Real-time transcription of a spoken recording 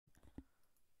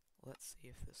Let's see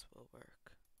if this will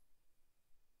work.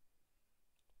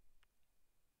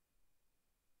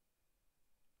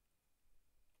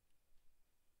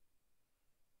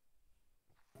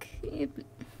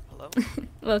 Hello?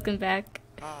 Welcome back.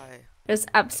 Hi. There's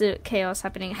absolute chaos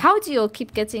happening. How do you all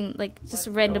keep getting like just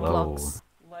random Hello. blocks?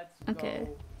 Let's Okay.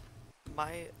 go.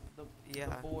 The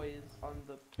The boys on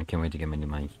the. I can't wait to get my new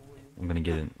mic. I'm gonna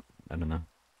get it, I don't know,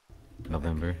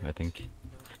 November, I think.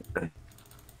 Hey,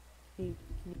 can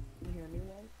you hear me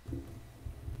right?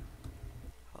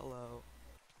 Hello.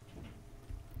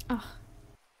 Oh,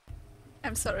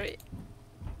 I'm sorry.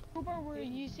 Goober, we're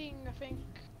using, I think,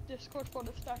 Discord for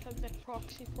the start as the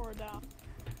proxy for the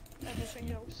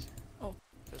everything else.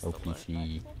 Just the light.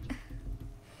 OPC.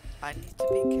 I need to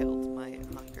be killed. My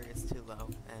hunger is too low,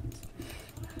 and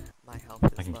my health I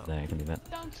is can low. do that, I can do that.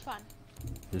 Sounds fun.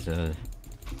 This Yay.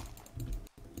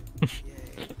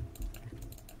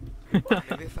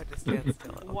 Maybe if I just stand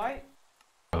still. Okay. Why?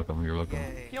 welcome, you're welcome.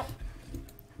 Yay. Yo.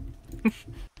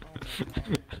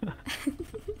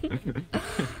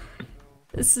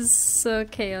 this is so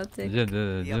chaotic.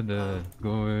 Go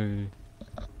away.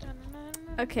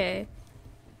 Okay.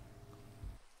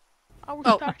 Are we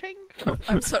Oh. starting?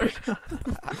 I'm sorry.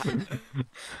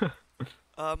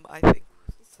 I think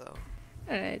so.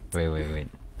 Alright. Wait.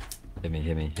 Hit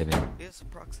me. Is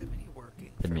proximity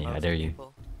working? Hit for me, I most dare you.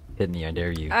 people? Hit me, I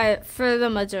dare you. For the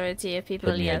majority of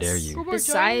people, Hit me, I yes. dare you. Goober,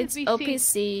 Besides join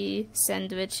OPC,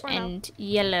 Sandwich, For now. and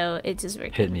Yellow, it is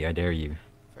working. Hit me, I dare you.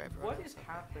 For everyone What else, is okay.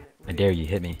 happening? I dare you,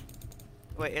 hit me.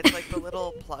 Wait, it's like the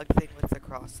little plug thing with the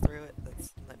cross through it.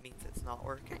 That means it's not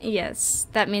working. Yes,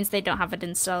 that means they don't have it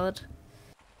installed.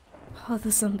 Oh,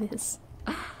 the zombies.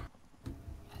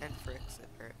 And Fricks,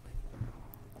 apparently.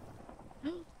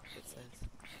 It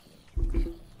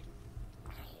says.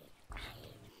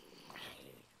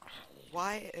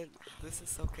 Why? This is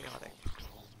so chaotic.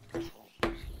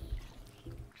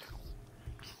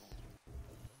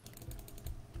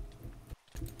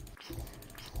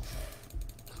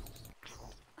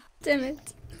 Damn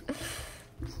it.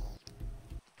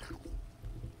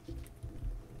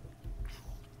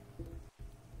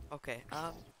 Okay,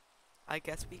 I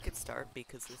guess we could start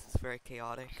because this is very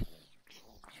chaotic.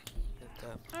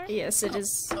 And, Yes, it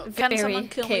is Can very someone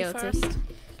kill me chaotic. first,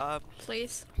 um,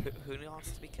 please? who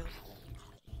wants to be killed?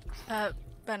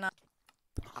 Banana.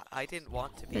 I didn't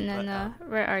want to be, Banana,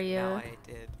 where are but you? now I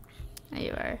did. There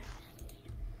you are.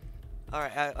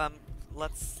 Alright,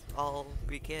 let's all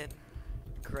begin.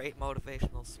 Great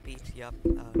motivational speech, yep.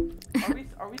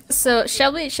 Are we So,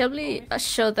 shall we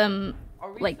show them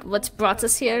like what's brought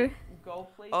us here? Go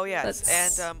places? Oh yes,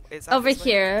 Let's- and is that Over this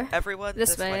way? here. Everyone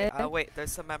This this way. way. Wait,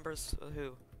 there's some members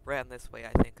who ran this way.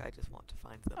 I think I just want to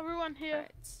find them. Everyone here.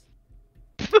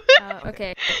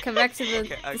 Okay, come back to the,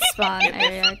 Okay, the spawn If-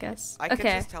 area, I guess. I could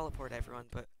Okay. just teleport everyone,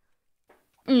 but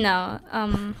No,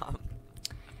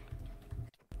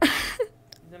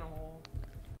 He's in a hole.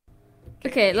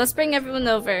 okay, let's bring everyone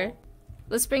over.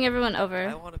 Let's bring everyone I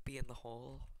over. want to be in the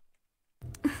hole.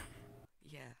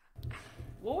 Yeah.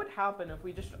 What would happen if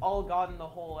we just all got in the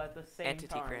hole at the same Entity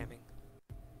time? gramming.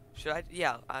 Should I?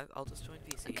 Yeah, I'll just join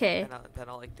VC. Okay. And then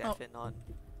I'll like def in on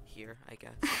here, I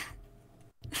guess.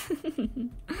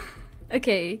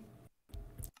 Okay.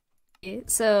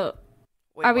 So,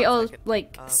 Wait, are we one all second.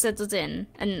 like Um, settled in,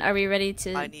 and are we ready I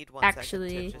to need 1 actually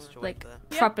second to just join like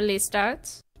the properly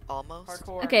start? almost.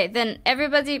 Hardcore. Okay, then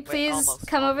everybody, Wait, please almost,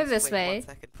 come over almost. this Wait, way. 1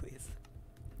 second, please.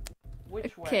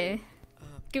 Which way? Okay,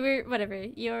 Um, whatever.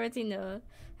 You already know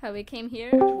how we came here,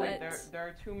 Wait, but there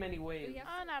are too many ways. Yeah.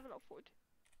 And I have no food.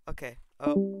 okay.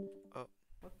 Oh,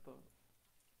 What the?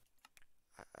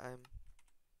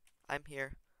 I'm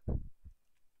here.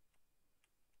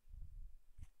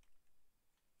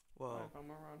 Whoa. Alright, I'm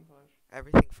around Flash.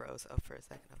 Everything froze up for a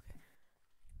second. Okay.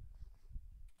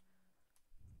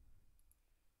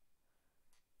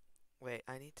 Wait,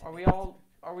 I need to.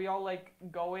 Are we all like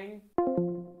going?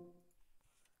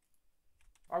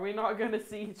 Are we not gonna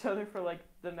see each other for like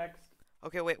the next?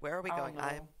 Okay, wait. Where are we I going? don't know.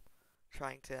 I'm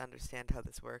trying to understand how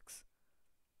this works.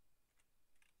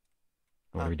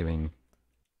 What are we doing?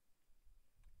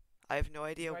 I have no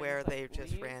idea Do I where just, they like,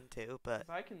 just leave? ran to, but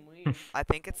 'Cause I can leave. I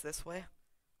think it's this way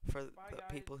for Bye, the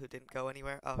guys. people who didn't go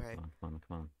anywhere. All right. Come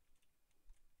on.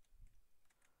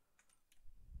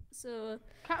 so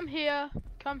Come here.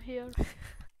 Come here.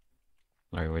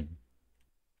 Alright,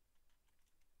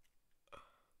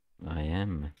 I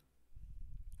am.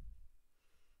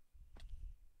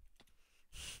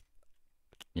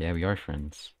 Yeah, we are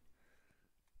friends.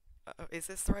 Is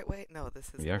this the right way? No, this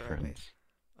is We the are right way. friends.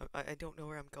 I don't know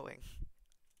where I'm going.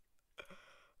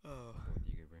 Oh.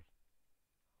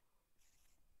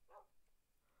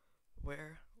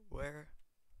 Where?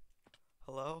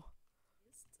 Hello?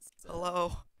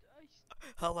 Hello?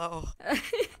 Hello?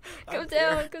 Go I'm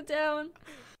down, here. go down.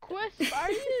 Quest,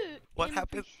 are you What in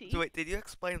happens? VC? Wait, did you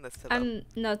explain this to them?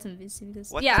 I'm not in VC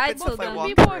this. What Yeah, I happens told if I them. walk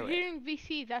People are through it? hearing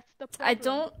VC, that's the problem. I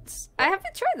don't. I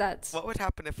haven't tried that. What would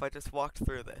happen if I just walked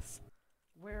through this?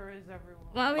 Where is everyone?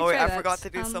 Why don't we Oh wait, try I that? forgot to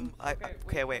do some.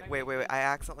 Okay, wait. I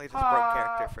accidentally just broke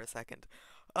character for a second.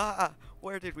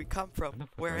 Where did we come from?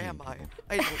 Where am I?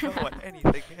 I don't know what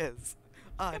anything is.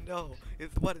 No.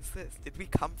 What is this? Did we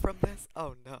come from this?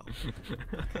 Oh no.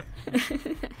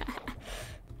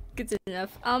 Good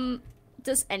enough.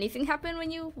 Does anything happen when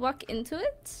you walk into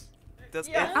it? Does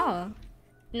Yeah. it? Oh,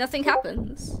 nothing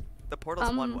happens. The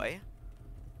portal's one way.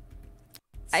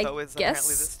 I So is apparently the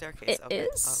guess staircase. it Okay.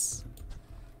 is.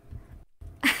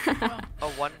 A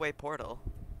one-way portal.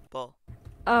 Well.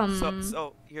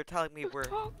 So you're telling me we're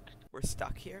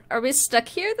stuck here? Are we stuck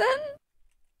here then?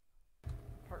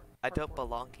 I don't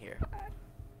belong here.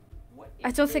 I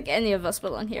don't think any of us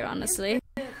belong here, honestly.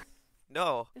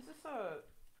 No. Is this a...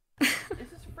 Is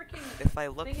this freaking... If I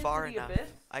look thing into far the enough, abyss?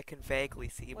 I can vaguely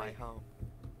see my Like- home.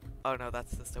 Oh no,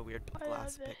 that's just a weird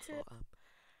glass that's pixel.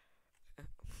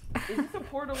 it. Is this a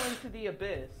portal into the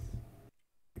abyss?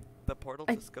 The portal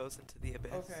I- just goes into the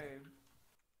abyss. Okay.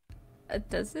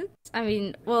 Does it? I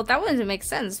mean, well, that wouldn't make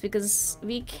sense because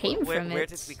we came Where, from where it.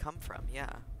 did we come from? Yeah.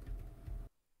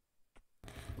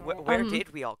 Well, Where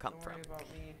did we all come Don't from? worry about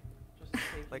me. Just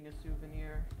taking Like- a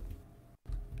souvenir.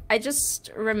 I just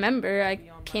remember I Be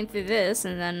on my came through way this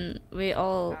now. and then we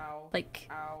all Ow. like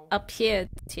Ow. appeared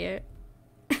here.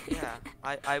 Yeah,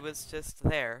 I was just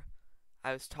there.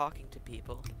 I was talking to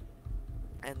people.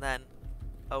 And then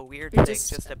a weird You're thing just-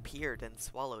 just appeared and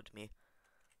swallowed me.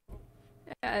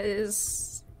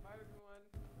 Is Bye everyone.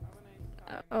 Have a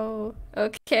nice time. oh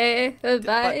okay. But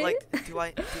Bye. like, do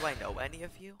I know any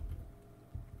of you?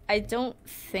 I don't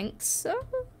think so.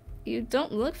 You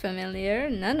don't look familiar.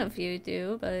 None of you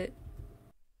do, but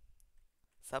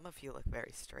Some of you look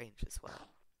very strange as well.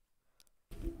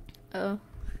 oh,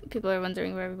 people are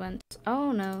wondering where we went.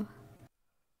 Oh no.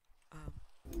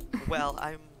 Well,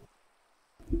 I'm.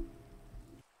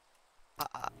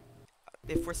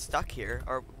 If we're stuck here,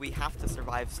 or we have to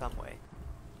survive some way,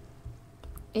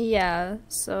 Yeah.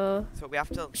 So so we have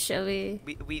to. shall we?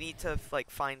 We need to like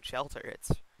find shelter.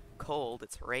 It's cold.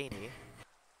 It's rainy.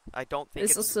 I don't think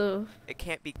It's it's. also It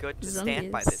can't be good to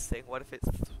stand by zombies. this thing. What if it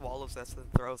swallows us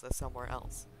and throws us somewhere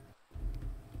else?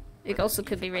 it also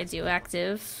could be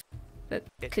radioactive. That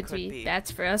It could could be be. bad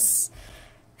for us.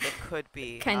 It could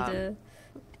be. Kinda.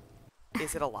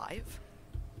 Is it alive?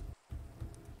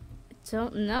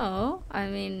 Don't know. I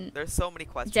mean, There's so many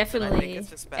questions. And I think Definitely it's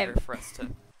just better for us to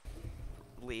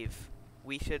leave.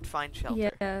 We should find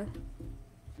shelter. yeah.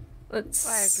 Let's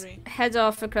I agree. head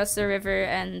off across the river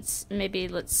and maybe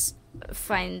let's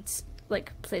find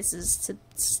like places to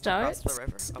start. Across the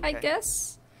river? I Okay.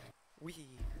 guess. We.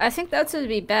 I think that would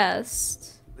be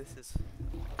best. This is.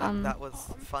 Um, that was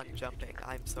fun jumping.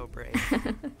 I'm so brave.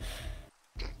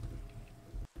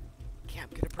 Okay, I'm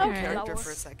gonna bring Okay. character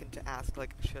for a second to ask.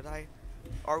 Like, should I?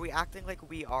 Are we acting like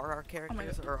we are our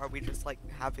characters, or are we just like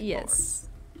having Yes.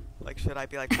 more? Like, should I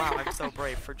be like, wow, I'm so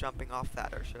brave for jumping off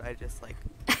that, or should I just like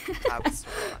have a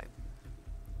storyline?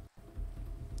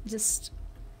 Just,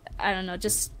 I don't know,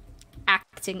 just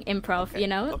acting improv, Okay, you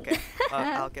know? Okay.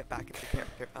 I'll get back into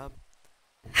character.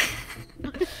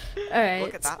 Alright.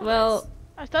 Look at that Well, place.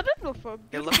 I thought it looked for a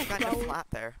It looks beautiful kind of flower. flat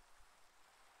there.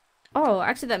 oh,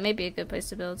 actually that may be a good place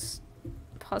to build.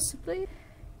 Possibly?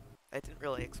 I didn't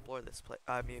really explore this place.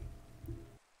 I mean,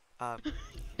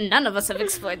 None of us have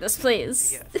explored this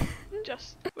place. yes.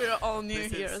 Just We're all new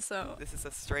This here, is- so This is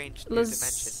a strange new dimension.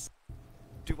 Let's,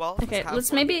 Do all of Okay, us have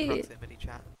let's working maybe- proximity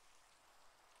chat?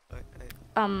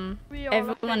 I, we all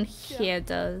everyone I think, here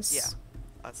does.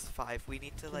 Yeah. Us 5. We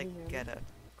need to like you hear get a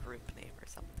group name or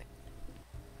something.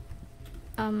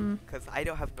 Because I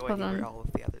don't have no Hold idea on. where all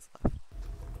of the others left.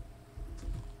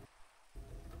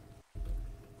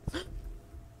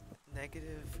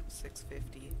 Negative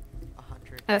 650,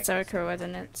 100. That's our negative 700.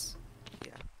 coordinates.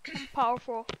 Yeah. I'm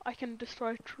powerful. I can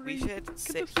destroy We trees. should I can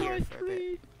sit destroy here for a bit.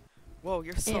 trees. Whoa,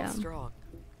 you're so Yeah. strong.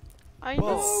 I Whoa.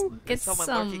 know. Get There's someone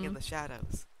lurking in some. the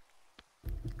shadows.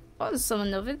 Oh, there's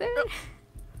someone over there?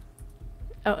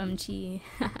 OMG.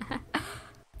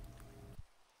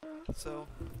 So,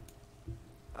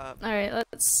 Alright,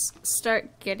 let's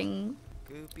start getting.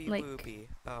 Gooby Like- Wooby.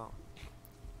 Oh.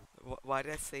 Why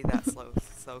did I say that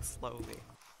so slowly?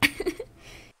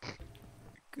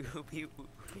 Gooby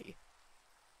Wooby.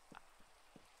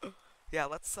 Yeah,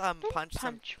 let's Don't punch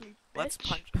some. punch me, bitch. Let's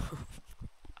punch.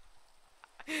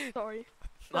 Sorry.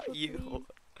 Not what you. mean?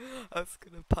 I was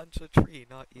gonna punch a tree,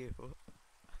 not you.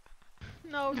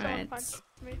 No, someone Alright. punched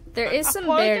me. There is some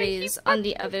Apologize, berries you on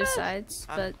the punched me other first. side,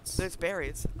 but There's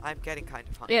berries. I'm getting kind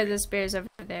of hungry. yeah, there's berries over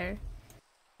there.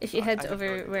 If you I head have no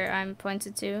over idea. where I'm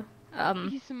pointed to,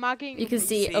 He's mugging you can me.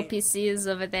 see See- OPC is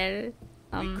over there.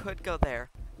 We could go there,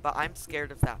 but I'm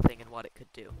scared of that thing and what it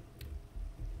could do.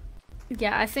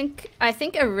 Yeah, I think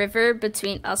a river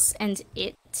between us and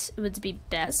it would be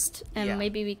best, and Yeah.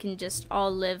 maybe we can just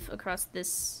all live across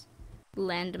this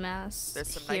landmass There's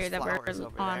some here nice that flowers we're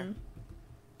over there. on.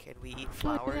 Can we eat Oh,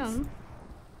 flowers? yeah.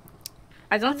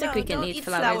 I don't think no, we can don't eat eat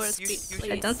flowers. flowers, You- please. you I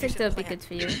should- don't you think should that would be plant- good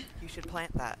for you. You should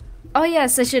plant that Oh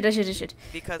yes, I should.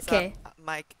 because Okay.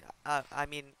 I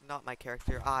mean not my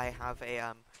character. I have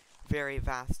a very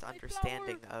vast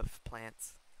understanding of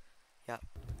plants. Yep.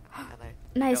 And I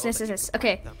Nice, know nice, that you nice. can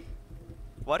Okay. plant them.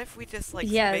 What if we just like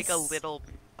make a Yes. little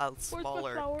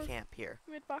smaller flower? camp here?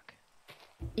 Mid back.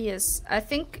 Yes, I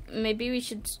think maybe we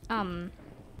should.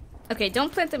 Okay,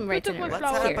 don't plant them right took in my a Let's row.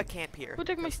 flower? set Here. up a camp here. Who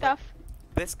took my 'cause, stuff?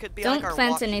 Like, this could be Don't like our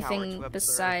plant watchtower anything to observe.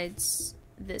 besides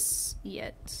this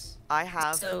yet. I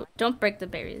have So don't break the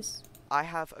berries. I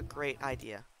have a great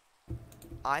idea.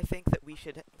 I think that we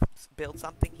should build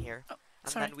something here, and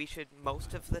sorry. then we should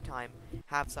most of the time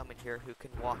have someone here who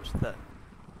can watch the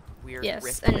weird Yes,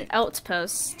 rift an thing.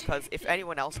 outpost. Because if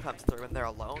anyone else comes through and they're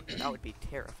alone, that would be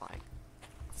terrifying.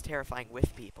 It's terrifying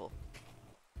with people.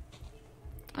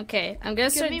 Okay, I'm gonna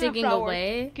Give start me my digging flower.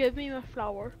 away. Give me my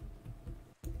flower.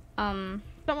 Um,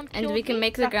 Someone and killed we can me,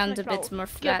 make the that's ground my a bit flower. more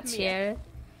Give flat me it. here.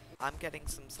 I'm getting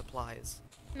some supplies.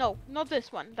 No, not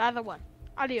this one. The other one.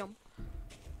 Allium.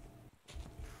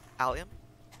 Allium?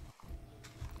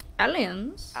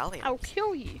 Aliens? Allium. I'll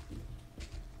kill you.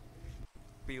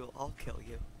 We will all kill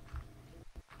you.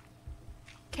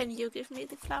 Can you give me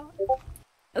the flower?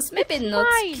 Let's maybe It's not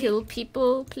fine. kill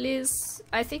people, please.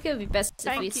 I think it would be best if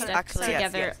Thank we you. stuck Actually,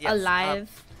 yes, together yes, yes.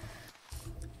 alive.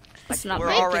 It's not we're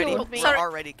They very already killed cool. me. we're Sorry.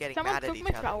 already getting Someone mad at took each my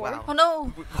other. flower. Wow. Oh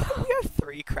no! We have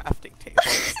 3 crafting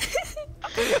tables.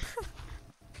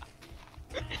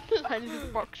 I need to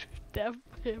box them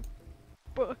him.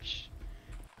 Bush.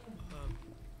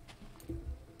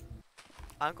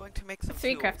 I'm going to make some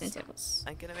 3 tools. crafting tables.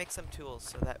 I'm gonna make some tools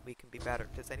so that we can be better.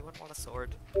 Does anyone want a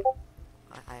sword?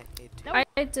 I need to. No.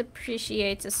 I'd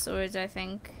appreciate a sword, I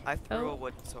think. I threw Oh. a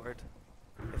wooden sword.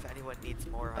 If anyone needs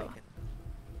more, I can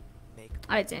make.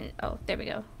 I didn't. Oh, there we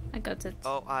go. I got it.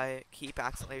 Oh, I keep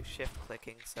accidentally shift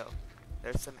clicking, so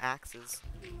there's some axes.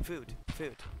 Food.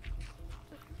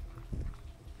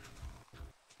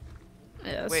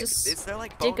 Yeah, let's Wait, just is there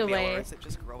like dig bone meal, away. or is it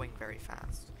just growing very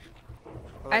fast?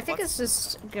 Or, I like, think what's-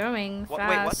 it's just growing Wait, what's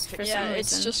fast for tick some Yeah,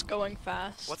 it's reason. just going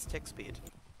fast. What's tick speed?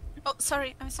 Oh,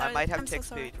 sorry. I'm sorry. I might have I'm tick so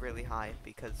sorry. speed really high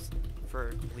because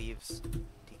for leaves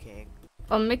decaying.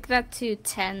 I'll make that to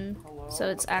 10, so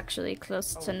it's actually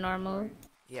close to normal.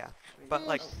 Yeah, but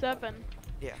like, 7.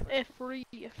 yeah. 3,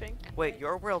 I think. Wait,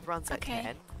 your world runs at Okay.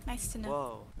 10? Nice to know.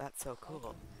 Whoa, that's so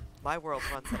cool. My world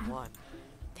runs at 1.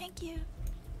 Thank you.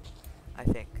 I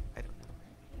think. I don't know.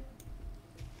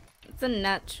 The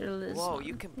naturalism. Whoa,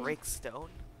 you can break stone?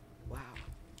 Wow.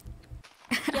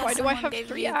 Yeah, Why do I someone have gave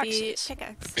 3 me the axes?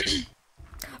 pickaxe.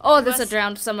 Oh, there's a was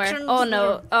drowned somewhere. turned Oh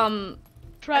no.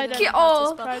 Trident. Ki-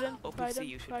 oh. Trident. OPC, Trident.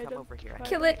 you should Trident, come over here. I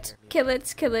Kill can it. hear me. Kill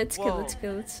it. Kill it. Kill Whoa. it.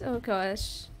 Kill it. Oh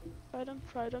gosh.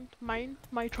 Trident. Mine.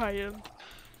 My trident.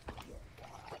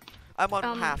 I'm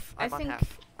on half. I I'm on think-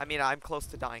 half. I mean, I'm close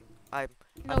to dying. I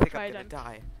No think trident. I'm gonna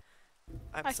die.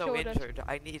 I'm I so killed it. injured.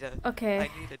 I need a Okay.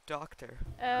 doctor.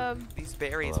 These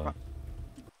berries. Hello.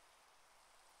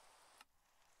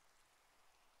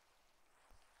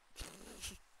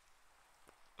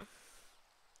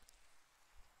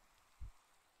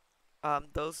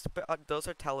 Those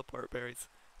are teleport berries.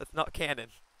 That's not canon.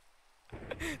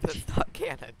 That's not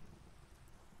canon.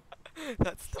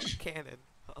 That's not canon.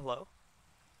 Hello?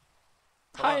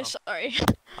 Hi, Hello? sorry.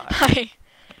 Hi. Hi.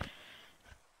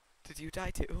 Did you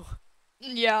die too?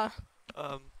 Yeah.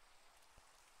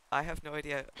 I have no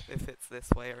idea if it's this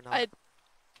way or not. I-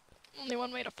 Only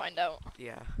one way to find out.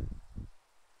 Yeah.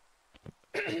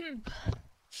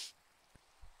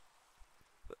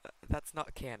 That's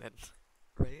not canon,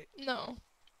 right? No.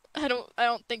 I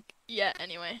don't think yet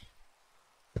anyway.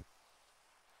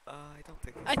 I don't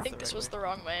think. I think this was the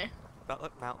wrong way. That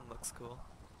mountain looks cool.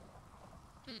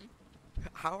 Hmm.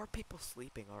 How are people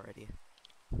sleeping already?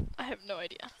 I have no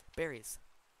idea. Berries.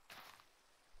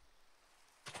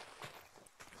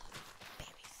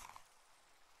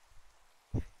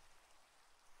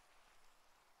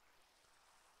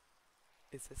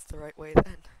 Is this the right way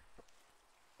then?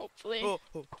 Hopefully. Oh.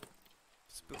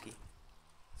 Spooky.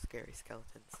 Scary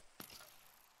skeletons.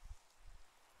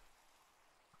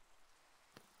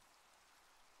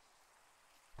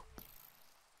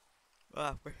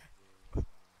 we're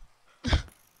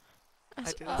I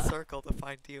As- did a circle to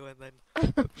find you, and then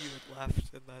you had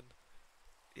left, and then.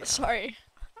 Yeah. Sorry.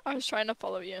 I was trying to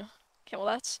follow you. Okay, well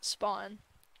that's spawn.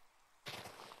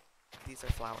 These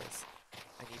are flowers.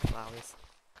 I need flowers.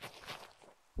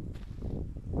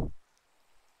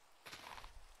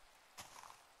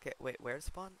 Okay, wait, where's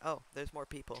spawn? Oh, there's more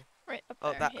people. Right up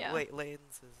Oh, there, that, yeah. wait,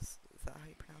 Lanes is that how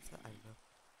you pronounce that? I don't know.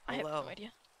 I have Hello. no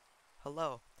idea.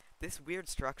 Hello. This weird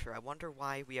structure, I wonder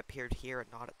why we appeared here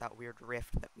and not at that weird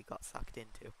rift that we got sucked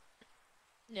into.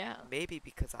 Yeah. Maybe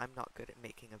because I'm not good at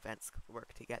making events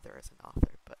work together as an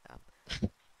author, but,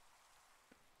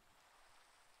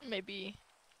 Maybe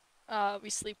we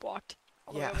sleepwalked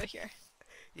all the Yeah. way over here.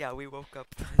 yeah, we woke up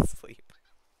asleep.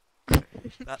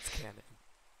 That's canon.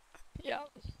 Yeah.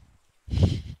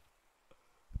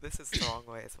 This is the wrong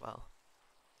way as well.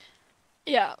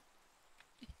 Yeah.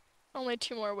 Only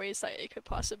 2 more ways that it could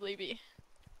possibly be.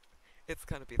 It's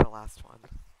gonna be the last one.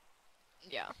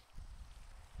 Yeah.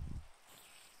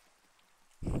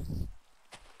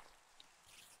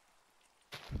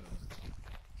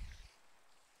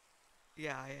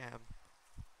 Yeah, I am.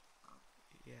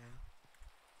 Yeah.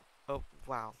 Oh,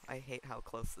 wow. I hate how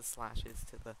close the slash is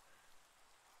to the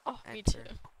Oh, me enter.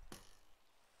 too.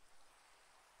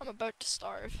 I'm about to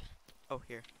starve. Oh,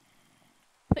 here.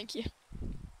 Thank you.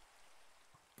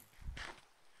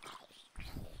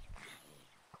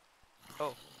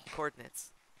 Oh,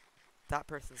 coordinates. That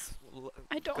person's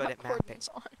I don't good have at mapping. coordinates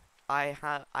on. I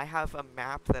have a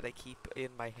map that I keep in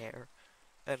my hair,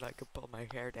 and I can pull my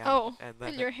hair down. Oh, and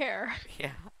then in your hair.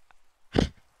 yeah.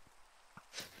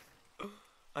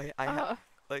 I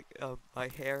like my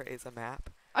hair is a map.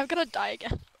 I'm gonna die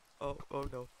again. Oh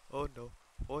no, oh no,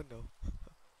 oh no.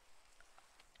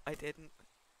 I didn't.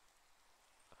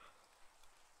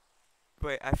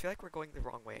 Wait, I feel like we're going the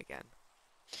wrong way again.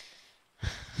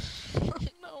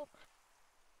 No.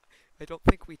 I don't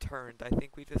think we turned. I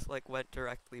think we just like went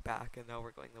directly back, and now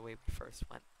we're going the way we first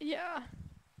went. Yeah.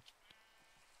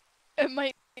 It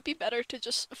might be better to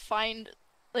just find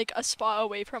like a spot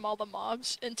away from all the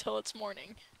mobs until it's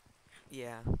morning.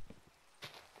 Yeah.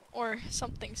 Or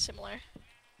something similar.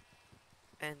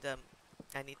 And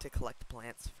I need to collect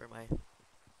plants for my.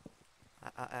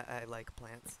 I like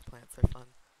plants. Plants are fun.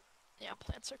 Yeah,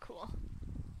 plants are cool.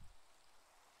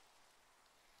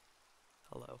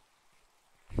 Hello.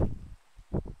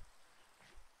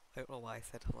 I don't know why I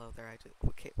said hello there. I just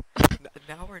okay.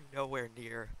 Now we're nowhere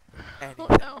near anything.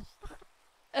 Oh no.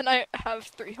 And I have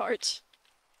 3 hearts.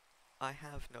 I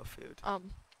have no food.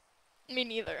 Me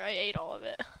neither. I ate all of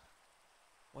it.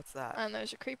 What's that? And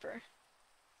there's a creeper.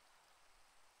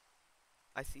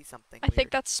 I see something. I think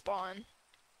weird. that's spawn.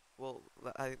 Well,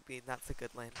 I mean that's a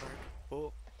good landmark.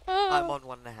 Oh, Ah, I'm on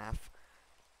 1.5.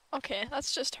 okay,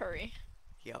 let's just hurry.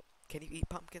 Yep. Can you eat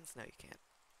pumpkins? No, you can't.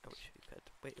 I wish you could.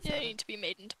 Wait, is Yeah, that you need to be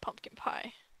made into pumpkin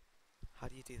pie. how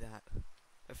do you do that?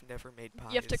 I've never made pies.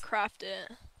 You have to craft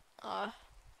it.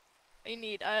 You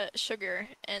need sugar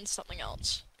and something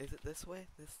else. Is it this way?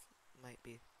 This might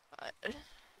be.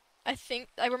 I think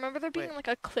I remember there being Wait. like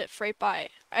a cliff right by.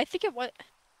 I think it was.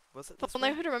 Was it But this when way?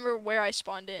 I could remember where I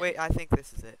spawned in. Wait, I think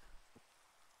this is it.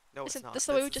 No, Isn't it's not. this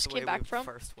the way we is just the came way back we from?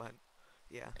 First went.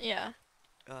 Yeah. Yeah.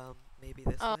 Maybe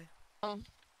this way. um.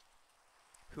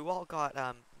 Who all got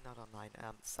not online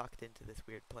sucked into this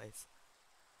weird place?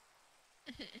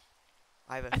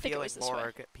 I have a I think it feeling was this way.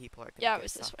 more people are gonna Yeah, it get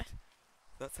was this way. sucked.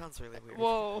 That sounds really weird.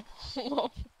 Whoa.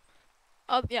 Whoa.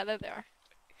 Oh yeah, there they are.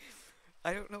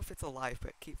 I don't know if it's alive, but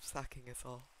it keeps sucking us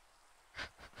all.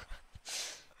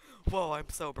 Whoa, I'm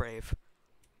so brave.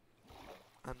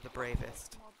 I'm the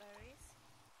bravest.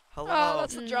 Hello. Oh,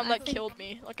 that's the drum I that think- killed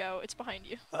me. Look out, it's behind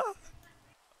you.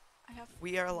 I have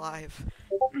We are alive.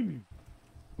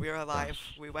 We are alive.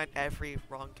 We went every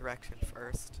wrong direction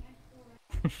first.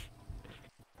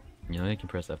 You know you can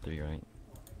press F3, right?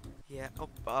 Yeah. Oh,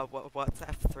 what's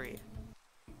F3?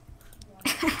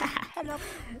 hello.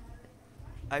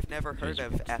 I've never heard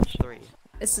Yes. of F3.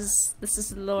 This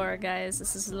is lore, guys.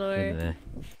 This is lore. There.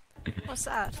 What's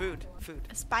that? Food.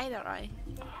 A spider eye.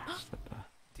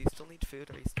 Do you still need food,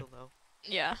 or you still no?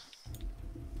 Yeah.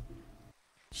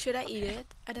 Should I eat it?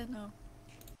 I don't know.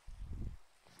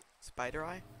 Spider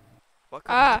eye? What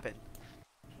could Ah. happen?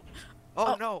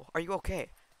 Oh, Oh. no! Are you okay?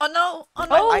 Oh no! Oh no!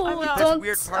 Oh, I- there's don't!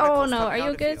 weird Oh particles no, coming are out you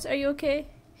of good? you. Are you okay?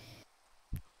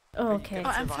 Oh, you okay. good? Oh,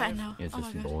 I'm survive? fine now. Is Oh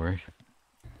my this god. lore?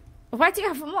 Why do you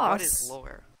have What moss? is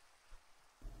lore?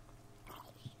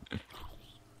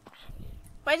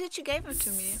 Why did you give it to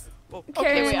me? Oh,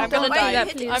 Okay, wait, I'm don't gonna do die. that,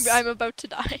 please. I'm about to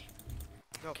die.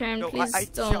 No, Karen, no, please I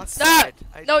don't. just Ah! died.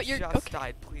 I No, you're- just okay.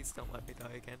 died. Please don't let me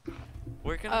die again.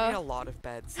 We're gonna need a lot of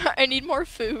beds. I need more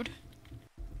food.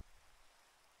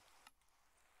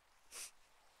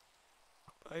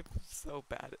 I'm so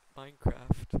bad at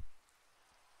Minecraft.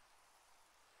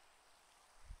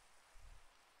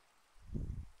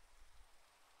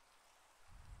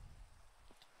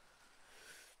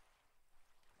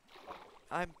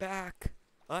 I'm back.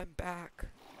 I'm back.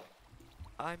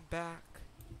 I'm back.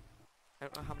 I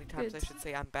don't know how many times I Good. should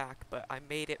say I'm back, but I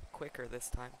made it quicker this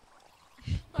time.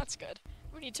 That's good.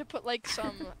 We need to put like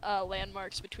some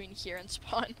landmarks between here and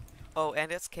spawn. Oh,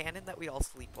 and it's canon that we all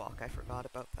sleepwalk. I forgot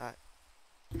about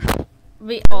that.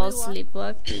 We all Everyone.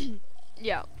 sleepwalk.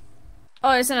 Yeah.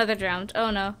 Oh, there's another drowned.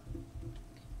 Oh no.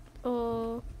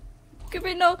 Oh.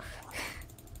 Goober, no!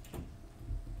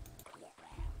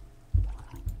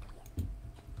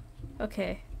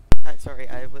 Okay. Sorry,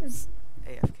 I was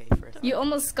AFK for a second. You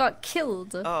almost got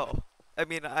killed. Oh, I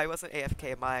mean, I wasn't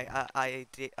AFK.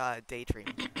 I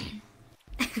daydreamed.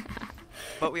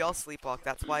 But we all sleepwalk.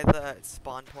 That's why the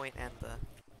spawn point and the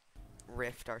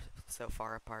rift are so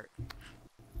far apart.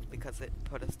 Because it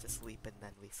put us to sleep and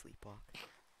then we sleepwalk.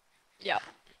 Yeah.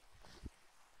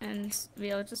 And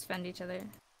we all just found each other.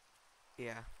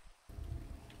 Yeah.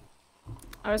 Oh,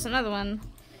 there's another one.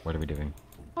 What are we doing?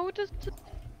 How does the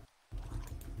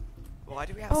Why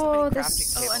do we have so many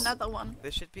crafting Oh, tables? another one.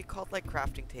 This should be called like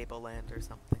crafting table land or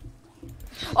something.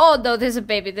 Oh no, there's a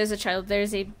baby, there's a child,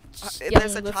 there's a young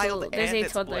There's a little, child there's and a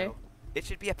it's toddler. blue. It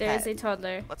should be a There's pet. a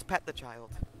toddler. Let's pet the child.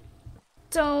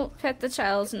 Don't pet the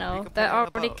child, We no. can put That it in a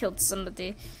already boat. killed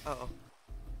somebody. Oh.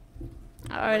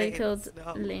 I already Lanes, killed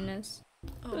no. Linus.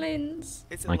 Oh. Linus.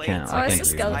 Is it I Lanes? can't- I can't I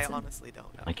hear you. I honestly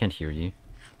don't know. I can't hear you.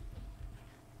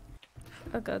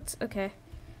 Oh god, okay.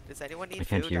 Does anyone I need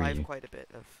can't food? hear I have you. quite a bit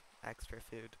of extra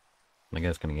food. My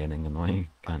guy's kind of getting annoying,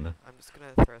 kinda. I'm just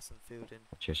gonna throw some food in.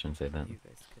 Actually, I shouldn't say that. You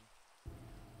guys can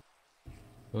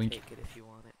Boink. take it if you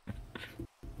want it.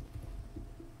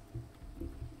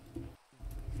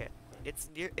 Okay, it's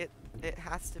near. It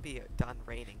has to be done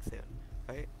raining soon,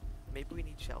 right? Maybe we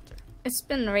need shelter. It's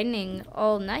been raining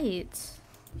all night.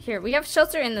 Here, we have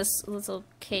shelter in this little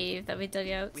cave that we dug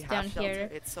out We down have shelter. here.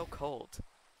 It's so cold.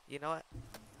 You know what?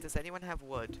 Does anyone have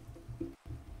wood?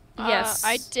 Yes.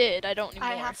 I did. I don't anymore.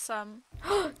 I have some.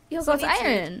 You got need to-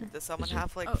 iron! Does someone Is it-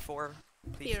 have like Oh, 4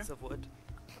 pieces of wood?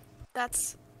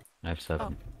 That's. I have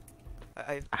 7.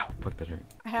 I Ow, fuck that hurt.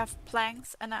 I have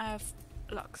planks and I have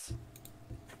logs.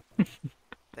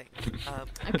 think.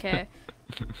 Okay.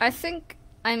 I think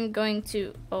I'm going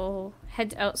to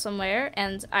head out somewhere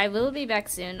and I will be back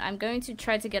soon. I'm going to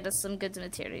try to get us some good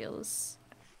materials.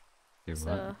 Do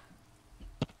So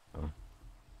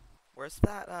Where's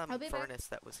that I'll be back. furnace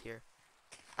that was here?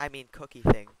 I mean cookie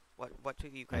thing. What do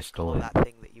you I guys stole call it. that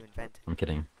thing that you invented? I'm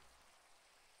kidding.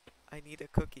 I need a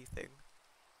cookie thing.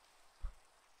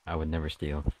 I would never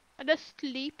steal. I just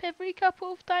sleep every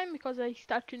couple of time because I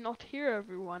start to not hear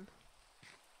everyone.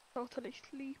 Totally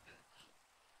sleep.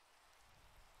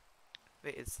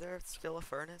 Wait, is there still a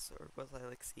furnace or was I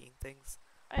like seeing things?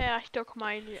 I took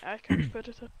mine. I can't put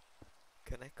it in.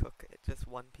 Can I cook just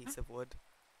one piece of wood?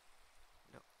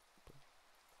 No.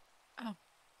 Oh.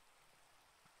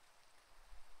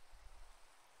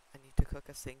 I need to cook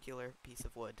a singular piece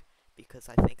of wood because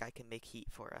I think I can make heat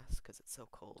for us because it's so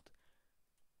cold.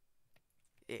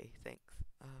 Yay, thanks.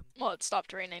 Well, it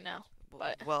stopped raining now.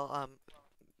 But-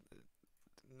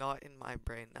 Not in my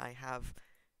brain. I have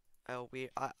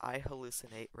I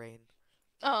hallucinate rain.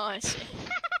 Oh, I see.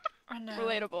 Oh no.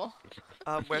 Relatable.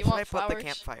 Where You should I want put the flowers?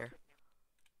 campfire?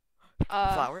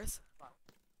 Uh, Flowers?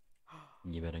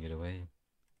 You better get away.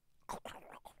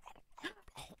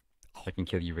 I can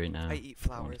kill you right now. I eat if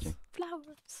I wanted flowers. to.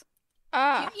 Flowers.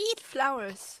 Ah, You eat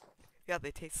flowers. Yeah,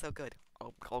 they taste so good.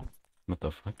 Oh, What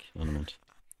the fuck? Element.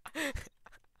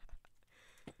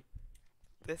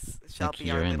 this shall Lucky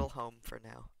be our you're in. little home for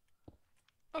now.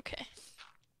 okay.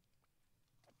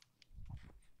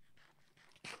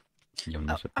 You wanna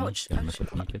mess with me? ouch, You wanna mess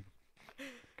ouch. with me, kid?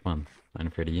 Come on. I'm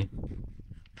afraid of you.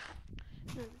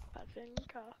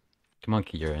 Come on,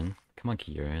 Kieran. Come on,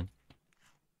 Kieran.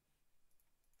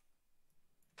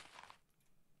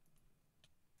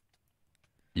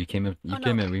 You came at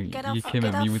Oh, me. no. You Get off, came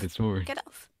get at me off, with a sword. Get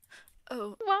off.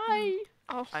 Oh. Why?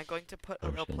 Oh, I'm going to put a Oh,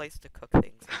 little shit. place to cook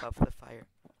things above the fire.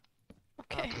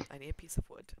 okay. I need a piece of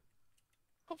wood.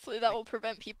 Hopefully that will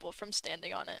prevent people from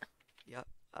standing on it. Yep.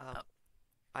 Oh.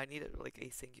 I need like a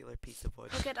singular piece of wood.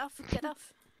 Oh, get off. Get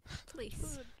off.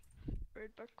 Please.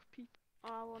 Red back pizza.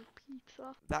 I want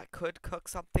pizza. That could cook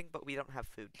something, but we don't have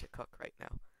food to cook right now.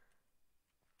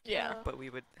 Yeah. Uh, But we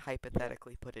would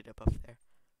hypothetically put it above there.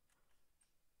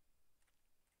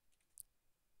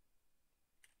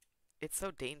 It's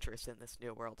so dangerous in this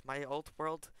new world. My old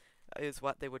world is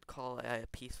what they would call a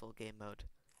peaceful game mode.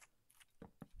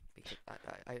 Because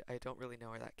I don't really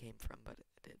know where that came from, but it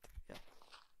did. Yeah.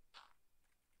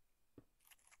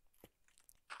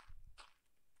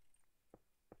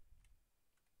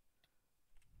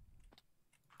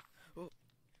 Oh.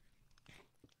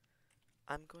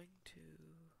 I'm going to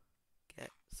get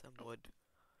some wood.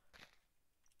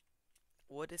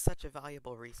 Wood is such a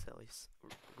valuable resource.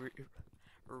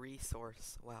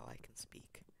 Resource. Wow, I can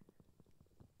speak.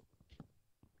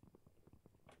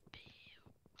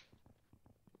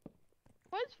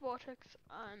 Why does Vortex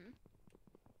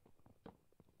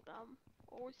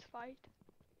always fight?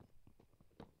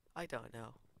 I don't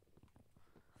know.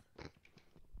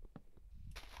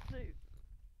 They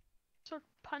start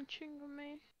punching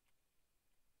me.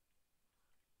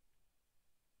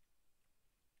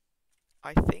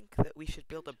 I think that we should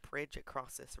build a bridge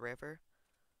across this river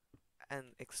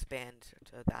and expand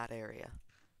to that area.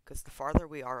 Because the farther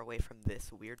we are away from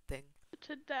this weird thing... It's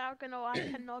a diagonal, I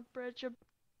cannot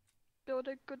build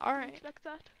a good Alright. bridge like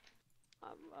that.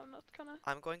 I'm not gonna.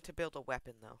 I'm going to build a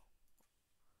weapon, though.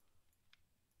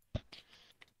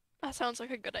 That sounds like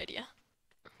a good idea.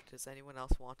 Does anyone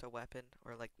else want a weapon?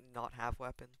 Or, like, not have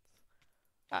weapons?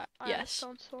 I have a Yes.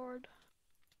 stone sword.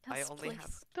 Yes, only please.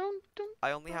 have- Don't.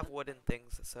 I only have wooden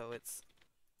things, so it's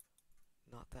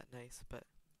not that nice, but...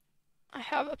 I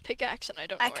have a pickaxe and I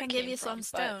don't know I where can it give came you from,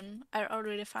 some but- stone. I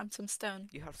already found some stone.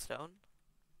 You have stone?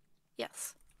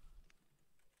 Yes.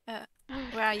 Where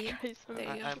are you? Guys,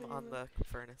 There you go. I'm on the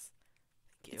furnace.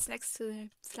 Thank you. It's next to the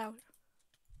flower.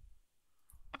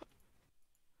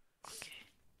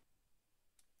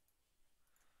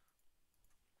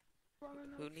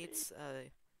 Who needs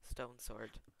a stone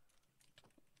sword?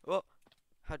 Oh!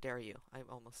 How dare you? I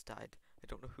almost died. I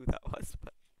don't know who that was,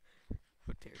 but...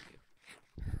 How dare you?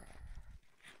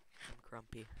 I'm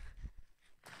grumpy.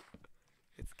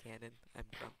 It's canon. I'm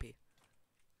grumpy.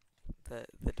 The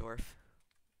dwarf.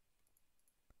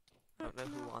 I don't know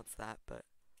who wants that, but...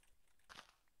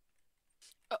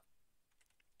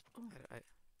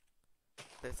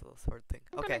 There's a little sword thing.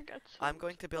 Okay, I'm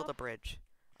going to build a bridge.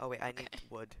 Oh wait, I need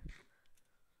wood.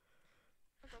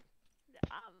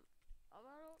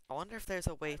 I wonder if there's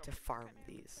a way to farm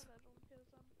these.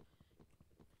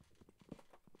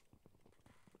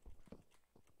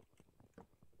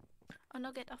 Oh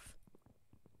no, get off.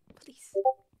 Please.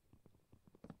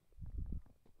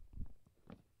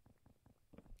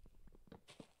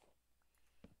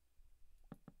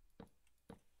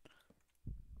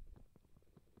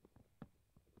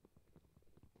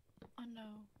 Oh no.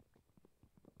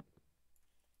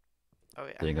 Oh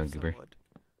wait, There you I go, have some Goober. wood.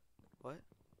 What?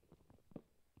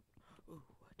 Ooh,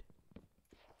 wood.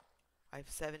 I have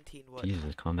 17 wood.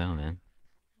 Jesus, calm down, man.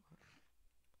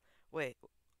 Wait,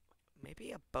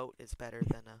 maybe a boat is better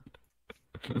than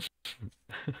a...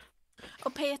 Oh,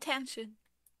 pay attention.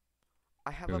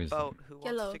 I have Who a is it? boat. Who wants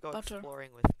Yellow to go butter.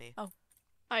 exploring with me?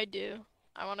 I do.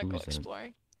 I want to Who go is it?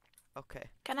 exploring. Okay,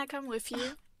 Can I come with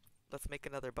you? let's make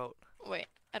another boat. Wait,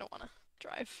 I don't want to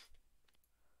drive.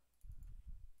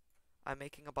 I'm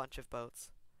making a bunch of boats.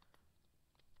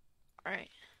 Alright.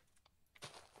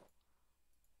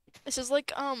 This is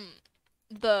like,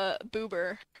 the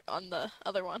boober on the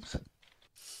other one.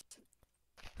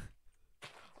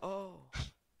 Oh!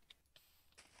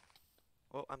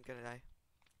 Oh, I'm gonna die.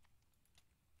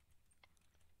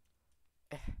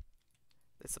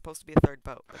 There's supposed to be a third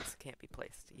boat, but it can't be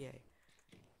placed. Yay.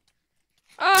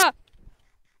 Ah!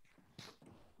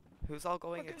 Who's all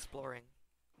going Okay. exploring?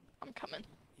 I'm coming.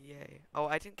 Yay. Oh,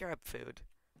 I didn't grab food.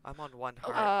 I'm on 1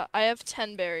 heart. I have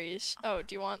 10 berries. Oh,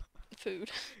 do you want food?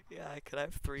 Yeah, could I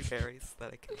have 3 berries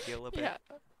that I can heal a bit? Yeah.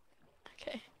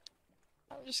 Okay.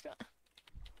 I'm just gonna...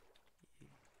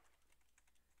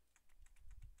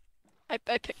 I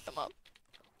picked them up.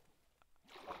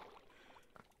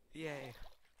 Yay.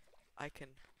 I can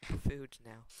food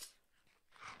now.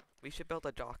 We should build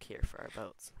a dock here for our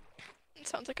boats. It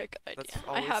sounds like a good That's idea. I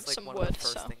always have like some one wood, of the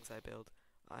first so... things I build.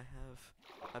 I have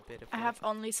a bit of I wood. have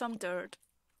only some dirt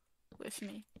with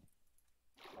me.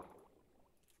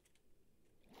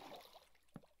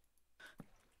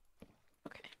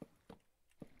 Okay.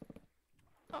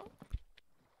 Oh,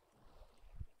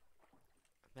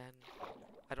 Then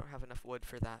I don't have enough wood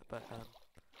for that, but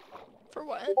for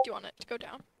what? Do you want it to go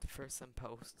down? for some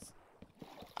posts.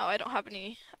 Oh, I don't have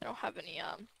any,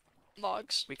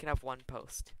 logs. We can have 1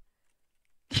 post.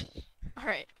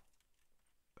 Alright.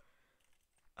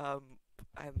 And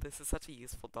this is such a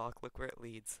useful dock. Look where it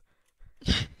leads.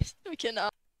 We can,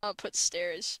 put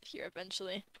stairs here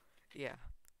eventually. Yeah.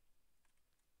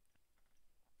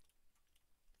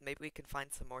 maybe we can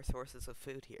find some more sources of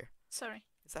food here. Sorry.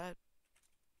 Is that...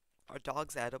 Are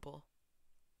dogs edible?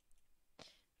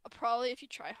 Probably if you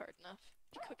try hard enough.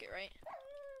 You cook it right.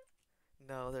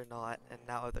 No, they're not, and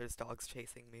now there's dogs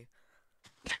chasing me.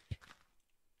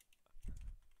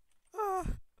 Ah.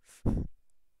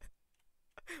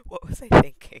 What was I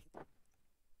thinking?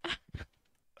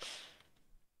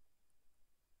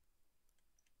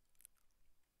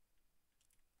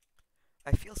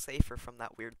 I feel safer from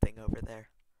that weird thing over there.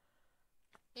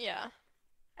 Yeah.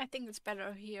 I think it's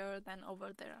better here than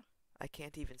over there. I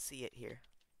can't even see it here.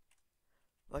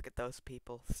 Look at those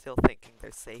people, still thinking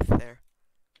they're safe there.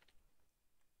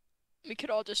 We could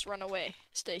all just run away.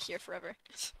 Stay here forever.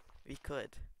 We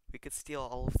could. We could steal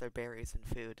all of their berries and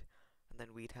food, and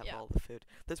then we'd have Yeah. all the food.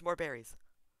 There's more berries.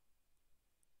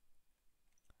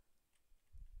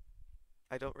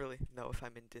 I don't really know if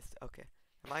I'm in okay.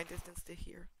 Am I in distance to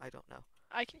here? I don't know.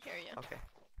 I can hear you. Okay.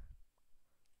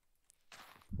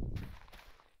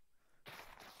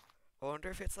 I wonder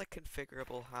if it's like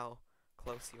configurable how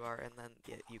close you are, and then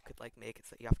you could like make it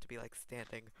so you have to be like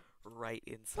standing right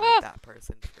inside Ah! that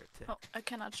person for it to Oh, I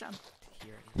cannot jump.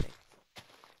 hear anything.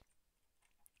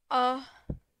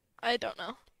 I don't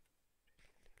know.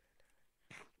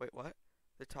 Wait, what?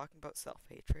 They're talking about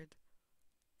self-hatred?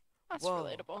 That's Whoa.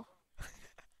 relatable.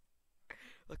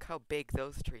 Look how big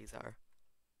those trees are.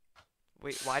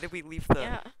 Wait, why did we leave the...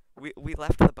 Yeah. We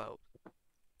left the boat.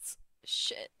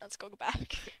 Shit. Let's go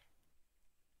back.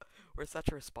 We're such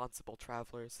responsible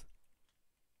travelers.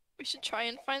 We should try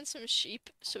and find some sheep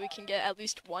so we can get at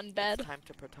least one bed. It's time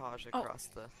to portage Oh. across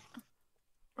the...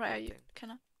 Where are you? thing.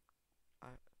 Can I?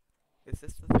 Is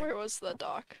this the thing? Where was the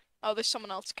dock? Oh, there's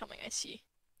someone else coming, I see.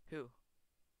 Who?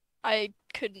 I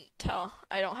couldn't tell.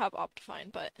 I don't have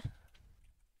Optifine, but...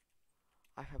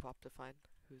 I have Optifine.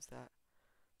 Who's that?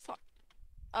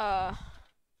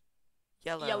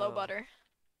 Yellow. Yellow butter.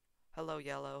 Hello,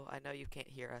 Yellow. I know you can't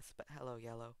hear us, but hello,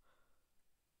 Yellow.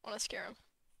 Wanna scare him?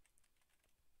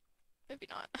 Maybe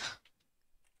not.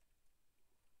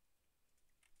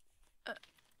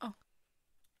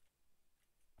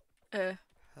 Hello,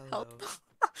 Help.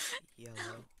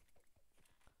 Yellow.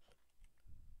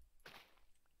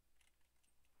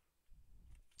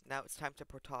 Now it's time to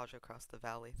portage across the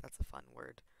valley. That's a fun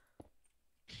word.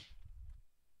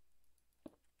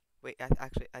 Wait,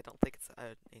 actually, I don't think it's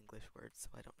an English word, so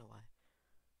I don't know why.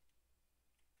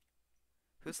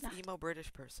 Who's the Not. emo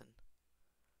British person?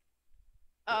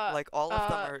 Uh, Like, all of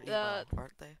them are emo, the-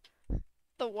 aren't they?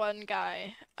 The one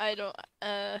guy. I don't,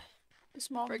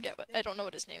 Small. forget what, I don't know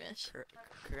what his name is.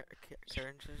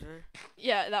 Corn scissor?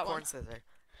 Yeah, that one. Corn scissor.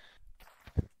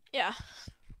 Yeah.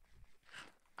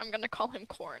 I'm gonna call him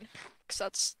Corn, because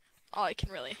that's all I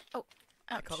can really. I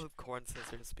Ouch. call him corn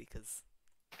scissors because...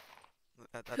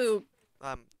 that's, Who?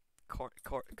 corn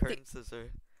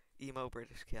scissor. Emo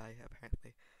British guy,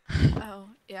 apparently. Oh,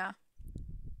 yeah.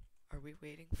 Are we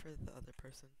waiting for the other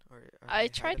person? Or are they I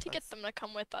ahead tried of to get us? them to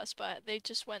come with us, but they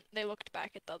just they looked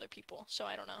back at the other people, so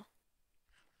I don't know.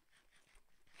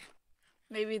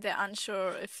 Maybe they're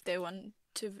unsure if they want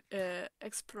to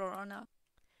explore or not.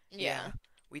 Yeah.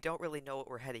 We don't really know what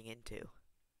we're heading into.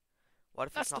 What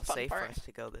if That's it's the not fun safe for part. us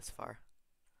to go this far?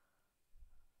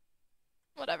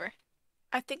 Whatever.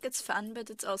 I think it's fun, but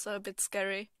it's also a bit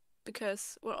scary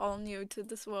because we're all new to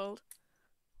this world.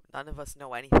 None of us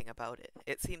know anything about it.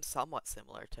 It seems somewhat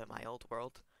similar to my old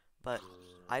world, but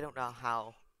I don't know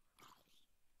how...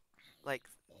 Like,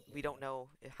 we don't know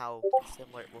how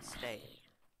similar it will stay.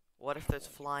 What if there's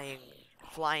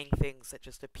flying things that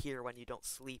just appear when you don't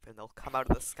sleep and they'll come out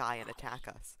of the sky and attack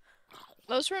us?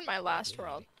 Those were in my last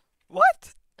world.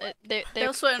 What? They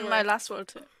Those were in my were- last world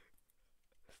too.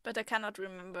 But I cannot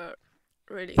remember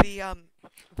really.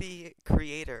 The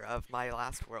creator of my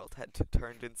last world had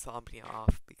turned Insomnia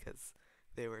off because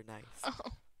they were nice.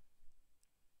 Oh.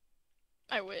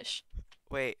 I wish.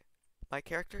 Wait, my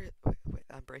character... Wait,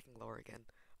 I'm breaking lore again.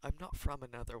 I'm not from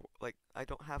another... Like, I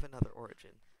don't have another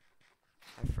origin.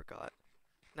 I forgot.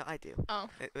 No, I do. Oh.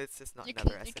 It's just not You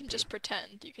another can SMP. you can just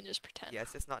pretend. You can just pretend. Yeah,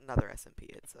 it's just not another SMP.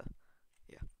 It's a...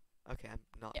 Yeah. Okay, I'm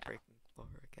not Yeah. breaking lore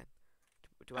again.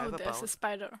 Do I Oh, have a there's bone? a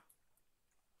spider.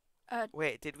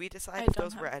 Wait, did we decide I if don't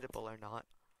those were have- edible or not?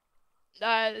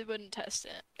 I wouldn't test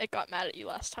it. It got mad at you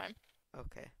last time.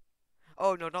 Okay.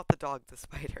 Oh, no, not the dog, the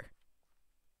spider.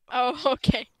 Oh,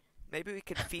 okay. Maybe we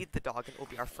could feed the dog and it will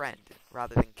be our friend,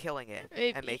 rather than killing it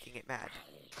Maybe. and making it mad.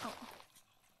 Oh.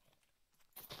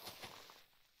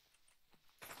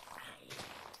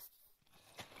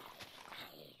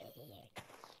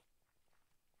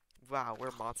 Wow,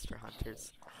 we're monster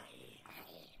hunters.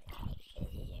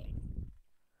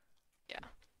 Yeah.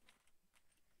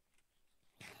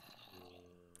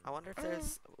 I wonder if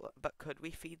there's... But could we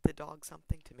feed the dog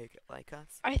something to make it like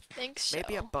us? I think so.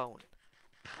 Maybe a bone.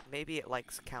 Maybe it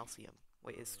likes calcium.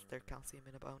 Wait, is there calcium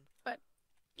in a bone?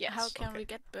 Yes. How can Okay. we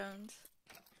get bones?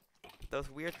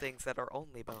 Those weird things that are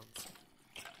only bones.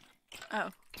 Oh.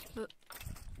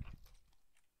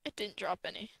 It didn't drop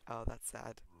any. Oh, that's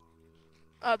sad.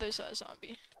 Oh, there's a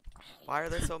zombie. Why are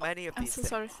there so many of I'm these so things?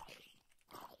 sorry.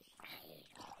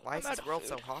 Why is I'm out this of world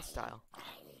so food. hostile?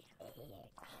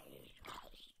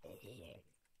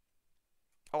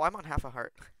 Oh, I'm on half a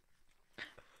heart.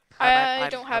 I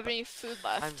don't have any food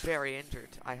left. I'm very injured.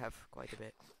 I have quite a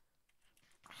bit.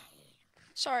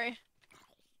 Sorry.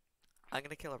 I'm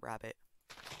gonna kill a rabbit.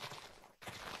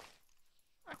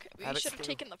 Okay, we Rabbit should have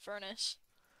stew. taken the furnace.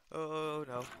 Oh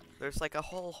no. There's like a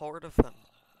whole horde of them.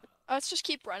 Let's just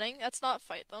keep running. Let's not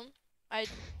fight them. I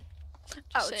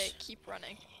just say Ouch. keep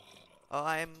running. Oh,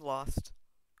 I'm lost.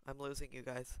 I'm losing you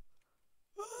guys.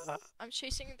 I'm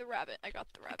chasing the rabbit. I got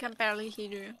the I rabbit. can barely hear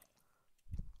you.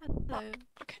 Hello.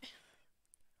 Okay.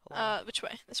 Hold on. Which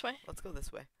way? This way? Let's go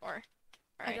this way. Or?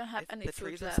 I Alright. don't have any The food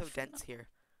trees are left. so dense here.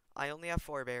 I only have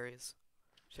 4 berries.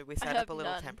 Should we I set up have a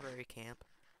little none. temporary camp?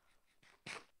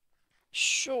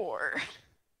 Sure.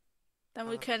 Then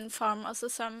we can farm also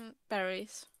some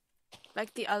berries.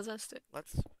 Like the others did.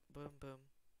 Let's boom boom.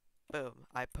 Boom.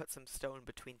 I put some stone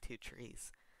between 2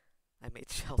 trees. I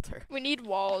made shelter. We need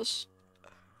walls.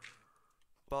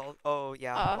 Well, oh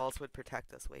yeah, walls would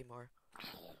protect us way more.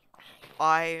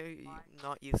 I'm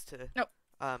not used to Nope.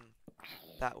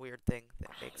 that weird thing that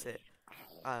makes it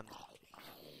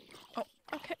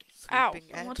Okay. Ow.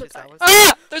 sweeping I want to edges. die. That was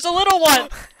Ah! There's a little one!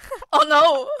 Oh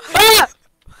no! Ah!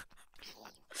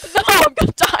 No, I'm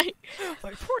gonna die.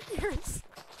 my poor ears.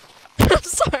 I'm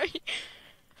sorry.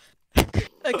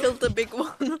 I killed the big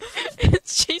one.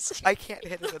 It's chasing. I can't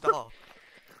hit it at all.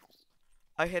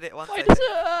 I hit it once. Why I does think.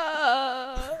 it?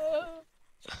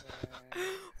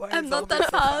 Why I'm is not zombies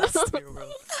that so fast. in your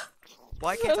world?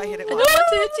 Why can't I hit it I don't once? want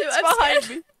to hit you. It's I'm behind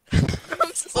scared. me.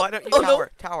 I'm so Why don't you Oh, no.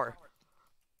 tower?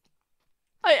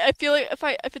 I feel like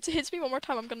if it hits me one more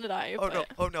time, I'm gonna die. Oh but- no!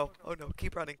 Oh no! Oh no!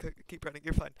 Keep running! Keep running!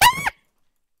 You're fine.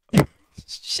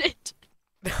 Shit.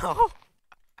 No!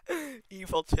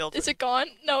 Evil children. Is it gone?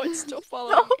 No, it's still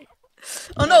following No. me.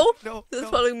 Oh no! No! Is it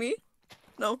No! following me?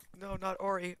 No. No! Not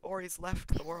Ori. Ori's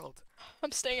left the world.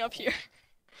 I'm staying up here.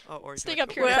 Oh, Ori's Staying like,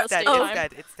 up here it's until dead. it's It's daytime.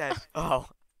 dead. It's dead.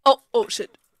 Oh. Oh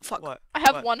shit. Fuck. What? I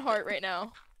have What? 1 heart right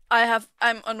now.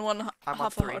 I'm on one I'm on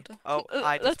half a 3. heart. Oh, Uh,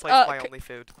 I let's, displaced my c- only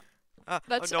food.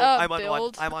 let's, oh no! I'm on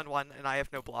build. 1. I'm on 1, and I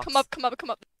have no blocks. Come up, come up, come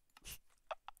up.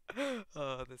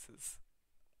 Oh, this is.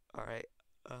 All right.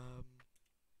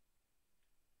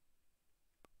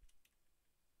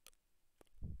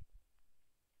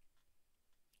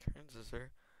 Kansas,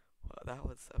 well, that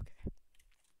was okay.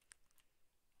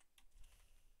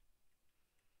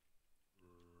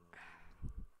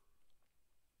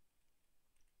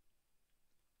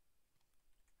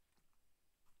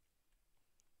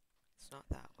 It's not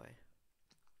that way.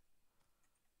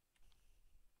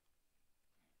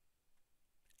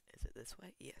 Is it this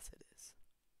way? Yes, it is.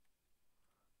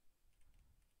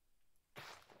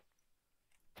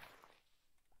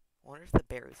 I wonder if the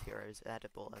berries here are as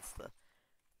edible as the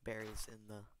berries in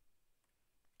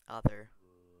the other.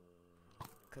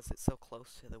 Because it's so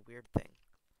close to the weird thing.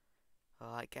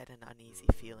 I get an uneasy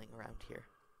feeling around here.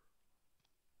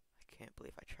 I can't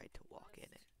believe I tried to walk in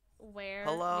it. Where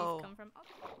Hello. we've come from.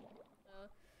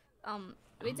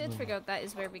 We did figure out that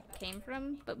is where we came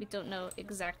from, but we don't know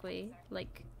exactly,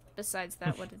 like, besides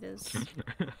that, what it is.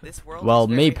 This world Well, is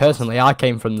me very personally, I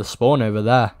came from the spawn over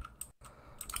there.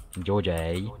 Georgia,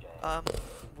 eh?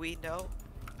 we know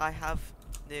I have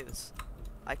news.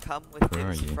 I come with Where are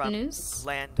news you? from News?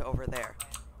 land over there.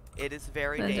 It is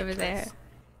very Land dangerous. over there.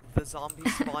 The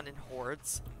zombies spawn in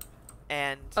hordes,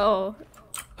 and Oh.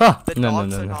 Huh, the no,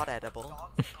 dogs no, are no, no. not edible.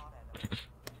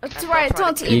 That's And right, they'll try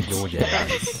don't to eat. kill Georgia,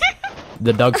 eh?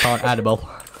 The dogs aren't edible.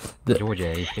 Georgia,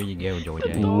 eh? Here you go,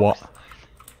 Georgia. eh? What?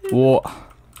 What?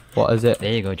 What is it?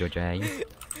 There you go, Georgia. eh?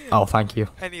 Oh, thank you.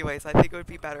 Anyways, I think it would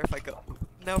be better if I go.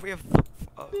 No, we have.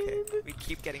 Okay, we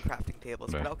keep getting crafting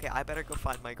tables, but Where? okay, I better go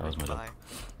find my That was group. my Bye.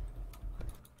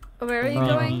 dog. Where are you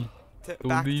going? Don't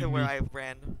Back to leave where me. I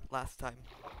ran last time.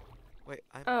 Wait,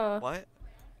 I'm. Oh. What?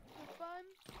 Fun.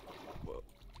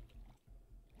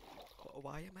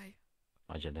 Why am I?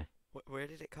 Roger there. Where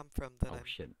did it come from that Oh I'm?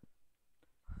 shit.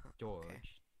 George.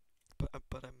 Okay.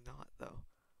 But I'm not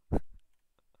though.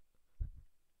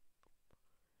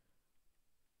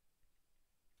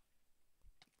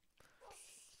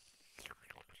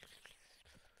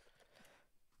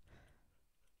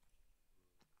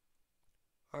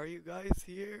 Are you guys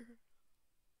here?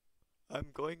 I'm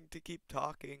going to keep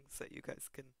talking so that you guys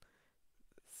can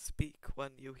speak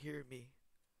when you hear me.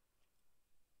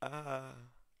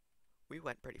 We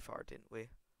went pretty far, didn't we?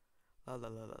 La la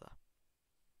la la la.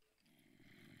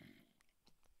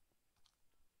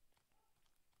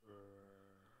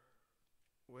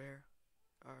 Where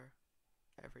are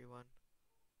everyone?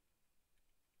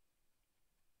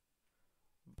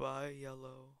 Bye,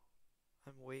 yellow.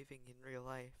 I'm waving in real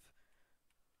life.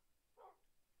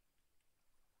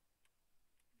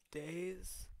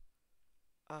 Days.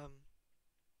 Yeah.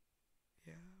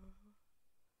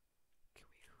 Can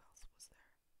we? Who else was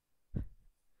there?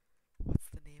 What's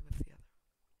the name of the other?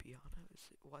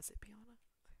 Biana? Was it Biana?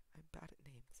 I'm bad at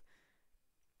names.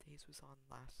 Days was on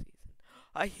last season.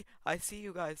 I see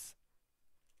you guys.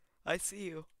 I see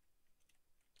you.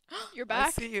 You're back?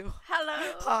 I see you.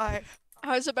 Hello. Hi.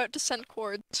 I was about to send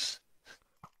cords,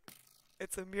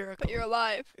 It's a miracle. but you're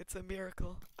alive. It's a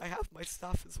miracle. I have my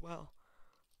stuff as well.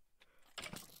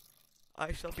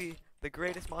 I shall be the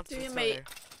greatest monster Do you slayer.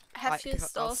 Have you I'll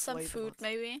stole some slay the food, monster.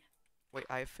 maybe? Wait,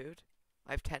 I have food?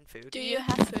 I have 10 food. Do you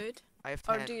have food? I have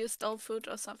 10. Or do you stole food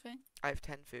or something? I have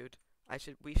 10 food.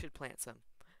 We should plant some.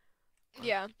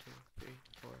 Yeah. 1, 2, 3,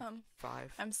 4,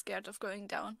 5. I'm scared of going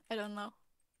down. I don't know.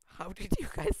 How did you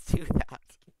guys do that?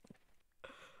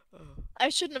 Oh. I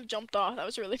shouldn't have jumped off. That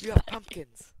was really You have funny.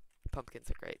 pumpkins.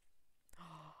 Pumpkins are great.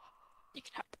 You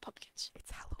can have the pumpkins. It's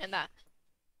Halloween. And that.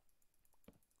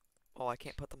 Oh, I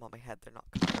can't put them on my head. They're not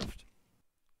carved.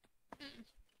 Mm.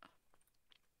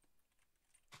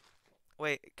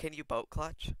 Wait, can you boat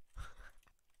clutch?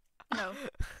 No.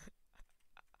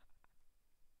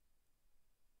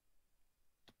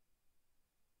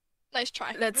 Nice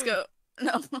try. Let's go.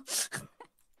 No.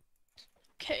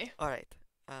 Okay. Alright.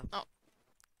 Oh.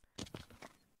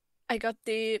 I got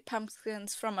the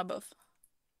pumpkins from above.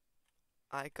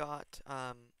 I got,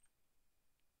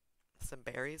 some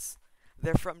berries.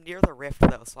 They're from near the rift,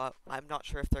 though, so I'm not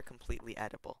sure if they're completely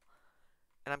edible.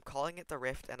 And I'm calling it the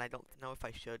rift, and I don't know if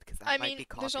I should, because that I might mean, be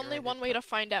there's only copyrighted, one way but- to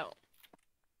find out.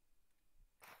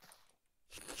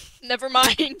 Never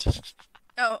mind.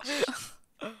 Oh.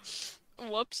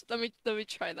 Whoops. Let me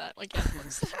try that again.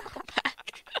 Go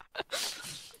back.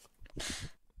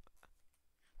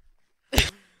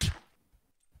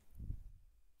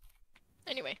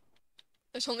 Anyway,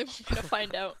 there's only one way to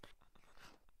find out.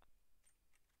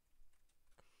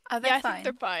 Are they Yeah, I fine? think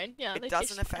they're fine. Yeah, It they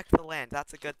doesn't taste affect the land.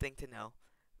 That's a good thing to know.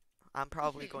 I'm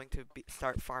probably going to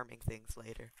start farming things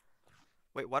later.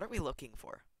 Wait, what are we looking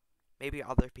for? Maybe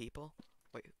other people?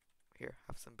 Wait, here,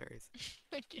 have some berries.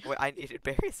 fine. Wait, I needed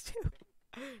berries too.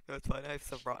 No, it's fine. I have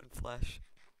some rotten flesh.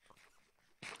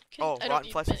 Oh, I don't rotten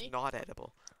need flesh many. is not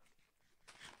edible.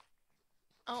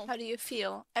 Oh, How do you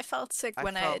feel? I felt sick I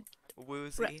when I felt ate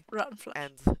woozy rotten flesh.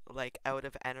 and like out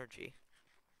of energy.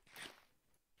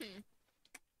 hmm.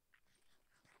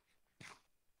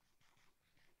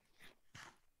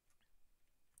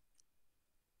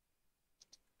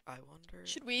 I wonder.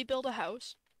 Should we build a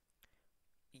house?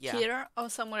 Yeah. Here or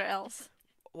somewhere else?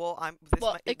 Well,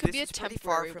 Well, it could this be a is pretty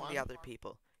far temporary from one. the other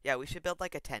people. Yeah, we should build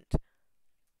like a tent.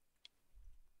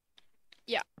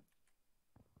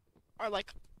 Or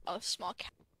like a small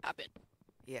cabin?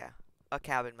 Yeah, a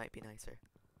cabin might be nicer.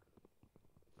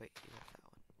 Wait, you have that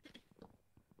one.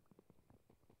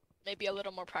 Maybe a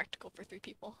little more practical for 3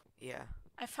 people. Yeah.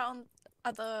 I found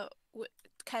other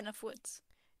kind of woods.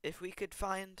 If we could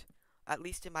find, at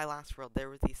least in my last world, there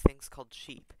were these things called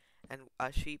sheep. And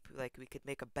a sheep, like, we could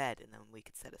make a bed and then we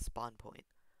could set a spawn point.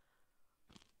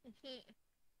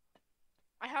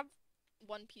 I have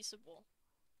 1 piece of wool.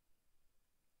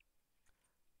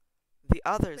 The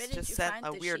others Where did just you sent find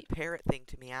a the weird sheep? parrot thing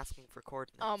to me asking for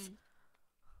coordinates.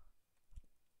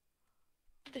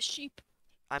 The sheep.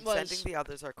 I'm was- sending the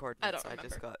others our coordinates. don't I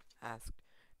just remember. got asked.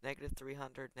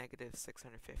 -300,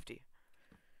 -650.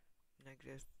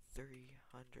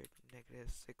 -300,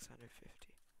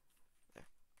 -650.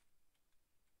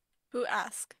 Who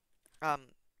asked?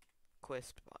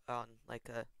 Quist on like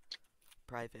a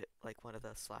private, like one of the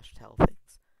 /tell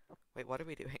things. Wait, what are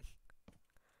we doing?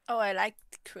 Oh, I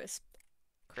liked crisp.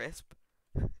 Crisp?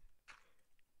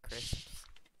 Crisps?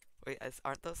 Wait,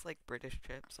 aren't those like British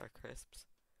chips or crisps?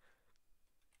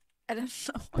 I don't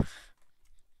know.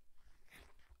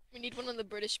 We need one of the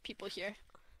British people here.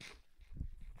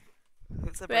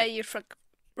 Who's a Where are Brit- you from?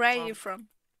 Where are you from?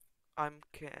 I'm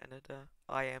Canada.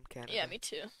 I am Canada. Yeah, me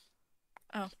too.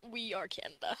 Oh. We are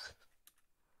Canada.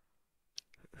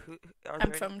 Who are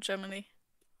I'm there from Germany.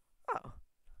 Oh,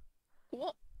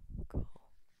 Cool. cool.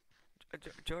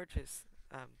 George is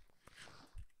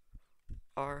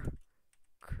are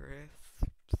crisps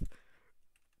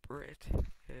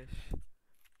British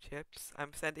chips.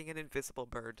 I'm sending an invisible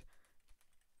bird.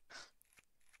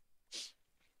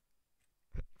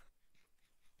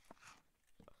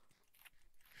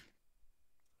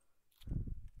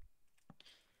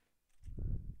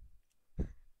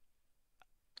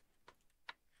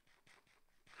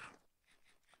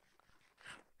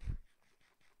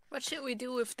 What should we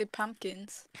do with the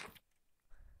pumpkins?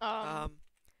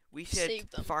 We should save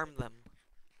them. farm them.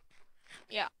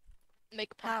 Yeah.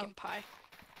 Make pumpkin pie.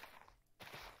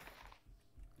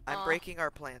 I'm breaking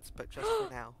our plants, but just for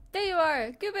now. There you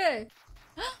are, Goober.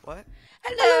 What?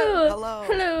 Hello. Hello.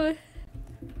 Hello.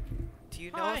 Do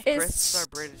you know Hi. if crisps are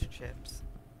British chips?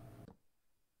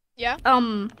 Yeah.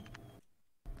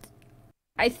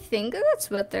 I think that's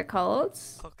what they're called.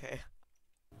 Okay.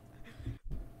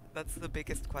 That's the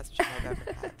biggest question I've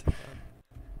ever had.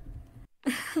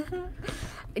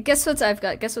 Guess what I've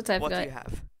got? Guess what I've What got? do you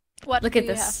have? What Look do at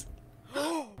you this.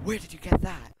 Where did you get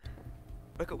that?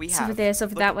 Look what we It's have. over there. It's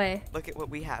over that way. Look at what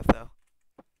we have, though.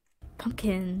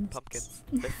 Pumpkins. Pumpkins.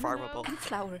 They're farmable. have?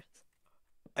 Flowers.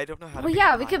 I don't know how to Oh make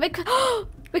yeah, a we pie. can make.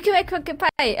 We can make pumpkin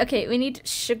pie. Okay, we need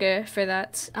sugar for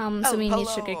that. So we need hello,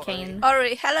 sugar cane.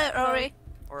 Ori, hello, Ori.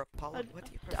 Or Apollo. What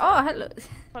do you prefer? Oh, hello.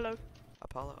 Hello.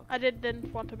 Apollo. I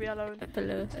didn't want to be alone.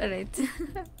 Hello. Alright.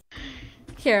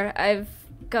 Here, I've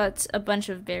got a bunch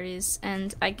of berries,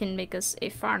 and I can make us a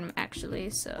farm actually. We're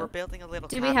So, building a little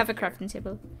do we have a cabin crafting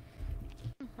table?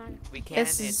 Mhm. here. We can in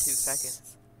 2 Yes.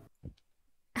 seconds.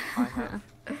 I have.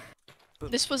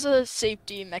 This was a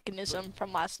safety mechanism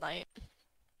from last night.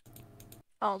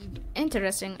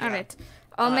 Interesting. Yeah. Alright,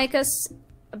 I'll Uh, make us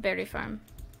a berry farm.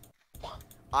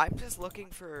 I'm just looking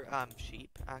for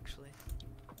sheep, actually.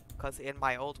 Because in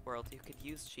my old world, you could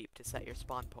use sheep to set your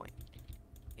spawn point.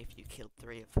 If you killed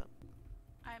 3 of them.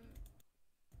 I'm.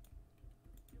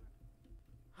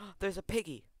 There's a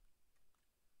piggy!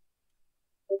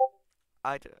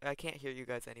 I can't hear you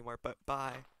guys anymore, but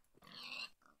bye.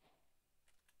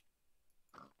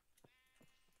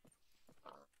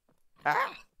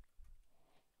 Ah!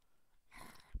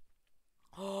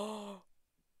 Oh!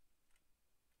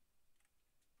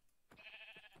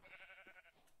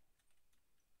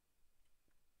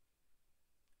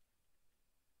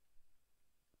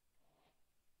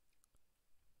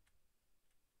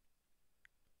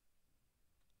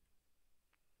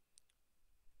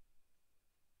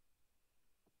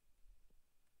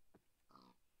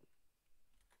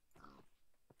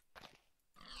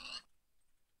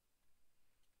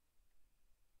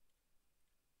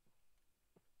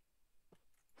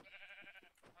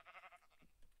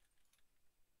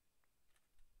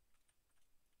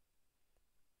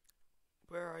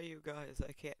 Where are you guys?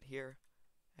 I can't hear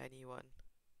anyone.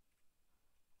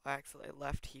 I actually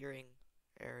left hearing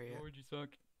area. George, you suck.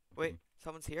 Wait,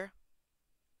 someone's here?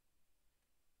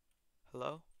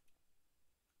 Hello?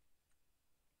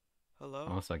 Hello?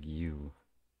 I'll suck you.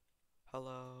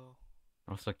 Hello?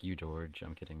 I'll suck you, George.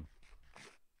 I'm kidding.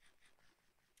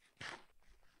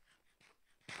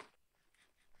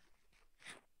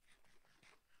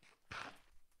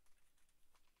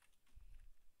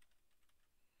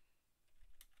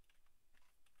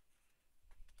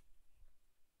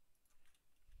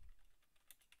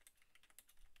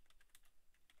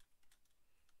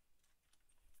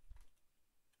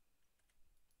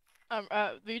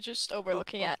 We're just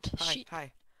overlooking at Hi, sheep.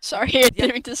 hi. Sorry, I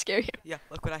didn't mean to scare you. Yeah,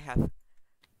 look what I have.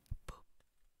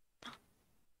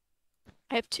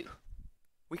 I have 2.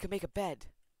 We can make a bed.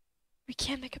 We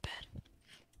can make a bed.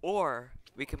 Or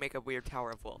we can make a weird tower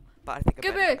of wool. But I think a bed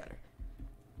is Goober!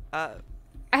 better.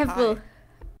 I have Hi. wool.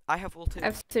 I have wool too. I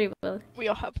have 3 wool. We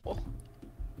all have wool.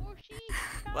 More sheep,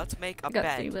 come. Let's make I a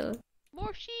got 3 bed. wool.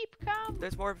 More sheep, come.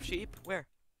 There's more sheep? Where?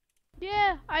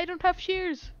 Yeah, I don't have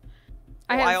shears.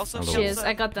 I Oh, have I also Hello. killed shears. some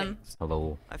I got them. pigs.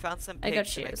 Hello. I found some I got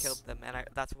pigs and I shears. killed them, and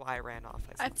that's why I ran off.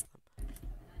 I I've- sold them.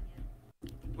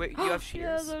 Wait, you have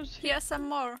Yeah, shears? those. Here's some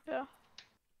more.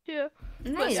 Yeah.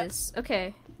 Nice.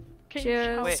 Okay. King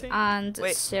Shears Wait. shouting and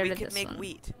Wait, share we this could make one.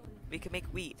 wheat. We could make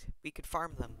wheat. We could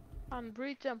farm them. and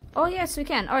breed them. Oh yes, we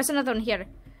can. Oh, there's another one here.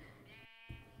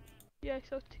 Yeah, I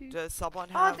saw 2. Does someone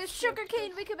Oh, have... there's sugar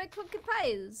cane. We can make pumpkin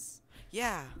pies.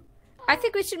 Yeah. I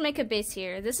think we should make a base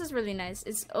here. This is really nice.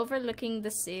 It's overlooking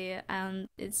the sea, and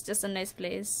it's just a nice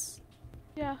place.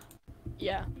 Yeah.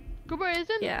 Yeah. Goober,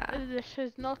 isn't Yeah. this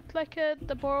is not like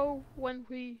the borough when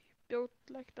we built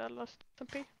like the last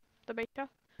SMP, the beta?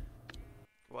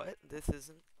 What? This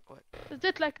isn't... What? Is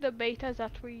it like the beta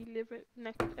that we live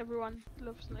next? Everyone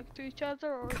lives next to each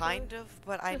other, or Kind of,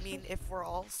 but I this mean, is- if we're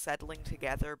all settling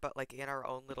together, but like in our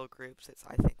own little groups,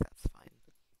 I think that's fine.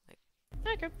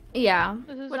 Okay. Yeah.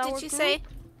 This is What our did you group. say?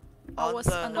 I On was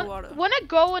the- underwater. Wanna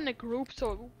go in a group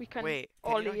so we can Wait,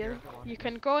 can all you not hear hear? everyone? You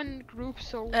can go in groups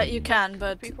so You can,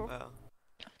 but people. Oh.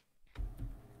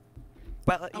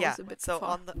 But I yeah, was a bit so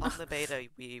far. on the beta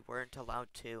we weren't allowed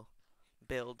to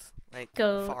build like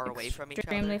Go far away from each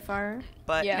extremely other. far.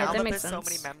 But Yeah, now that that makes there's so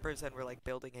many sense. members and we're like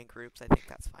building in groups, I think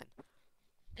that's fine.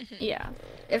 Yeah.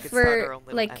 We If could start our we're own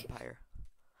little like empire.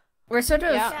 we're sort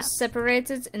of Yeah.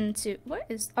 separated into what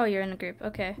is? Oh, you're in a group.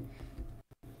 Okay.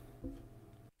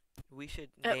 We should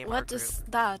name our What group. is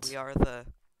that? We are the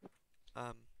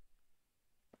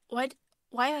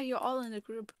Why are you all in a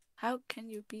group? How can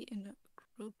you be in a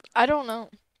group? I don't know.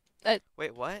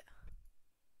 wait, what?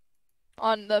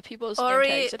 On the people's name Ori,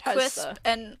 tags, it has Quisp, the.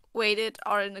 and Waited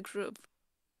are in a group.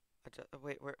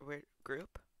 Wait, we're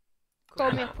group?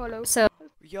 Call me Apollo. So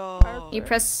Yo. you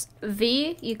press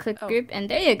V, you click Oh. group, and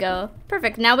there you go.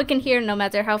 Perfect. Now we can hear no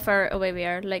matter how far away we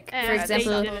are. Like for Yeah, they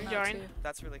example, didn't join.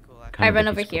 That's really cool. Kind of run defeats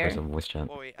over the purpose here. of voice chat.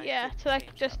 Oh, wait, I Yeah, did select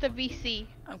change just that. the VC.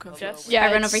 I'm Hello, confused. wait. Yeah, I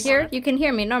run it's- over here. You can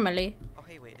hear me normally, Oh,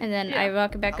 hey, wait. and then Yeah. I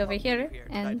walk back How over long were here, you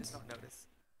Did I and just not notice?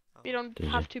 Oh. You don't Did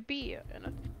you? have to be in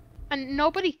it. And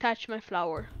nobody touch my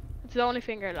flower. It's the only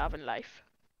thing I love in life.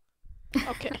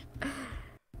 Okay.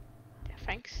 Yeah,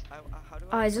 thanks. How do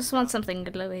oh, I turn just want down- something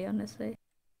glowy, honestly.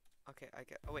 Okay, I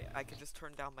get. Oh wait, I can just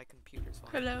turn down my computer's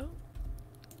volume.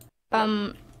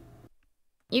 Hello?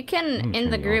 You can I'm in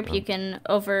the turning it group off. you can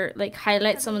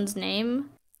highlight someone's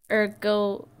name, or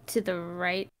go to the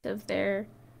right of their.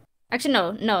 Actually,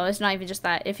 no, it's not even just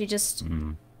that. If you just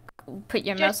Mm. put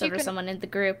your Just mouse you over can- someone in the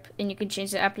group, and you can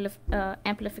change the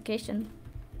amplification.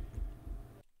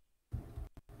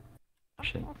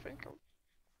 Shit. I think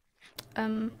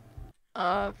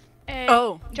Uh.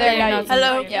 Oh, There yeah, you yeah, go.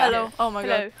 hello, Yeah. hello. Oh my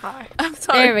Hello. god. Hi. I'm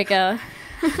sorry. There we go.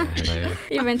 Hello.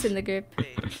 You went in the group.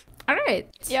 Wait, All right.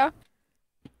 Yeah.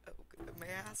 may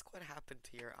I ask what happened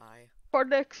to your eye?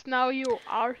 Cordex, now you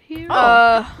are here.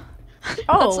 That's a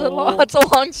Oh. that's a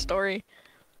long story.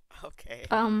 Okay.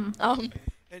 Um.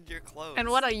 And your clothes. And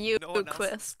what are you, No one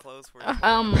else's Quisp? clothes were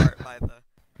Um. torn apart by the.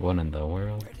 What in the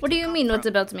world? Where did What do you come mean? What's from?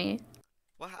 about me?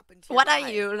 What happened to your What eye? are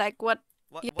you? Like, what?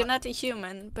 What, You're what? not a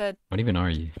human, but... What even are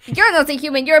you? You're not a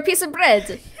human. You're a piece of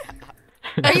bread.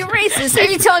 Are you racist? Are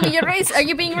you telling me you're racist? Are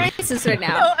you being racist right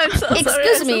now? No, I'm so sorry.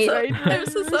 Excuse I'm me. So sorry. I'm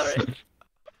so sorry.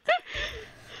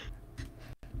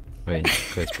 Wait,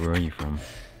 Chris, where are you from?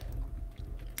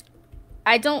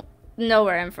 I don't know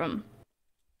where I'm from.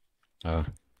 Oh,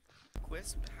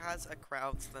 Quisp has a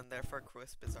crowd, so then therefore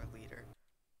Quisp is our leader.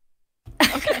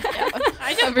 Okay. Yeah.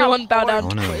 I just Everyone have bow horns. down oh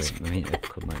to no, Quiz. wait, let me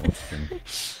equip my old skin.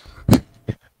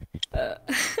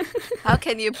 How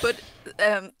can you put...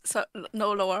 So,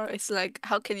 no, Laura, it's like,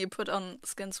 how can you put on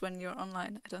skins when you're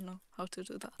online? I don't know how to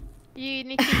do that. You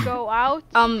need to go out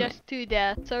Um, just to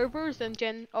the servers and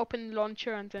then open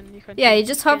launcher and then you can. Yeah, you change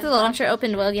just have the skins. launcher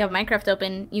open while you have Minecraft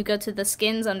open. You go to the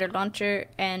skins under launcher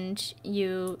and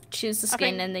you choose the I skin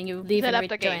think and then you leave they and left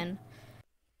the game. rejoin.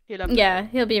 You love Yeah,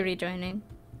 he'll be rejoining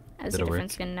as Did a it different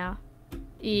work? skin now.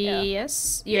 Yeah.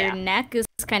 Yes, your Yeah. neck is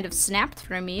kind of snapped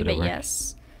for me, Did it but work?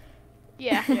 yes.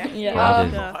 Yeah, Yeah. Yeah,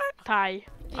 it the tie.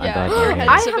 I Yeah. got your your head's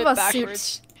I a have bit a backwards.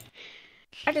 suit.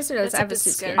 I just realized That's I a have a bit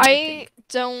suit skin. scary. I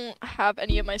don't have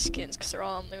any of my skins because they're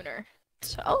all on Lunar.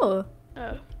 So. Oh,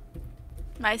 Oh.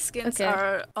 My skins Okay.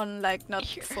 are on, like, not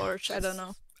Here. Forge, I don't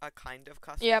know. A kind of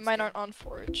custom. Yeah, mine skin. aren't on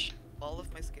Forge. All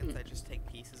of my skins, I just take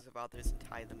pieces of others and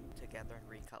tie them together and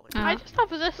recolor. I just have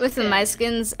this. with skin. my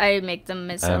skins, I make them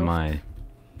I have myself.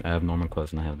 I have normal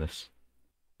clothes and I have this.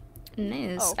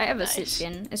 Nice. Oh, I have a suit nice.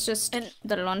 skin. It's just And-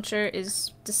 the launcher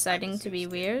is deciding to be suit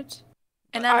skin. weird.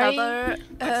 In I- another,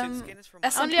 My suit skin is from I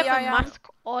I only SMP have I a am. mask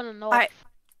on and off.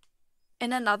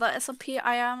 In another SMP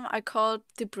I called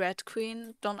the Bread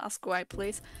Queen. Don't ask why,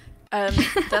 please.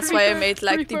 That's why I made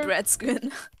like the Creeper. bread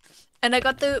skin. And I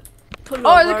got the the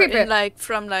pullover creeper. in, like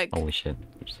from like Holy shit,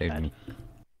 you saved me.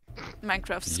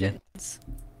 Minecraft Yeah. skins.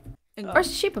 In- Or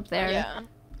sheep up there. Yeah.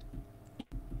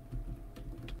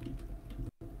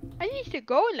 I need to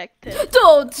go in like this.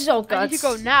 Oh, I God. need to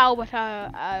go now, but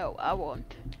I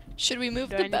won't. Should we move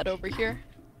Do the I bed need- over here?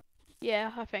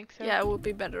 Yeah, I think so. Yeah, it would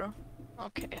be better.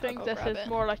 Okay. I think I'll this grab is it.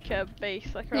 more like a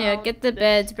base, like Yeah, around get the this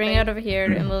bed, bring it out base. over here,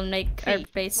 and we'll make our See,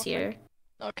 base lovely. here.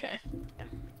 Okay.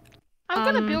 I'm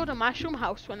gonna Um, build a mushroom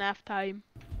house when I have time.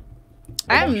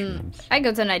 Mushrooms. I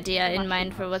got an idea in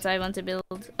mind for what I want to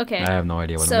build. Okay, I have no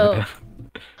idea what So- I'm gonna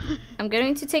do. I'm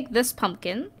going to take this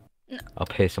pumpkin. I'll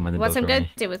pay someone to What build I'm for going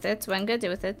me. to do with it, what I'm going to do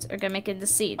with it, we're going to make it the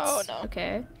seeds. Oh, no.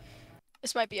 Okay.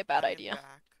 This might be a bad I am idea.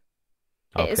 back.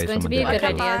 I'll It's pay going to someone be a build good it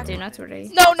Come idea, back. do not worry.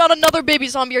 No, not another baby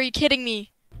zombie. Are you kidding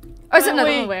me? Oh, it's Go another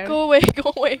away. one where? Go away.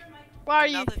 Go away. Where are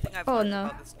you? Another thing I've Oh, learned no.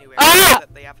 about this new area Ah! is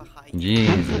that they have a high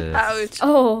Jesus. Ouch.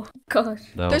 Oh gosh.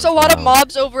 That There's was a lot of loud.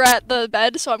 mobs over at the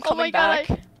bed, so I'm Oh my coming god,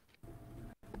 back.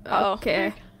 Oh.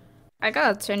 Okay. I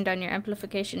gotta turn down your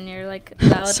amplification. You're like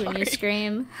loud when you Sorry.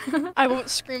 scream. I won't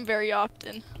scream very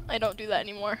often. I don't do that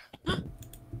anymore.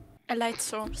 A light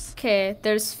source. Okay,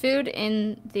 there's food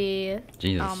in the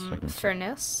Jesus. fucking-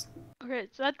 furnace. Okay,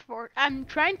 so that's four. I'm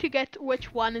trying to get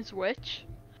which one is which.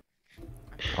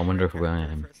 I wonder if For where I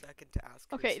am. a second to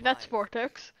ask Okay, who's that's live.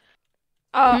 Vortex.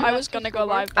 I was gonna go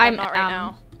live, but I'm not right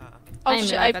now. Oh I'm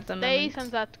shit, live at the Days moment.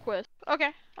 and that quiz.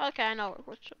 Okay, okay, I know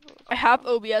which. I have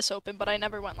OBS open, but I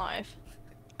never went live.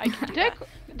 I can do that.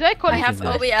 Did I call I you have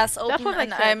Nice. OBS That's open what I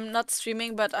and said. I'm not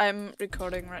streaming, but I'm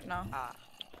recording right now. Ah,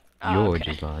 Oh, You're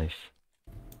okay. just live.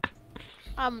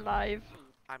 I'm live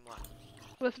I'm live.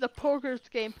 with the Pokers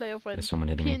gameplay of a There's someone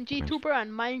hitting me. PNG tuber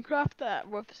and Minecraft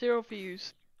with 0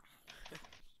 views.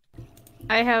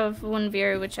 I have one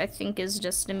viewer, which I think is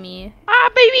just a me. Ah,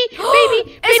 baby,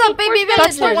 baby, It's a baby, baby where's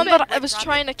That's the villager. one that I Wait, was drop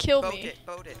trying to kill Boat me. it,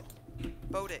 boat it.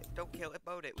 Boat it, don't kill it,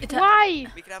 boat it. We It can, Why?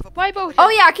 we can have a Why population. boat Oh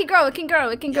yeah, it can grow. It can grow.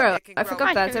 It can Yeah, grow. it can I grow. forgot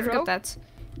I that. can I forgot grow. that.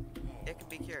 It can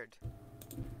be cured.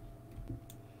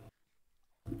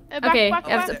 Okay, Back, I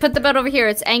have to back. put the bed over here.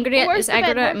 It's angry. Oh, where's It's the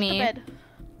bed? angry at Where's me. the bed?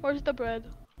 Where's the bread?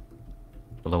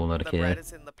 Hello, little The bread kid.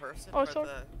 is in the person Oh, or sorry.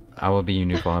 the... I will be your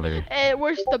new father.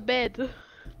 Where's the bed?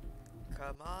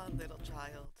 Come on, little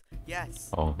child. Yes.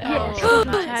 Oh. Oh,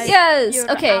 nice. Yes.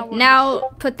 You're Okay. ours. Now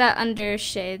put that under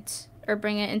shade or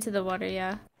bring it into the water.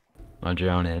 Yeah. I'll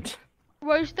drown it.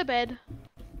 Where's the bed?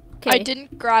 Okay. I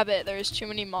didn't grab it. There's too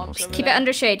many mobs over Keep there. it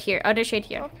under shade here. Under shade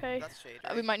here. Okay. That's shade.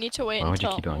 We might need to wait Why would you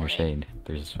until keep it on your morning. shade?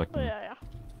 There's Oh, fucking. yeah, yeah.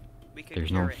 We can There's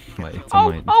cure no it. We can light. kill It's it. a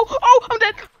Oh, might. oh, I'm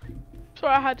dead!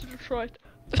 Sorry, I had to destroy it.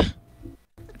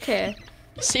 Okay.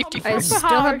 Safety I first.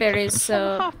 still have berries,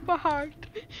 so Half a heart.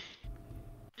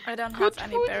 I don't Good have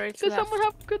any food. berries Does left. someone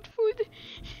have good food?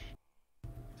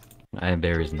 I have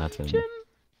berries and that's it. Jim?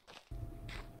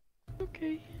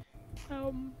 Okay.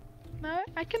 No,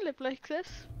 I can live like this.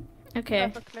 okay.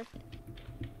 Perfectly.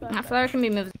 That flower can be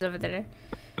moved over there.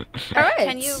 All right.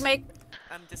 Can you make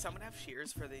Does someone have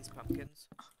shears for these pumpkins?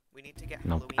 We need to get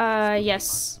Nope. Halloween. and spooky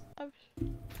Yes. month.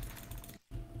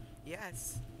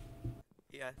 Yes.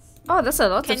 Yes. Oh, that's a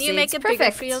lot Can of you seeds. make a Perfect.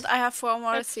 bigger field? I have 4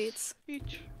 more That's seeds.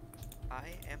 Each. I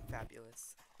am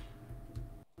fabulous.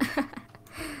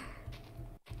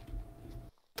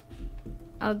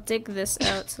 I'll dig this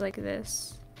out like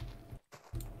this.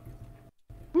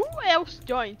 Who else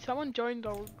joined? Someone joined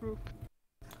our group.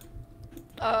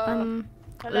 Um,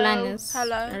 Hello. Lannis.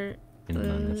 Hello. Or In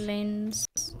Lannis. Lanes.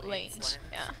 Lanes.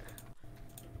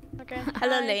 Yeah. Okay.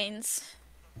 Hello, hi. Lanes.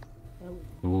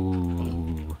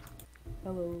 Ooh.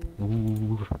 Hello.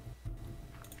 Ooh.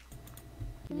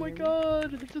 Oh my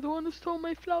god, this is the one who stole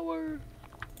my flower.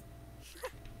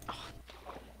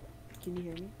 Can you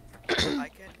hear me? I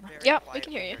can very Yep, we quietly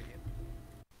can hear you.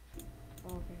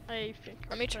 Oh, okay. I think.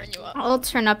 Let me turn you up. I'll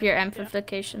turn up your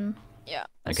amplification. Yeah.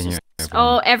 I can hear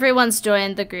Oh, everyone. everyone's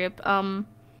joined the group.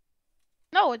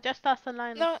 No, just us and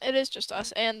Linus. No, it is just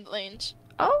us and Lanes.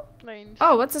 Oh. Lanes.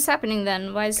 Oh, what's this happening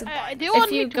then? Why is it? Do you if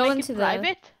want you me to go make into it the-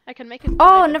 private? I can make it Oh,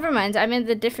 private. never mind. I'm in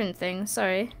the different thing.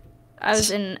 Sorry. I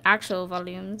was in actual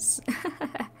volumes.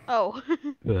 Oh.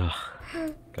 Ugh.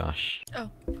 Gosh. Oh.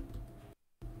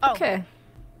 Okay.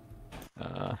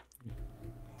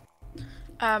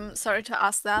 Sorry to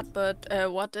ask that, but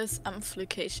what is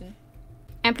amplification?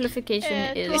 Amplification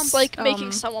It's is It's like making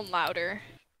um, someone louder.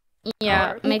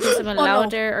 yeah, Oh. making someone Oh, no.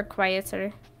 louder or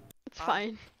quieter. It's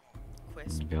fine.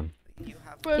 Quisp, Go. you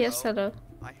have Well- the Yes, bow. hello.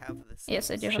 I have this. Yes,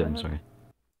 I do Shit, have I'm a- sorry.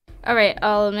 All right,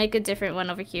 I'll make a different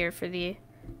one over here for the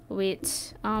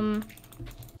wheat. I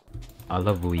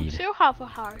love I weed. still have a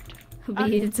heart.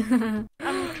 Wheat.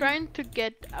 I'm trying to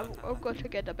get. I've got to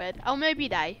get a bed. I'll maybe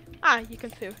die. Ah, you can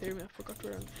still hear me. I forgot to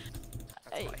run.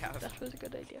 That's all I have. That was a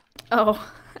good idea. Oh,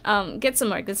 get some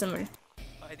more. Get some more.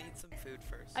 I need some food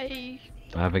first. I.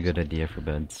 I have a good idea for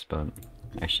beds, but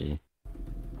actually,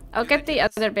 I'll get the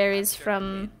other berries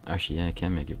from. yeah, I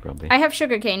can make it probably. I have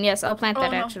sugarcane. Yes, I'll plant Oh,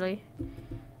 that no. actually.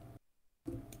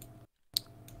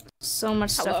 So much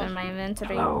stuff Hello. in my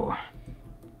inventory. Hello.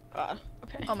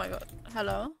 Okay. Oh my god.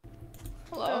 Hello?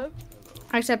 Hello.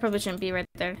 Actually, I probably shouldn't be right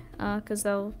there, cause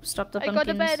they'll stop the I pumpkins.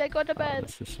 got a bed. I got a Oh, bed.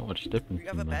 this is so much Do different you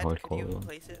have a from the bed? Can you hardcore one.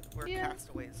 place it? We're Yeah.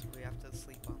 castaways. We have to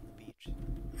sleep on the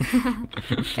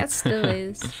beach. That still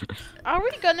is. Are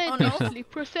we gonna Oh, do no. sleep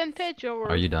percentage or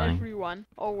Are you dying? everyone?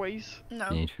 Always. No.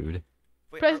 You need food.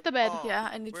 Wait, Press the bed. Oh, Yeah,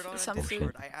 I need we're on a some food.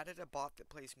 Discord. I added a bot that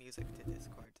plays music to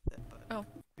Discord, but Oh.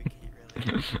 we can't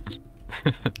really.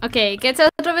 Okay, get out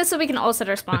of it so we can all set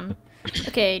our spawn.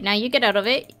 Okay, now you get out of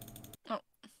it.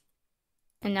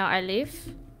 And now I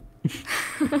leave.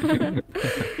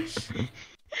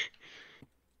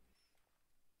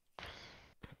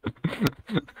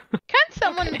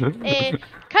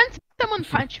 Can someone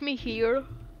punch me here?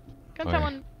 Can Where?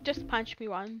 someone just punch me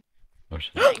one? Oh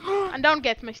shit. And don't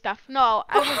get my stuff. No,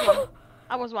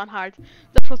 I was one hard.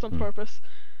 That was on purpose.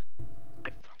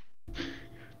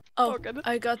 Oh, goodness.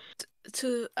 I got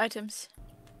 2 items.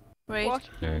 Wait, What?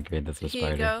 Yeah, great, that's a here you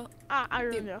spider. go. I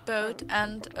The don't know. boat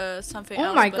and something Oh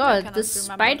else. my but I god, cannot the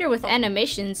remember. spider with Oh,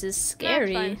 animations is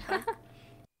scary. No, it's fine.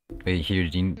 Wait, here,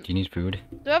 do you need food?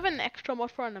 Do you have an extra mod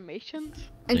for animations?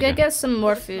 I'm There you gonna go. get some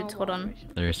more There's no food. Hold on.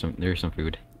 animation. There's some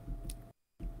food.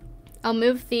 I'll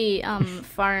move the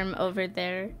farm over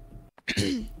there.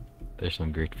 There's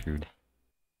some great food.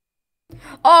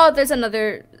 Oh, there's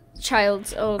another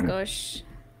child. Oh gosh.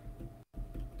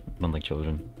 Not like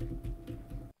children.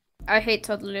 I hate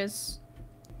toddlers.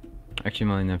 Actually,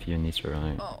 my nephew and niece were on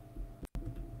it. Oh,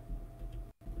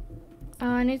 Oh,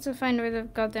 I need to find where the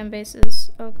goddamn base is.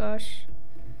 Oh gosh.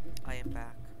 I am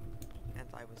back. And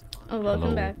I was gone. Oh, welcome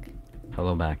Hello. back.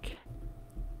 Hello back.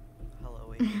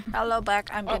 Hello, hello back.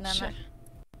 I'm Oh, banana. shit.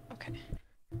 Okay.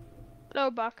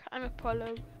 Hello, Buck. I'm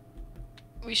Apollo.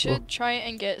 We should try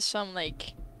and get some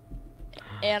like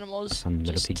animals Some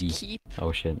little just to piggy. keep.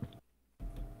 Oh shit.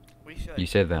 We should. You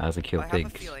said that as a kill I have a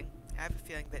pigs. feeling. I have a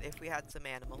feeling that if we had some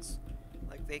animals,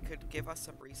 like they could give us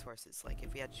some resources. Like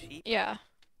if we had sheep. Yeah.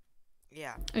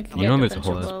 Yeah. I can You get know the there's a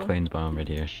whole vegetable. plains biome right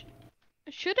here.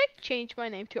 Should I change my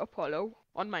name to Apollo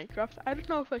on Minecraft? I don't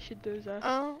know if I should do that.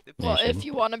 Well, you if should.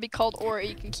 you want to be called Ori,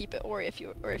 you can keep it Ori. If you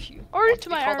Or want it's to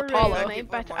be my called original Apollo. name,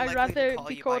 People are but more I'd likely to rather call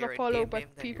be you by called your Apollo, in-game but name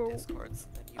than your people. Discords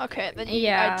than you Okay, would then be.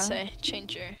 Yeah. I'd say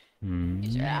change your.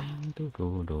 Yeah.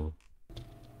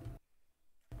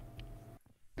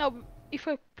 No, if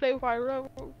I play Pyro.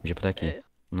 Would play key?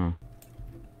 No.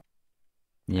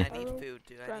 Yeah. I need Hello, food.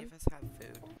 Do any friend. of us have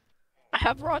food? I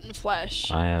have rotten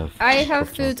flesh. I have. I have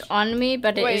cooked food ones. on me,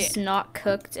 but it is Wait. not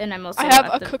cooked, and I'm also I have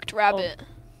at a the- cooked rabbit.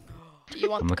 Do you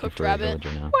want I'm the looking cooked for a rabbit?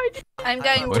 villager now. I'm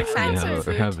going What to do find you some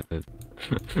food. rabbit.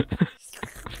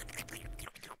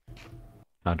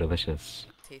 How delicious.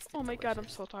 Tasty Oh my god, I'm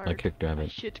delicious. so A tired. cooked I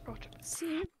rabbit. shit got.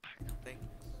 See?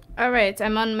 Alright,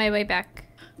 I'm on my way back.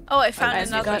 Oh, I found As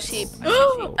you another got- sheep.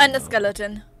 Oh, And a no.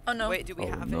 skeleton. Oh no. Wait, do we Oh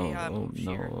have no, a oh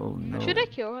shear? no, no. Should I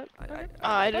kill it?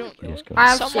 I don't. Yes, go. I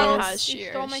have Someone shears. has You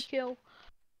stole my shears. kill.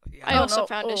 Yeah, I Oh, also no.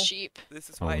 found Oh. a sheep. This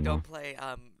is Oh, why I no. don't play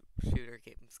shooter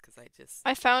games because I just.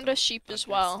 I found a don't sheep as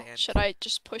well. understand. Should I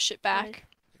just push it back?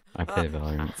 I play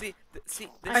Valorant. See, see.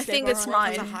 I This think is it's where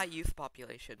there's a mine. high youth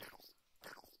population.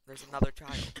 There's another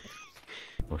child.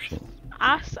 Oh shit.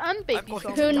 Ass and baby going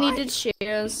zombie. to Who die. needed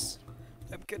shears?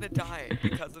 I'm gonna die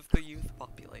because of the youth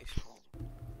population.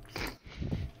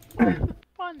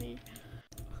 Funny.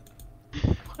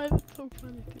 Why is it so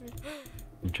funny to me?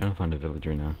 I'm trying to find a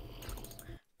villager now.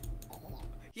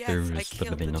 Yes, There I is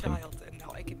killed literally the nothing. child and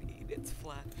now I can eat its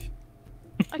flesh.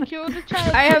 I killed the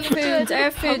child. I have so good. food. I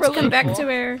have food. Really Come back cool. to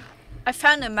where? I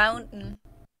found a mountain.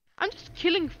 I'm just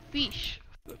killing fish.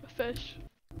 Fish.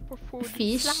 For food.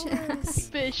 Fish.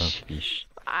 Fish. Fish.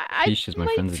 I Fish is my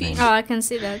like friend's fish. name. Oh, I can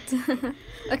see that.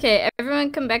 Okay,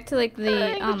 everyone come back to like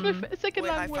the English with second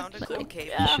Wait, I language. found a cool like,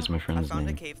 cave. Fish is my I friend's found a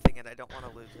name. cave thing and I don't want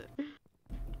to lose it.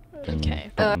 Then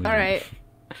Okay. don't lose it. alright.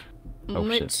 Oh,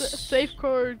 shit. Which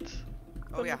Safeguards.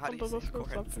 Oh yeah, how do you say Something.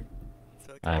 chords?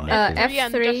 So I come have on. no clue.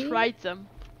 And F3. just write them.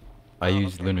 I Oh,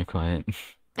 use okay. Lunar Client.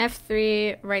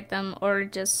 F3, write them, or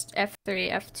just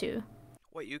F3, F2.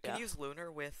 Wait, you can Yeah. use lunar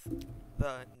with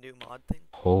the new mod thing?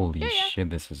 Holy Yeah, yeah. shit,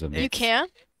 this is a You bit. can?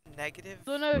 Negative.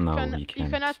 Lunar No, can, you you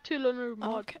can't. can add two lunar Oh,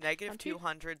 mod. okay. Negative Can't you?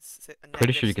 200.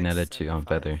 Pretty sure you can add it to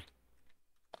Feather.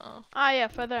 Oh. Ah yeah,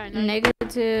 feather I know.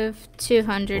 Negative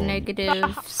 200, Oh.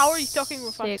 negative How are you talking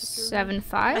with us?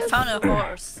 675? I found a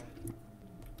horse.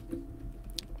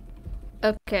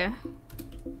 Okay.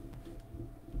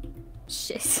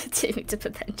 Shit, didn't mean to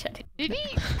put that in chat. Did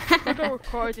he put our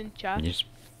cards in chat? You just...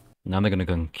 Now they're gonna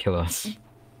go and kill us.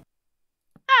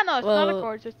 Ah no, it's not a Well,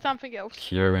 card, it's something else.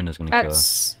 Kieran is gonna kill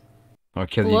us. That's Or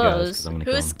kill you guys, close. because I'm gonna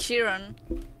Who kill is him. Kieran?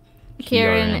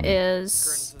 Kieran Kieran.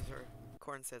 is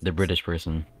Corn scissors. The British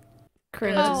person.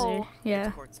 Kieran Oh. is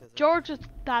yeah. Corn scissors. George is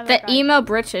that The guy. emo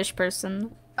British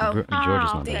person. Oh, George is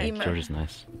not the nice. emo. George is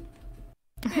nice.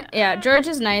 Yeah, George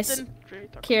is nice. Didn't really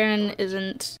talk Kieran about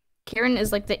isn't. Kieran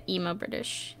is like the emo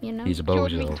British, you know? He's a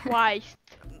George. Killed me bozo. twice.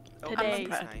 Oh, today.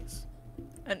 that's nice.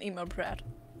 an emo brat.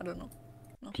 I don't know.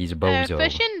 He's a bozo.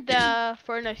 Fish in the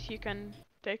furnace you can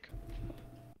take.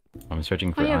 I'm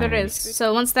searching for Oh yeah, there iron. is.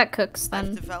 So once that cooks, I've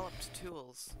then. developed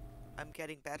tools. I'm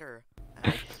getting better.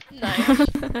 at- Nice.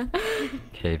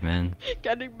 Caveman.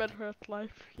 Getting better at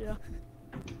life, yeah.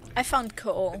 I found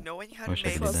coal. Knowing how to Wish I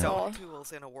make could do that. stone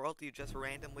tools in a world you just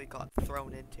randomly got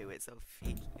thrown into is an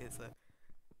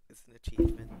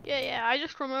achievement. Yeah, I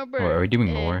just remember. Oh, are we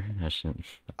doing more? I shouldn't.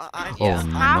 I'm Oh just,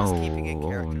 I'm just no! keeping it Oh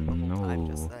character the whole time,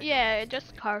 just no! saying. Yeah,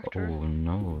 just character. Oh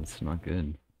no! It's not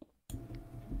good.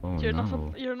 Oh You're no!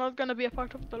 not. You're not gonna be a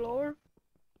part of the lore.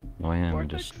 No, I am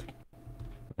Vortex? just.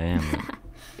 I am.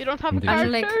 You don't have a I'm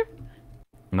I'm character. like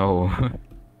No.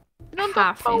 You don't have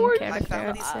half in powers. I character. found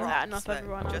I'd these say. rocks not that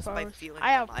everyone has just by powers. feeling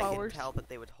I have them, I can powers. tell that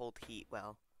they would hold heat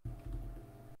well.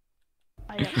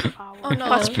 I have powers. Oh no,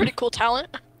 that's a pretty cool talent.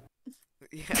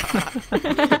 Yeah.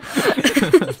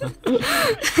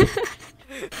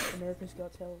 America's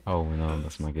Got Talent. Oh no,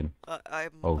 that's not good.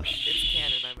 Oh, it's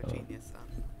canon. I'm a shut genius.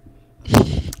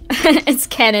 It's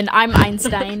canon. I'm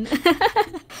Einstein.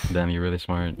 Damn, you're really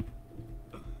smart.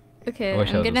 Okay, I wish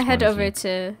I I'm was gonna as head smart as over you.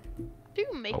 to. Do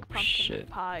you make Oh, pumpkin shit.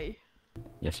 pie?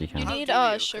 Yes, you You can. How need do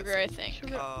you, sugar, I think.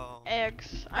 Sugar, Oh.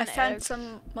 eggs, I and found eggs.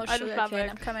 some more I don't sugar have cane. I'm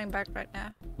eggs. coming back right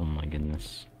now. Oh my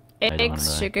goodness. I don't wanna Eggs,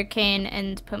 die. sugarcane,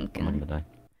 and I'm gonna pumpkin. die.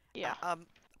 Yeah.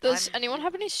 Does I'm- anyone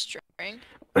have any string?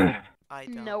 I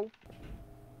don't. No.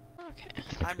 Okay. I'm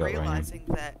forgot where I am. realizing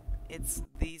that it's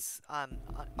these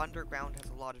underground has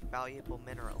a lot of valuable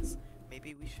minerals.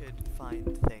 Maybe we should find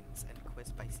things and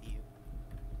quiz by CU.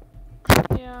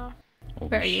 Yeah. Oh,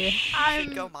 Where are you?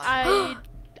 should go mining.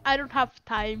 I don't have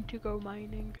time to go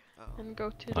mining Oh. and go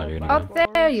to Oh, the you're Oh, not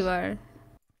black there you forest.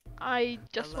 are. I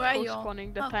just Where are you?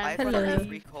 postponing the Oh, time. I've for Hello. that.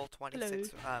 3 coal,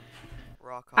 26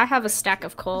 raw copper. I have a and stack 2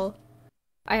 of coal.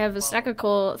 I have a stack of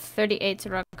coal, 38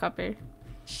 raw copper.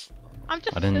 I'm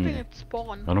just I didn't- sitting at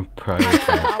spawn. I don't I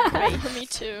prioritize. don't For me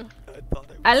too. I thought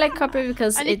it I was- like copper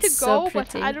because I need it's to go, so but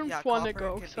pretty. I don't Yeah, want to copper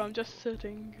go, can so I'm be- just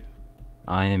sitting.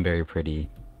 I am very pretty.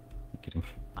 Kidding.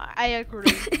 I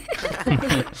agree.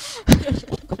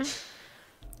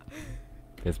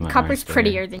 Here's my Copper's iron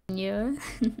prettier than you.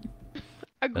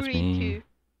 Agree me. too.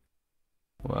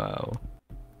 Wow.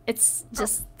 It's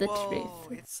just the Whoa,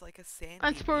 truth. it's like a sandy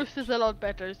And Spruce beach. is a lot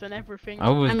better than everything. I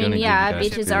was I mean, gonna yeah, give you guys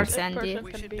beaches food. are This sandy. person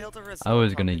We can should be- build a resort. I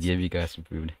was on gonna this- give you guys some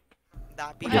food.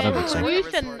 That beach You guys have is a like check. a Squeeze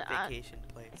resort and, vacation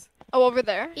place. Oh, over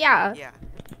there? Yeah, Yeah.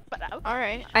 But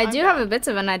Alright. I do have a bit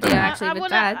of an idea actually I with wanna-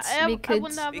 that. I We could,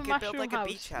 wanna have We a could build mushroom like a house.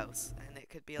 beach house, and it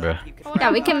could be Bruh. like you could. Oh,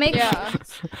 yeah, we find can out- make, Yeah.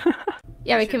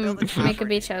 yeah, we should can build a make a tavern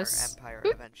beach in our house. empire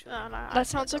eventually. That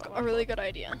sounds like a really good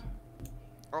idea.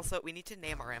 Also, we need to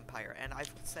name our empire, and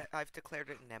I've declared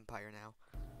it an empire now.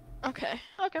 Okay.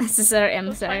 Okay. This is our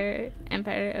That's fine.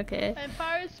 empire, okay.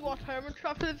 Empire is what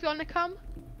Hermitcraft is gonna come.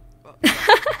 Well,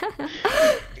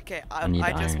 okay, I need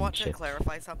I just iron want to chips.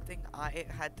 clarify something. I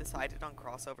had decided on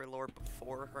crossover lore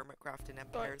before Hermitcraft and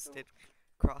Empires did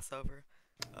crossover.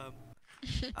 I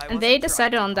And they wasn't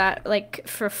decided trying on to that like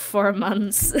for 4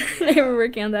 months. They were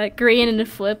working on that. Green and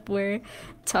Flip were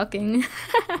talking.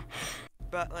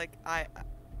 But like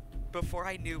before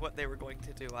I knew what they were going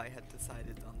to do, I had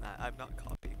decided on that. I'm not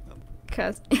copying them.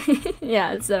 Cause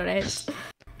yeah, it's alright.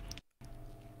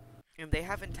 And they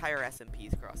have entire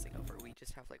SMPs crossing over. We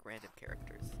just have like random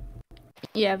characters.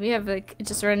 Yeah, we have like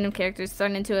just random characters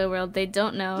thrown into a world they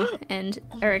don't know and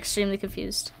are extremely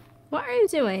confused. What are you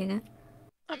doing?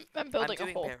 I'm building I'm a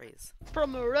doing hole. berries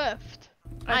From a rift.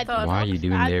 I thought- Why are you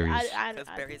doing berries? because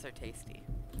berries are tasty.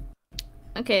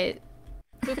 Okay,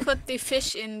 Who put the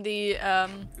fish in the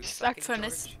Who's Suck sucking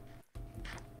furnace. George?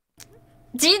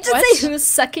 did you just What? say who's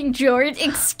sucking George?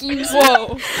 Excuse me.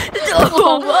 Whoa.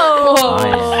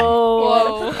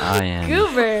 Whoa. I am.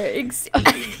 Goober.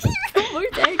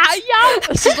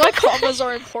 This is why commas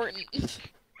are important.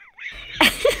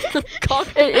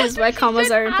 It is why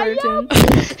commas are important.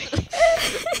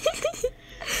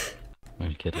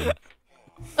 I'm kidding.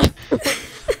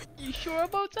 You sure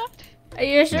about that? Are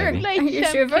you sure? Maybe. Are you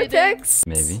sure, Kidding. Vortex?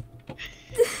 Maybe.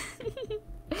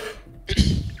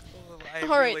 Oh, I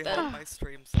Alright really then. hope my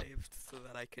stream saved so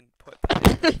that I can put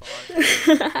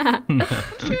that in the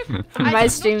VOD. My I'm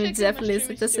stream not checking definitely my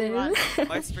is the stream same. is still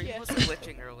My stream Yeah. was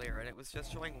glitching earlier, and it was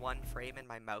just showing one frame and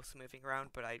my mouse moving around,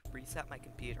 but I reset my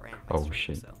computer and my Oh, stream,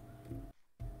 shit. so...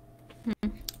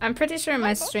 I'm pretty sure my My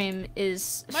voice- stream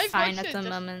is my fine voice at is the just-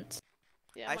 moment.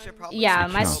 Yeah, I mine should is- probably Yeah,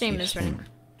 switch my to stream OBS is running.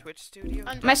 Twitch Studio?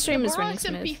 And My stream is the running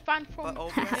BoroughSMP smooth. fan from But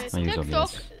OBS I use TikTok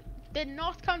OBS. did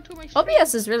not come to my stream.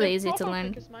 OBS is really The easy to profile learn.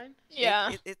 pic is mine.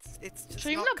 Yeah. It's just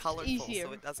Streamlabs not colorful, easier.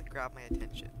 so it doesn't grab my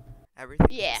attention. Everything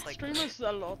Yeah, is like... Streamlabs is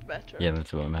a lot better. Yeah,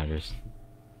 that's what matters.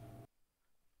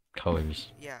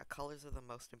 Colors. Yeah, colors are the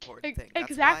most important Ex- thing. That's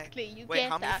exactly, you Why... Wait, get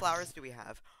how many that. flowers do we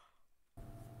have?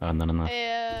 Not enough.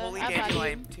 Holy I'm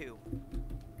dandelion, adding- 2.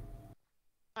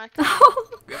 I can-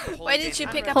 We have holy Why did you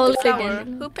dandelion. pick up Holy the flower?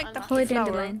 dandelion. Who picked up Holy the flower?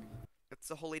 dandelion. It's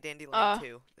a holy dandelion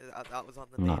too. That was on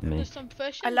the Not menu. me. There's some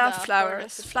fish I in love the flowers.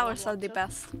 forest if Flowers someone are the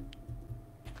wants best.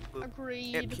 it. It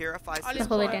Agreed. purifies I'll the The It's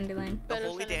holy fine. dandelion. The Better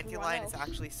holy than everyone dandelion is else.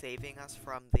 actually saving us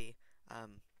from the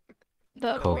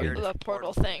The COVID. the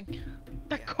portal thing.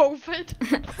 The yeah. COVID.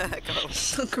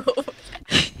 Go.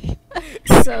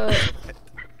 So,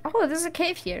 oh, there's a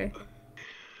cave here.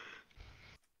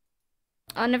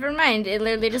 Oh, never mind. It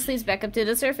literally just leads back up to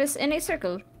the surface in a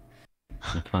circle.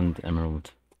 I found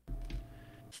emerald.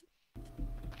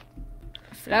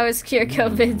 Flowers cure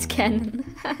COVID,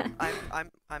 Canon.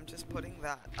 I'm just putting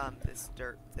that this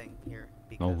dirt thing here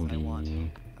because I want.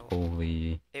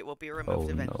 Holy. It will be removed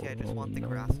eventually. I just want the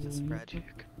grass to spread.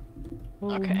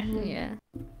 Okay. Yeah.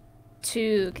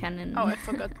 2 cannon. Oh, I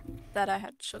forgot that I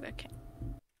had sugar cane.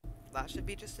 That should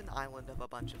be just an island of a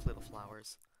bunch of little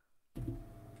flowers.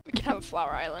 We can have a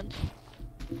flower island.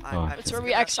 Oh. I'm It's just where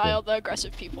we gonna- exile the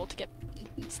aggressive people to get.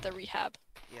 It's the rehab.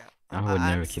 Yeah. I would I'm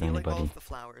never kill stealing all anybody. of the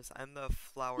flowers. I'm the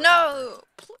flower. No,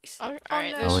 please. Alright,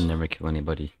 I would never kill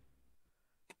anybody.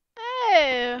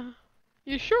 Hey,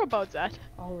 you sure about that?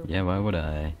 Yeah, why would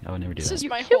I? I would never do This that. is You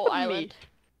my killed whole me. island.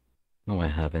 No, I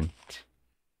haven't.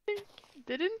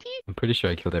 Didn't he? I'm pretty sure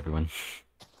I killed everyone.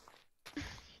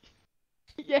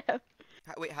 Yeah.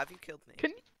 Wait, have you killed me?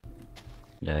 Can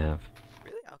Yeah, I have.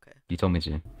 Really? Okay. You told me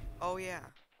to. Oh yeah.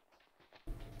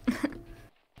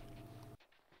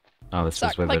 Oh, this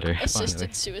Zach, is way like better. assisted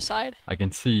Finally. suicide. I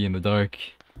can see in the dark.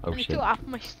 Oh I need shit. to up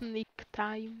my sneak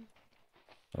time.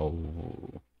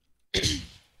 Oh.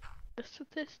 The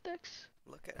statistics.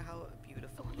 Look at how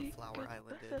beautiful the flower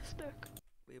island is. Statistic.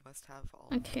 We must have all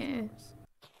Okay. the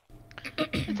flowers.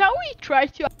 It's how we try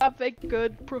to have a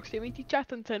good proximity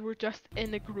chat and then we're just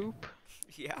in a group.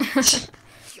 Yeah.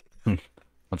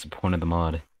 What's the point of the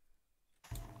mod?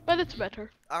 But it's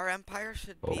better. Our empire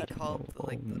should be Oh, called no,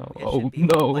 like oh, no, it oh, should be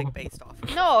no. like based off.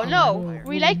 Of No, the no. empire.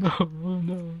 We like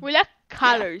No. we like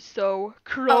colors, so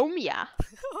chromia.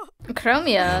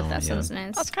 Chromia, Oh, that yeah. sounds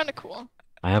nice. That's kind of cool.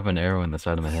 I have an arrow in the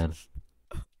side of my head.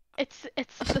 It's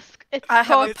I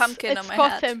have a Scots- pumpkin it's on my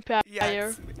Scots head. Empire. Yeah,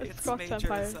 it's it's Scots Major's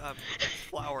Empire.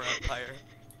 flower empire.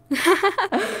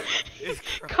 It's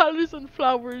Colors and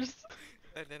flowers.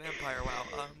 and an empire.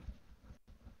 Wow.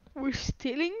 We're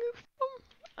stealing from.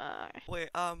 Wait.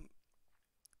 I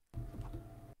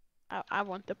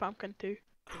want the pumpkin too.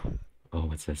 Oh,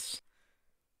 what's this?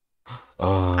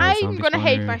 Oh, I'm zombie gonna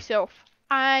hate spawner. myself.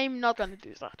 I'm not gonna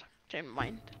do that. Never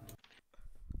mind.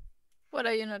 What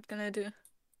are you not gonna do?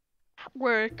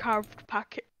 Wear a carved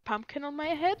pumpkin on my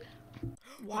head.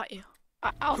 Why?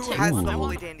 I'll Who take has one. the I holy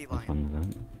want. dandelion?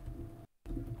 Fun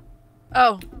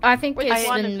Oh, I think Wait, it's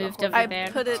one been is the moved whole- over I there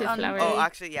put it to on flowers. Oh, the-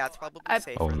 actually, yeah, it's probably I-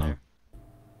 safer Oh, no. there.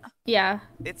 Yeah.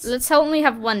 It's Let's only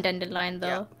have one dandelion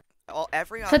though.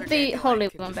 every Put other the dandelion holy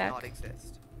can one just back. not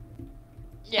exist.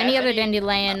 Yeah, Any if other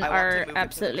dandelion I want to are move it to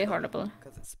absolutely the horrible.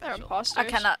 Because it's They're special.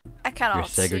 imposters. I cannot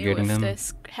see segregating with them?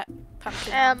 this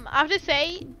pumpkin. I have to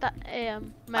say that my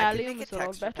I can allium make is a a lot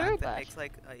texture better, pack that but makes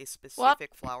like a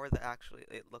specific flower that actually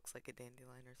it looks like a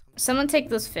dandelion or something. Someone take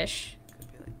those fish.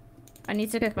 Could be like, I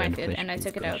need to cook my Red food fish, and I blue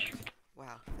took it out. fish.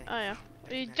 wow. oh yeah.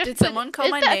 You Did just Did put- someone call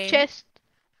is my that name? chest?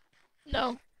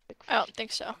 No, I don't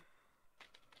think so.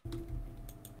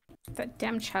 That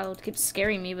damn child keeps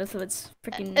scaring me with its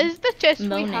freaking. Is the chest we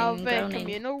moaning, have a groaning.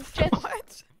 communal chest?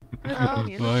 What? Why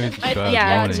is I, Brad yeah,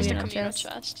 yeah, moaning? it's just a communal communal chest.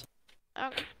 chest. Oh,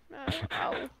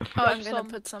 Oh, Drop I'm gonna some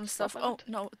put some stuff. on Oh it.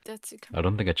 no, that's you. I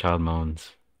don't think a child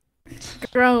moans.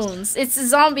 Groans. It's a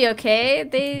zombie, okay?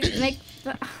 They make.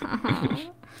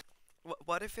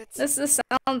 What if it's? That's the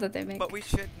sound that they make. But we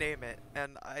should name it,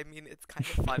 and I mean it's kind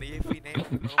of funny if we name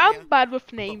it. I'm bad with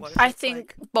But names. what if I it's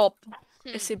think like- Bob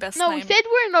Hmm. is the best No, name. we said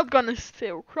we're not gonna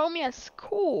steal. Chromia's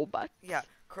cool, but yeah,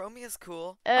 Chromie is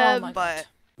cool, Oh my but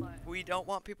we don't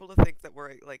want people to think that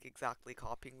we're like exactly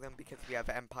copying them because we have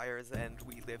empires and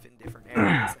we live in different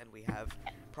areas and we have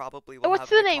probably will what's have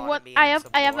the an name? What economy I and have,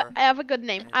 some I have, lore. I have a good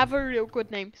name. I have a real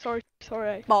good name. Sorry.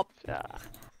 Bob.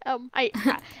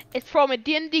 It's from a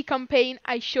D&D campaign.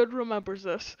 I should remember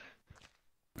this.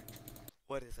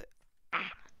 What is it?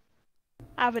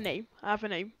 I have a name. Have a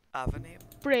name?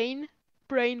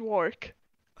 Brain work.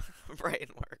 Brain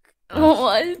work.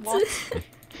 What?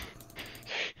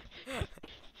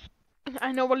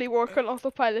 I normally work on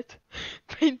autopilot.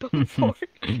 Brain don't work.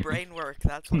 Brain work.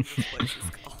 That's what this place is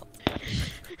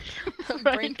called.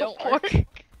 Brain don't work.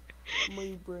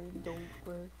 My brain don't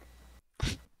work.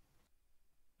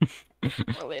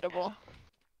 Relatable.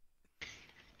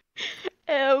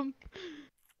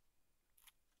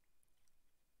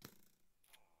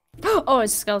 Oh,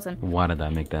 it's a skeleton. Why did I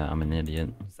make that? I'm an idiot.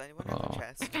 Does anyone have Oh. a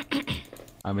chest?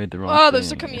 I made the wrong Oh, there's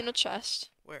a thing. communal chest.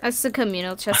 Where? That's the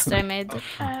communal chest I made.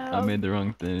 I made the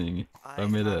wrong thing. I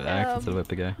made an axe instead of a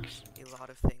pickaxe. A lot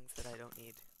of things that I don't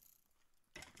need.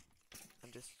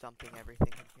 I'm just dumping everything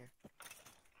in here.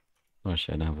 Oh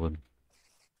shit, I don't have wood.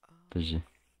 Did you?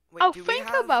 Wait, I'll do we think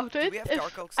have, about do it we have if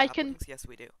dark oak I can- saplings? Yes,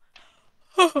 we do.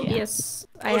 Yes,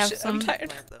 I Oh have shit, some. I'm tired.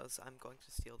 Plant those. I'm going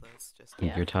to steal those. Just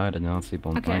If you're tired and I'll sleep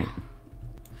on Okay. night.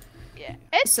 Yeah.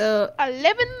 It's So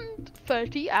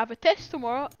 11:30. I have a test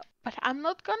tomorrow, but I'm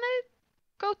not gonna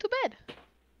go to bed.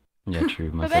 Yeah, true.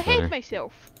 But Might I feel hate better.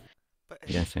 myself. But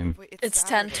Yeah, same. wait, It's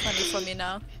Saturday. 10:20 for me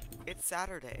now. It's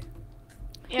Saturday.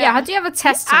 yeah, how do you have a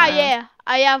test? Ah, tomorrow? yeah.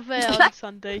 I have on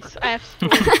Sundays. I have school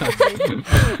on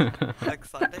Sundays. Like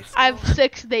Sunday. I have school?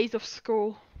 6 days of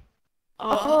school.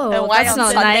 Oh, And why that's on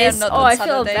not Sunday and nice. not Oh, on I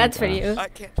feel Saturday? bad for you. I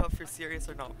can't tell if you're serious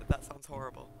or not, but that sounds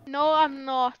horrible. No, I'm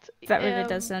not. That really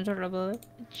does sound horrible.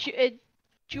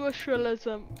 Jewish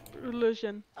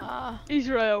religion. Ah.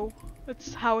 Israel.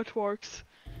 That's how it works.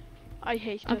 I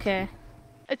hate it. Okay.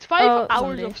 It's 5 Oh,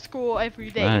 hours zombie. of school every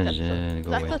day. Ah, That's, yeah, go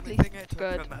that's away. at The least thing I took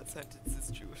good. from that sentence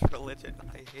is Jewish religion.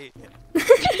 I hate it.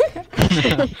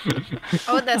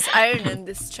 Oh, there's iron in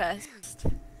this chest.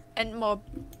 And more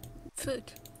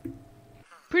food.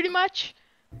 Pretty much,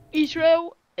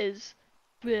 Israel is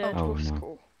bad Oh, for no.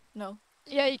 school. No.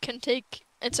 Yeah, you can take.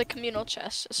 It's a communal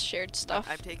chest. It's shared stuff.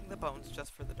 I'm taking the bones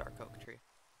just for the dark oak tree.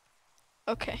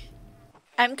 Okay.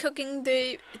 I'm cooking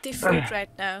the food right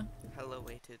now. Hello,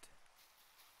 weighted.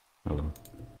 Hello.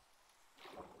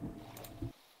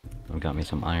 Oh, got me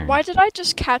some iron. Why did I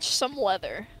just catch some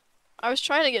leather? I was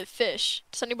trying to get fish.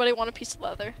 Does anybody want a piece of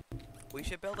leather? We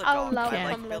should build a I'll dock. love I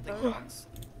like some building leather. docks.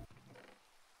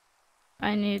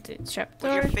 I need a Well, your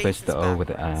trapdoor. face Place is the O with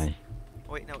the backwards.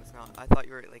 I. Wait, no, it's not. I thought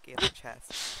you were like in the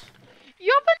chest.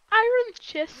 You have an iron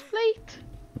chest plate,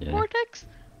 Yeah. Vortex?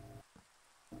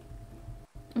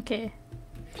 Okay.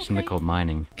 It's something called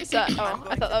mining. Is that? I'm Oh, going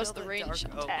I to thought that was build the a range.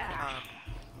 dark oak, Ah.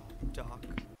 dock.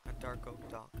 A dark oak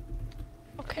dock.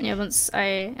 Okay. Yeah, once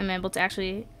I am able to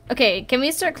actually. Okay, can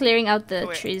we start clearing out the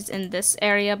Wait. trees in this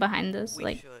area behind us? We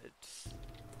Like, should.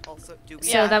 Also, do we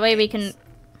so have that way we names? can.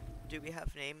 Do we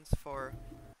have names for?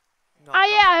 Ah,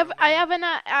 yeah, I knockoff have domain?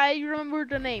 I remember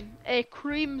the name. A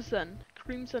Crimson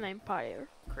Empire.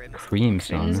 Crimson.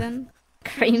 Crimson. Crimson?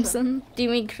 Crimson? Do you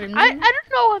mean crimson? I don't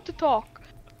know how to talk.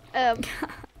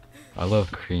 I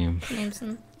love cream.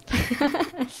 Crimson.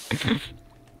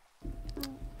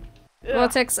 Yeah.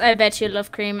 Vortex, I bet you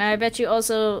love cream. I bet you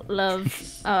also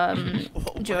love Oh, wait.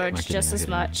 George I'm kidding, just I'm as kidding,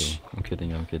 much. I'm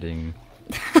kidding, I'm kidding.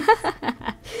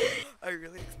 I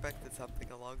really expected something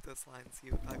along those lines.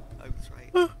 I was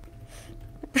right.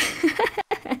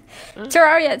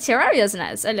 Terraria's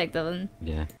nice. I like that one.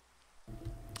 Yeah.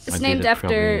 It's I did named it after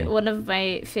probably- one of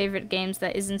my favorite games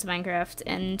that isn't Minecraft,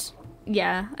 and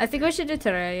yeah, I think we should do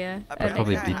Terraria. I I I'd think-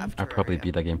 probably I beat. have I'd probably Terraria.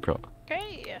 beat that game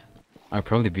Okay. I'd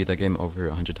probably beat that game over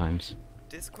 100 times.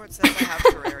 Discord says I have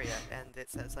Terraria, and it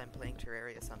says I'm playing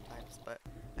Terraria sometimes, but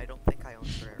I don't think I own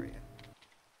Terraria.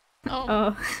 Oh.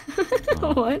 Oh.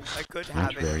 Oh. What? I could Own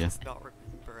have it, Terraria. just not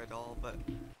remember at all, but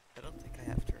I don't think I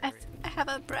have Terraria. I have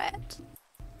a bread.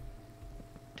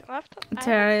 Do I have to?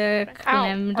 Terraria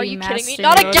claimed Are you kidding me? master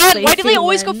Not of again! Why do they Leafy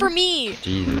always go Land. for me?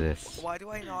 Jesus. Why do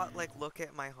I not, like, look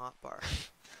at my hotbar?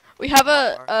 We have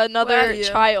Where are another you?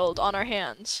 child on our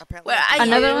hands. Apparently Where I are do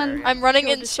Another have one? Terraria. I'm running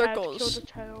Kill in the child, kill circles. the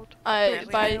child.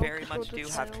 Apparently I By very Kill much the do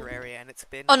have child. Terraria, and it's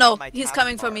been Oh no, on my he's taskbar.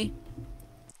 coming for me.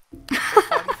 It's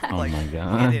not even, Oh like, my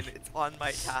god. hidden, it's on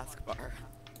my taskbar.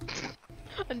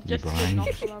 And You just blind?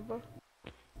 not remember.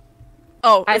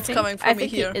 Oh, I it's think, coming for I me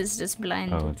think here. he is just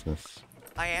blind. Oh, what's this?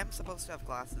 I am supposed to have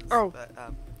glasses, Oh. but,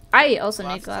 I also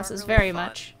need Glasses aren't glasses really very fun.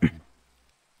 much.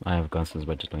 I have glasses,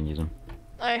 but just don't use them.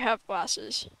 I have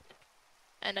glasses.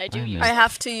 And I do I use know. I them.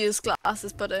 have to use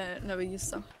glasses, but I never use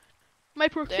them. My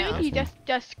proximity Yeah.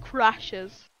 just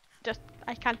crashes.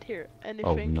 I can't hear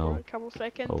anything no. for a couple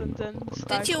seconds Oh, and no, then. oh,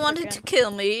 no. Did you starts want again. to kill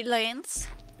me, Lance?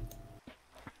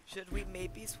 should we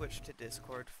maybe switch to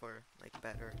Discord for, like,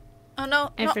 better? Oh no,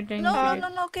 no, Everything no, no, good. no,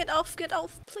 no, get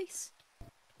off, please.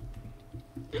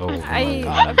 Oh, I- my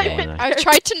god. I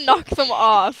tried to knock them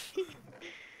off.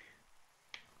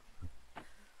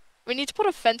 We need to put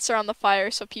a fence around the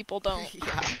fire so people don't Yeah.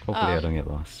 Hopefully I don't get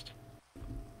lost.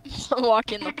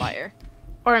 walk in the fire.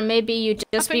 Or maybe you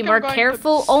just be think more I'm going to-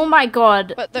 careful. Oh my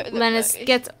god. But Lennis,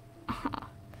 get.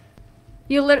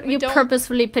 You don't-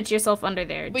 purposefully put yourself under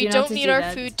there. we Do not don't to need do our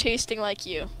that. food tasting like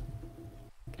you.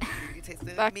 You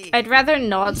tasted Back- me. I'd rather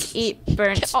not eat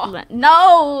burnt. Get off.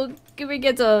 No, give me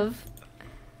get off.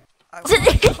 I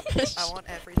want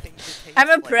everything to taste I'm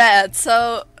a like bread,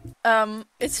 so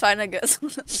It's fine, I guess.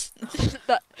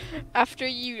 That after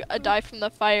you die from the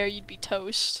fire, you'd be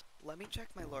toast. Let me check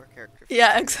my lore character.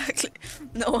 Yeah, exactly.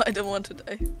 No, I don't want to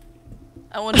die.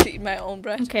 I want to eat my own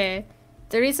bread. Okay.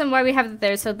 The reason why we have it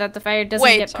there is so that the fire doesn't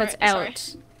Wait, get put sorry.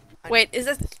 out. Wait, is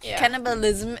it Yeah.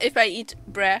 cannibalism if I eat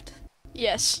bread?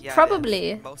 Yes. Yeah, it is,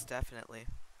 Probably. most definitely.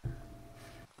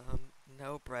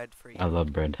 No bread for you. I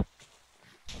love bread.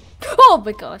 Oh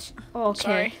my gosh. Okay.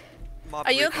 Sorry. Mob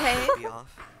Are you Reaper okay? should be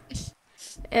off.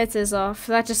 It is off.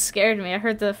 That just scared me. I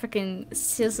heard the freaking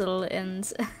sizzle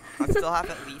and I still have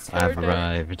at least I've Order.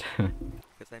 arrived.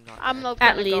 because I'm not. I'm dead. not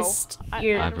at gonna go. least I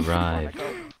you're. I've don't wanna arrived.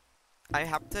 go. I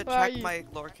have to Where are check you? my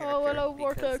lore character Oh, hello,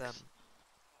 because Vortex.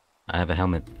 I have a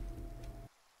helmet.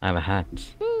 I have a hat.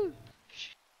 Woo.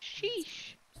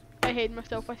 Sheesh. I hate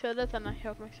myself. I said it and I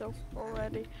hate myself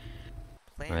already.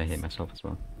 plants, I hate myself as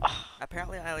well.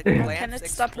 Apparently, I like Can plants, it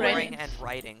stop exploring, raining? and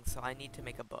writing. So I need to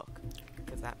make a book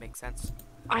because that makes sense.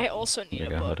 I also need There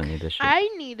you a go. I book. don't need this shit. I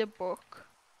need a book.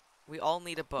 We all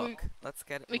need a book. Let's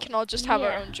get it. We can all just have our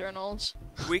Yeah. own journals.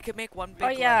 We could make one big. Oh,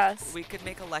 yes. We could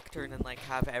make a lectern and like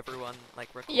have everyone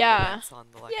like record Yeah. events on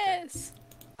the lectern. Yes.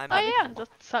 I'm Oh yeah, that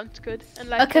sounds good. And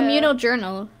like A communal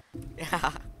journal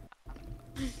Yeah.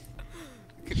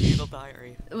 Communal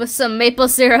diary. with some maple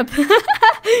syrup.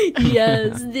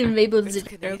 Yes, the maple It's syrup.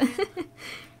 Canadian.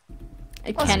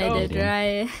 Canada go.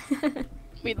 Dry.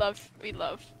 We love,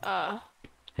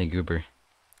 Hey Goober,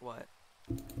 What?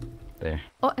 there.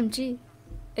 OMG.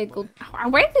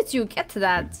 Where did you get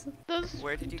that? Does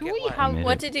Where did you do get we what? have Made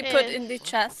What it. did you put in the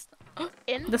chest?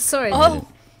 in? The sword. Oh,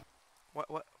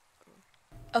 What?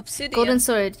 obsidian. Golden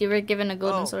sword. You were given a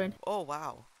golden oh. sword. Oh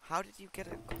wow. How did you get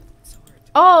a golden sword?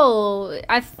 Oh,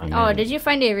 I oh, made did it. you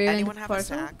find a ruined Anyone have a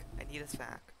portal? sack? I need a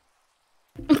sack.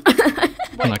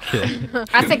 I'm not kidding.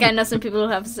 I think I know some people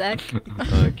who have sack.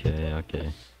 Okay,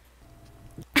 okay.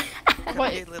 Come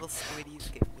What? here, little squiddies,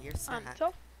 give me your sack.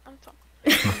 Anto? Anto.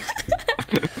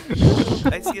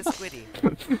 I see a squiddy.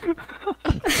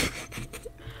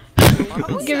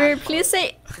 Giver, please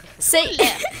say say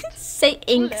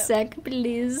ink sack,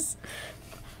 please.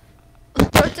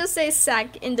 Don't just say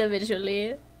sack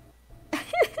individually.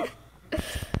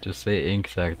 Just say ink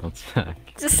sack, not sack.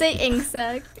 Just say ink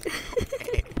sack.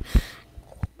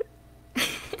 Is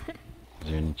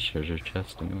there any treasure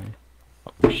chest anyway?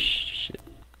 Oh shit.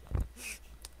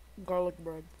 Garlic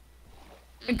bread.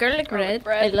 Garlic bread.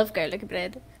 bread. I love garlic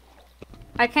bread.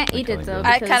 I can't eat it like though garlic.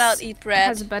 I because cannot eat it bread.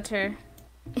 has butter.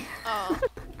 oh,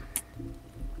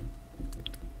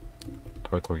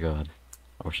 Parkour god.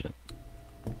 Oh shit.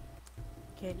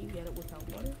 Can you get it without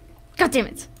butter? God damn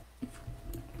it!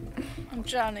 I'm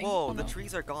drowning. Whoa, Oh, the no.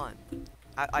 trees are gone.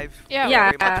 I've Yeah,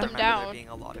 Yeah. very much Put them remember down. there being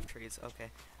a lot of trees. Okay.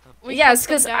 we Yeah, it's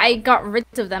cut them because I down. got rid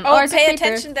of them. Oh, it's a pay creeper.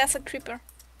 attention, there's a creeper.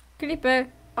 Creeper.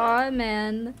 Oh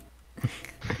man.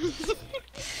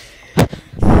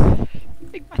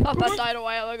 I thought that died a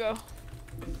while ago.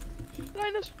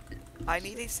 Linus, I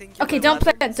need a singular. Okay, don't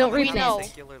leather. plant, don't Someone have replant. a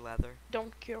Singular leather.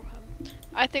 don't kill him.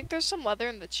 I think there's some leather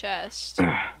in the chest.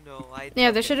 No, I. Yeah,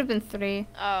 took there it. should have been 3.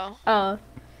 Oh, Oh.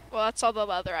 well, that's all the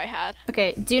leather I had.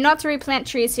 Okay, do not replant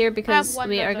trees here I have because one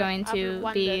we are leather. going I have to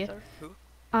one be leather.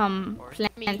 Or-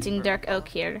 planting Me. dark oak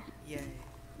here. Yay.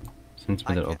 Since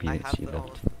I, we can, don't I opiates have you all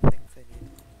left. of the things I need.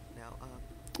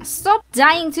 Now, Stop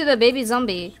dying to the baby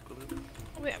zombie. glue.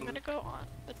 Wait, I'm gonna go on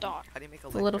the dock. How do you make a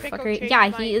The little Pickle fucker. cake Yeah,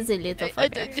 mine. he is a little I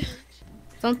fucker. did.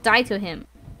 Don't die to him.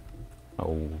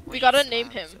 Oh. We gotta name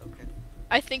him. Okay.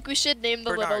 I think we should name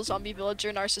the little Bernard. zombie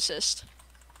villager Narcissist.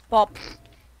 Bob.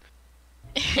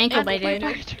 Ankle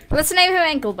biter. Let's name him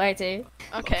Ankle Biter.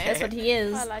 Okay. That's what he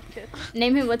is. I like it.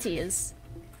 Name him what he is.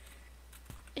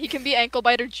 He can be Ankle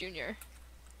Biter Jr.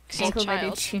 'cause he's a Ankle Biter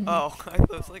child. Jr. Oh,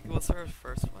 I was like, what's our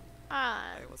first one? Ah,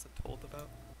 I wasn't told about.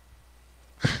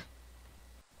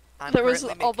 There was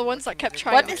currently all the making ones a that kept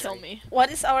community trying to kill diary. me.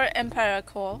 What is our empire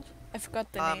called? I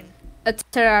forgot the name. A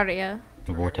Terraria.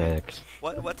 Vortex.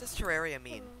 What does Terraria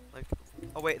mean? Like,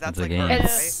 oh wait, that's It's a like game. Earth,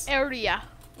 It's- right? area.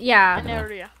 Yeah. An Yeah.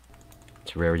 area.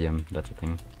 Terrarium, that's a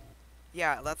thing.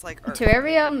 Yeah, that's like Earth.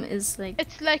 Terrarium is like.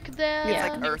 It's like the. Yeah. It's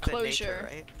like An Earth and enclosure. nature,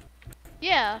 right?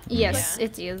 Yeah. Yes,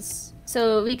 it is.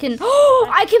 So we can. Oh,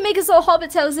 I can make us all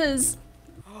hobbit houses.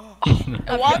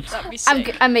 What? That'd be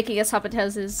sick. I'm making us hobbit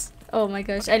houses. Oh my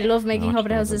gosh, I love making Watch hobbit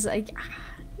that. houses.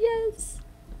 Yes.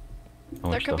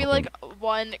 There could be like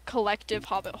one collective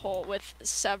hobbit hole with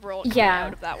several coming Yeah.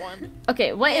 out of that one.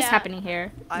 Okay, what is Yeah. happening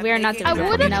here? I'm We are not making doing a I that.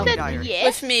 would have No. community said diary.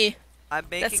 yes. With me. I'm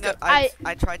making go. I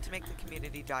tried to make the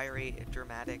community diary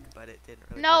dramatic, but it didn't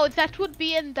really No, work. that would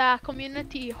be in the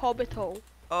community hobbit hole.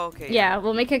 Oh, okay. Yeah,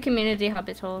 we'll make a community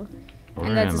hobbit hole. Where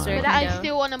And that's am dessert. But I window.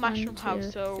 still want a 1, mushroom 2,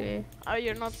 house, so 3.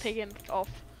 you're not taking it off.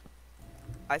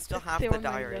 I still It's have still the on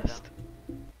my diary list.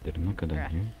 though. Did I not go down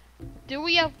Right. here? Do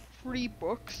we have 3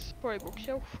 books for a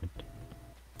bookshelf?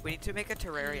 We need to make a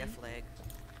Terraria flag.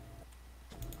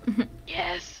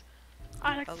 Yes!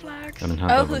 I like Hello. flags. I don't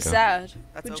have Oh, that who's window. that?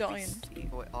 That's Who OPC,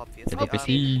 joined? obviously. Did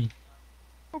OPC.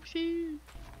 Oopsie.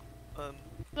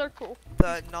 They're cool.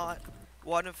 The not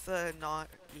one of the not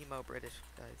emo British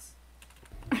guys.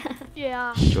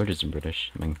 Yeah. George isn't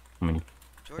British. I mean,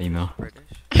 George Emo. is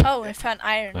British. Oh, I found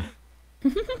iron.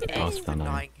 I also He's found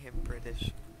iron. denying him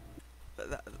British.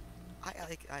 But I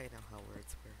know how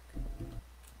words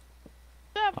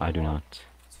work. I do not.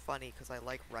 It's funny because I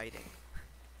like writing.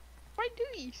 Why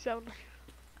do you sound like...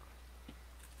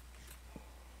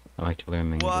 I like to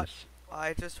learn What? languages.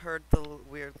 I just heard the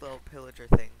weird little pillager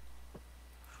thing.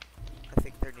 I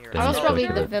think they're near That I was is us. probably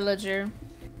killer. the villager.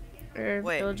 Or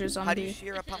Wait, villager how do you zombie.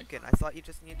 shear a pumpkin? I thought you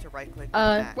just need to right click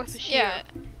on an axe. With a shear. Yeah.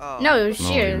 Oh. No, No, you mean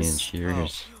shears.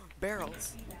 shears.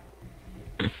 Barrels.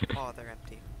 Oh, they're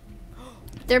empty.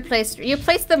 They're placed. You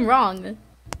placed them wrong.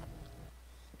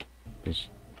 Bitch.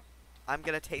 I'm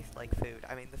gonna taste like food.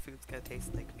 I mean, the food's gonna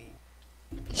taste like me.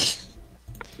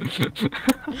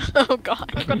 Oh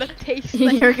god. I'm gonna taste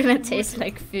like You're gonna food. taste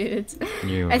like food.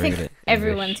 You I bring think it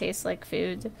everyone English. tastes like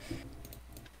food.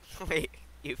 Wait,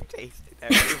 you've tasted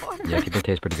everyone? Yeah, people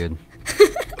taste pretty good.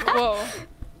 Whoa.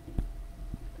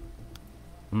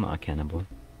 I'm not a cannibal.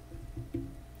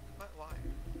 But why?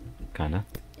 Kinda.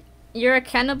 You're a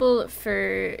cannibal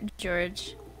for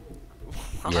George.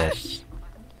 What? Yes.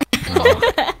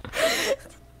 Oh,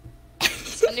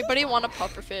 Does anybody want a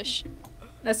pufferfish?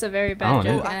 That's a very I bad want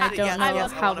joke, it. and I Actually, don't yes, know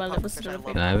yes, I how want a well it was pufferfish, I love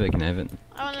delivered. can I have it? Can I have it?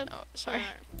 I wanna... Oh, sorry.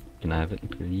 Can I have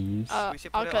it, please? We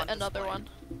should put I'll it get on another display. one.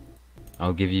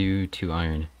 I'll give you 2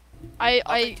 iron. I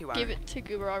I'll take 2 give iron. it to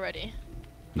Goober already.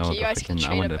 No, Okay, you the guys can freaking- I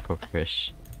trade want the it. puffer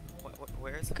fish.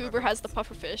 Where is the Goober puffer has the fish?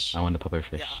 pufferfish. I want the puffer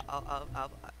fish. Yeah,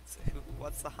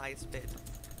 what's the highest bid?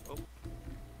 Oh,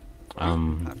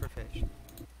 puffer fish.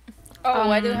 Oh,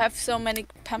 why do you Um, have so many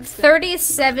pumpkins?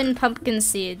 37 pumpkin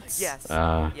seeds. Yes.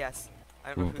 Uh, Yes.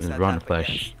 I don't know who said Ron that, but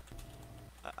Flesh.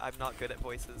 yes. I'm not good at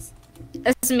voices.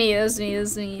 That's me, that's me,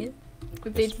 that's me.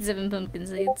 With 87 pumpkin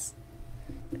seeds.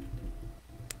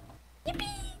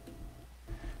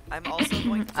 I'm also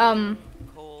going to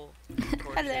coal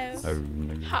torches.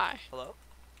 Hello. Hi. Hello?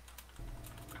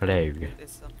 Hello. Did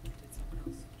someone else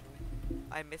join?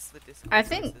 I missed the Discord. I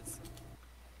think- voices.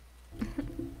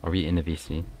 Are we in the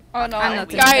VC? Oh no, I'm not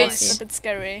we- doing Guys. it's a bit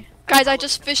scary. Guys, I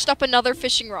just fished up another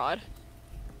fishing rod.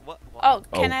 What? Oh,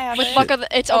 can Oh. I have With it? luck of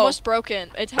the, it's Oh. almost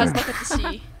broken. It has luck of the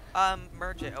sea.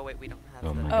 Merge it. Oh wait, we don't have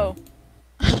Oh the... my Oh,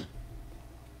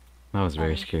 That was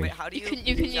very Um, scary. Wait, how do You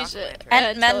you can use it. jack-o'-lantern? and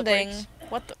until it mending. breaks.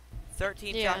 What the?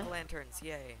 13 Yeah. jack-o'-lanterns,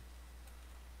 yay.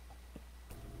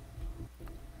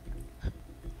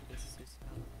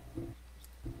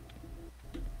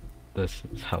 This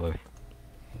is Halloween.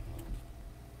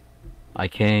 I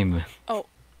came.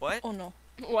 What? Oh no.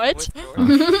 What? With George?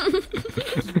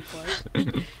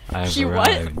 I have You what?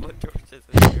 arrived. What George is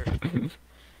in here?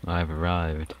 I have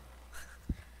arrived.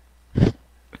 Yeah,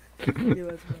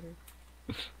 that's better.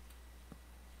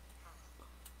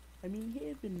 I mean, he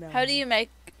had been down. How do you make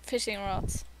fishing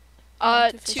rods?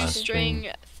 Uh, To fish 2 with. string,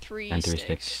 3 And 3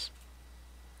 sticks. sticks.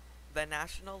 The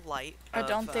national light I of,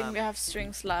 don't think we have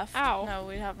strings left. Ow. No,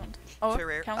 we haven't. Oh,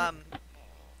 Terrar- can we?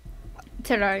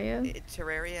 Terraria.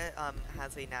 Terraria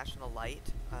has a national light.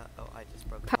 Oh, I just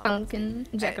broke a Pumpkin.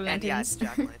 And yes, Jack-o'-lanterns.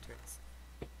 jack-o'-lanterns.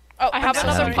 Oh, I have the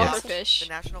another national- pufferfish. The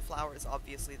national flower is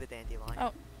obviously the dandelion.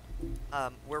 Oh.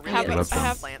 We're have really a- into I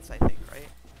have- plants, I think, right?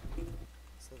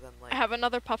 So then, like, I have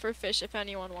another pufferfish if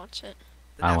anyone wants it.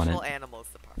 the I want national it. animal is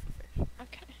the pufferfish.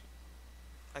 Okay.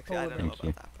 Actually, I don't know Thank about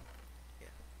you. that,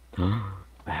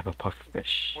 but I have a puffer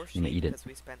fish. or I'm gonna sheep, eat it. because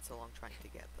we spent so long trying to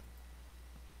get them.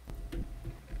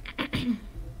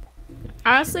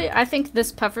 Honestly, I think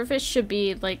this pufferfish should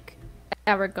be like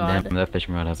our god. Damn, that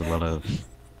fishing rod has a lot of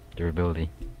durability.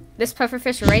 This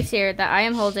pufferfish right here that I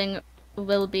am holding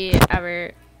will be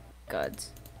our god.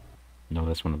 No,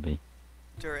 this one will be.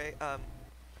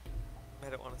 I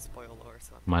don't want to spoil lore,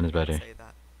 so I'm Mine is not gonna better. say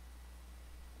that.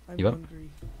 I'm You up? hungry.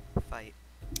 Fight.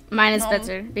 Mine is No.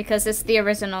 better because it's the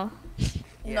original.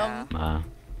 Yeah. Nah.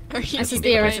 This is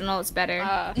the original, it's better.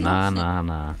 Nah, nah,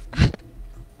 nah.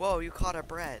 Whoa, you caught a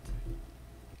bread.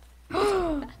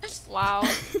 Wow.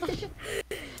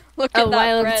 Look at A that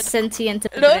wild bread. sentient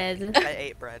Look. bread. I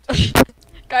ate bread.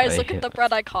 Guys, Wait, look at the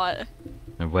bread I caught.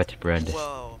 A wet bread.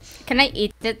 Whoa. Can I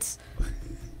eat it?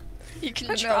 You can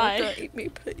No, try. don't eat me,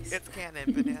 please. It's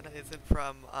canon. Banana isn't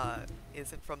from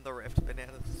isn't from the rift.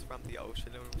 Bananas is from the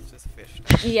ocean and was just fished.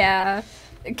 Yeah.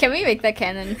 Can we make that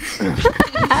canon?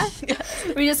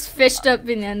 We just fished up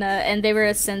banana and they were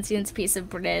a sentient piece of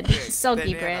bread.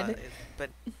 Soggy bread.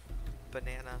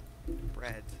 Banana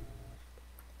bread.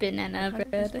 Banana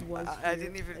bread. I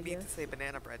didn't even mean to say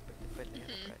banana bread, but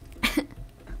banana bread.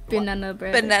 Banana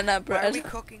bread. Banana Why are bread. we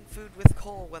cooking food with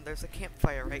coal when there's a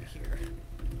campfire right here?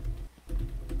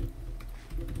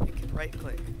 You can right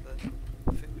click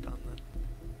the food on the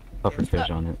Puffer fish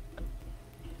on it.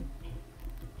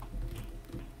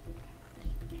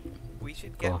 We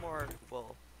should get Cool. more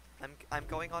wool. I'm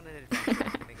going on an adventure.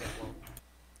 I'm gonna get wool.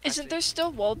 Isn't Actually, there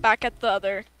still wool back at the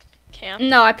other camp?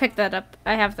 No, I picked that up.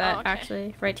 I have that Oh, okay.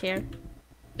 actually right here.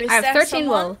 Is I have there 13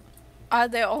 someone- wool. Are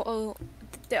they all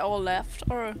left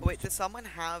or? Wait, does someone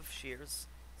have shears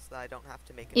so that I don't have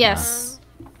to make it? Yes.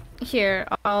 Here,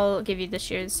 I'll give you the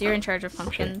shears. You're in charge of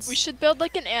pumpkins. We should build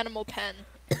like an animal pen.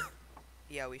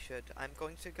 Yeah, we should. I'm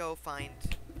going to go find.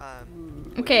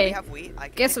 Do Okay, we have wheat? I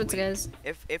can Guess make what wheat. it is.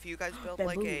 If you guys build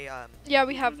like a Yeah,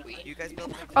 we have wheat. you guys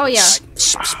build like. Oh, yeah. I can go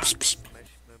get my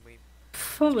wheat.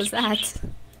 What was that?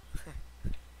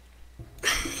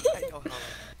 I know how.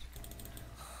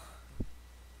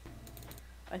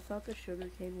 I thought the sugar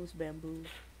cane was bamboo.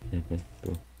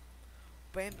 Cool.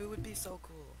 Bamboo would be so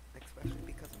cool, especially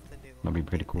because of the new. That'd be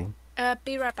pretty cool.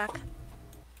 Be right back.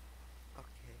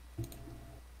 Okay.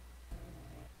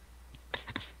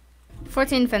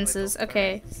 14 fences, Little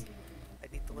okay. furries. I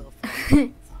need the little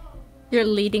furries. You're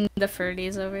leading the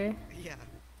furdies over. Yeah.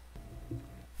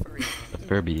 Furries.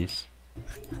 Furbies.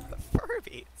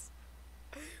 Furbies.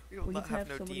 We will We not need to have have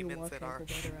no somebody demons watch in out our for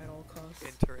better at all costs.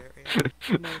 in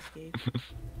Terraria. No escape.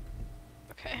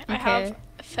 Okay, I have Okay.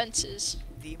 fences.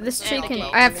 Demons This are tree not can.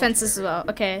 welcome I have in fences as Terraria. well.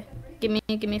 Okay, give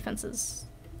me fences.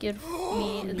 Give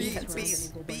me the Bees, fences.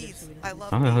 bees, bees. I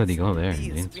love How the hell did he bees. go there? Bees.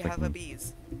 Didn't We expect have a him.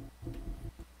 bees.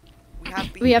 We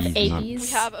have bees. We have Bees eight nuts. bees. We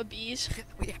have a bees.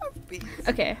 We have bees.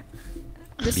 Okay.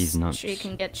 This Bees nuts. tree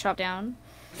can get chopped down.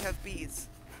 We have bees.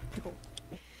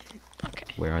 Okay.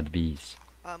 Where are the bees?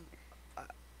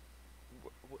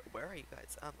 Where are you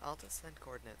guys? I'll just send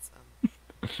coordinates.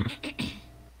 I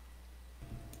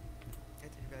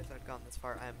didn't realize I'd gone this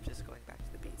far. I'm just going back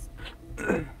to the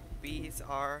bees. Bees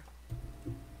are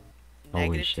Holy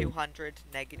negative shit. 200,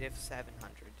 negative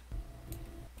 700.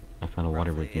 I found a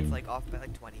water Roughly, working. it's like off by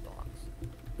like 20 blocks.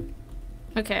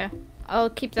 Okay, I'll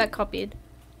keep that copied.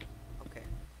 Okay.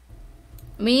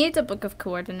 We need a book of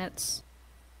coordinates.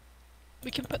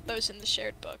 We can put those in the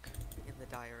shared book. In the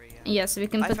diary. Yeah. Yes, we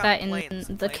can I put found that in planes.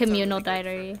 the Planes are communal really good for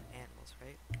diary. Animals,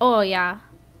 right? Oh yeah.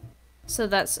 So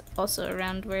that's also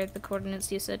around where the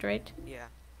coordinates you said, right? Yeah.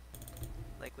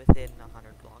 Like within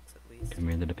 100 blocks at least. Come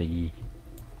here, little piggy.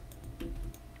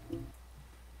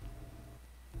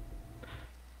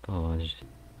 Dodge.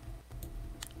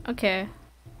 Okay.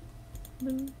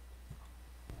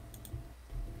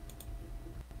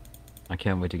 I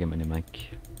can't wait to get my new mic.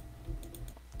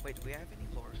 Wait, do we have any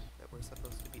lore that we're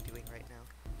supposed to be doing right now?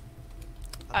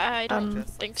 I don't Just,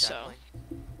 like, think so.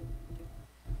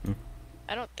 settling?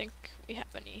 I don't think we have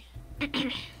any.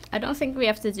 I don't think we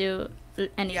have to do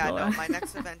any Yeah, lore. no, my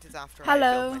next event is after I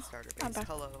Hello. build my starter I'm base. back.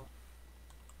 Hello.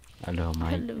 Hello,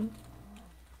 Mike. Hello.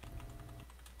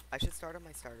 I should start on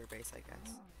my starter base, I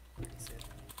guess. Pretty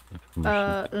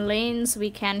soon. Lanes, we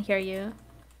can hear you.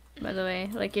 By the way,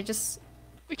 like you're just,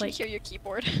 We can Like- hear your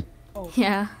keyboard. Oh,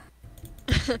 yeah.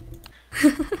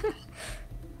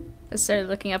 I started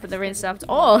looking up at the rain stopped.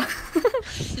 Oh.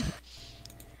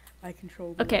 I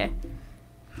control the Okay. wind.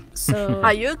 So.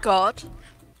 Are you a god?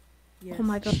 Yes. Oh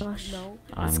my gosh. No,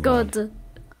 It's I'm good.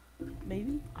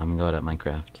 maybe? I'm god at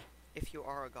Minecraft. If you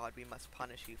are a god, we must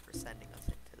punish you for sending us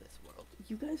into this world.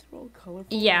 You guys are all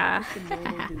colorful. Yeah. I'm just a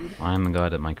normal dude. I'm a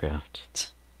god at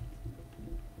Minecraft.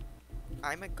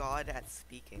 I'm a god at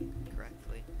speaking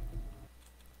correctly.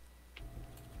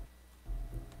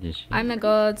 Yes. I'm a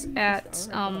god at Alright,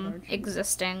 god, aren't you?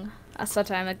 existing. That's what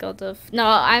I'm a god of. No,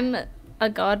 I'm a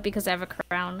god because I have a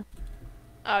crown.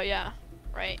 Oh yeah,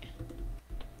 right.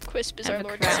 Quisp is I our have a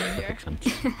Lord crown. and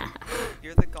Savior.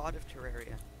 You're the god of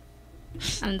Terraria,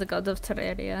 I'm the god of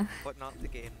Terraria. but not the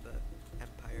game, the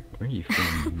Empire. Where are you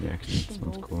from? The accent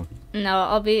sounds cool. No,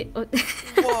 I'll be. Whoa!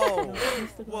 No,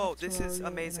 he's the god Whoa, of this is Terraria, and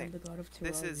I'm amazing. the god of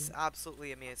This is Terraria.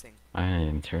 absolutely amazing. I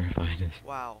am terrified.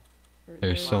 Wow.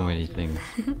 There's so Wow. many things.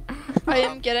 I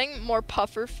am getting more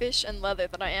puffer fish and leather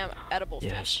than I am edible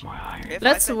Yes, fish. more iron. If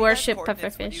Let's I send you guys worship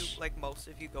coordinates, would pufferfish. you, like most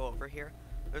of you go over here.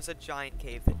 There's a giant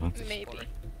cave that you can Maybe. explore.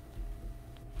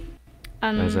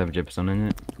 Does it have gypsum in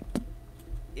it?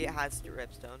 It has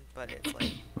dripstone, but it's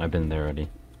like I've been there already.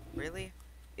 really,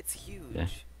 it's huge. Yeah.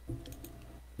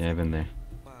 Yeah, I've been there.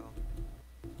 Wow.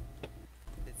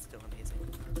 It's still amazing.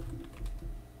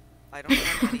 I don't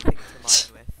have anything to mine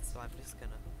with, so I'm just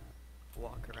gonna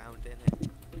walk around in it.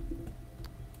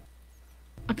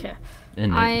 Okay.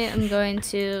 In I it. am going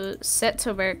to set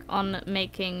to work on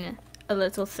making a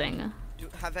little thing.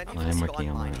 Have any of I am us working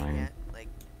gone on my mining iron. yet? Like,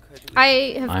 could we?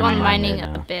 I have I'm gone a mining miner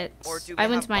a now. bit. Or do we I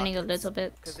went have mining a buckets? little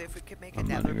bit. Because if we could make I'm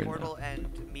another mining right portal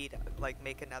and meet, like,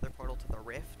 make another portal to the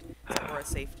rift, so we're a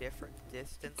safe different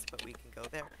distance, but we can go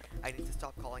there. I need to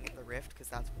stop calling it the rift because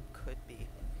that's what could be.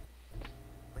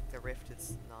 Like the rift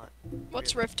is not.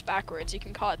 What's really rift backwards? You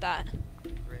can call it that.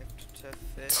 Rift to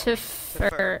fit.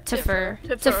 Tiffer. Tiffer.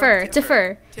 Tiffer.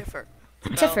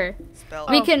 Spell- Tiffer. Spell.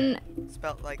 We can.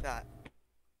 Spell like that.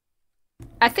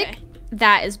 I think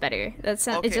that is better. That's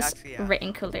not. Okay, It's just actually, yeah.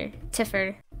 written cooler.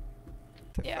 Tiffer.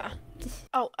 Yeah.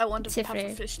 Oh, I want a Tiffer.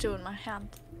 pufferfish too in my hand.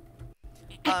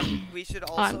 We should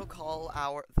also call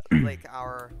our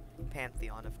our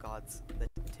pantheon of gods the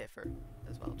Tiffer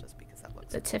as well, just because that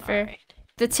looks. The cool. Tiffer. Alright.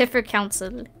 The Tiffer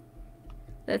Council.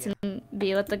 That's Yeah.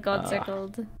 be what the gods are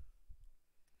called.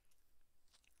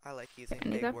 I like using I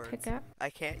need big that words. pickup.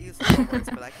 I can't use little words,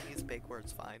 but I can use big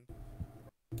words fine.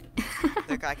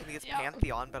 Like I can use Yeah.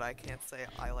 pantheon, but I can't say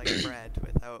I like bread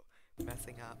without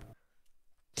messing up.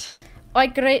 I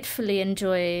gratefully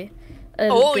enjoy a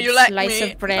Oh, good you like slice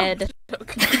me. of bread.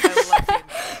 Okay. I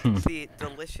like the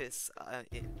delicious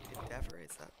endeavor.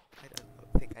 Is that? I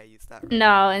don't think I used that right.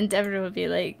 No, Endeavor would be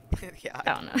like, Yeah.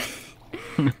 I don't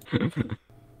know.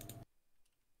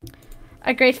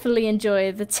 I gratefully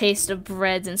enjoy the taste of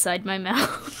bread inside my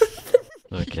mouth.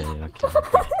 Okay.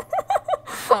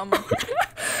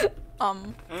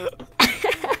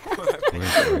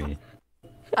 Wait.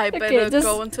 I Okay, better just-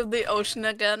 go into the ocean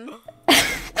again.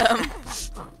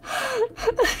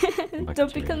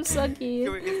 Don't become soggy.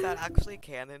 Wait, is that actually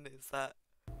canon? Is that?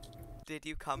 Did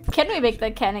you come from Can the we make ocean?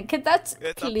 that canon? Could that It's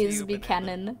up to please you, be Banana.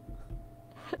 canon?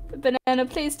 Banana,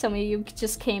 please tell me you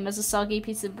just came as a soggy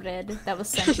piece of bread that was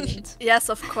sentient. Yes,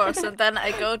 of course. And then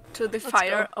I go to the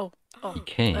fire. Oh.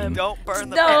 Okay. Don't burn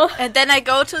the No. And then I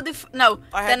go to the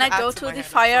I had then the I go axe in to my the hand,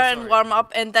 I'm fire so and sorry. warm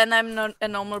up, and then I'm not a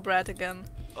normal bread again.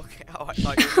 Okay. Oh, I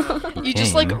thought you were gonna... You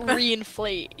just like Okay.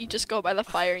 reinflate. You just go by the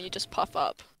fire and you just puff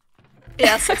up.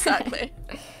 Yes, exactly.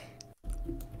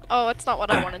 Oh, that's not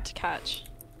what I wanted to catch.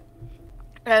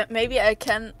 Maybe I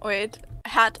can wait.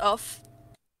 Hat off.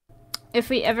 If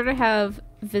we ever have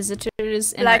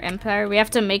visitors in Like- our empire, we have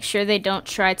to make sure they don't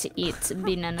try to eat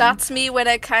banana. That's me when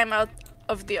I came out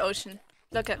of the ocean.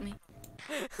 Look at me.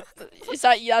 Is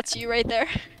that's you right there?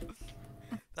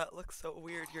 That looks so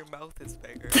weird. Your mouth is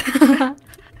bigger.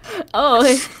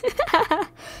 Oh,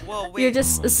 Whoa, wait. you're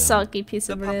just Oh my a God. soggy piece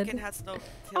The of pumpkin bread. has no tilled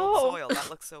Oh. soil. That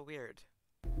looks so weird.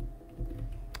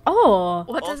 Oh,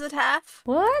 What does it have?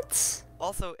 what?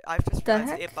 Also, I've just The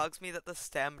realized heck? it bugs me that the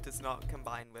stem does not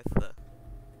combine with the.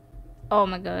 Oh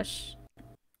my gosh.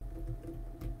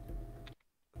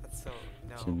 That's so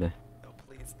Should no. the- No,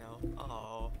 please no.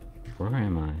 Oh. Where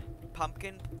am I?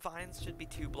 Pumpkin vines should be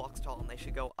 2 blocks tall and they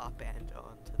should go up and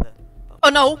onto the. Oh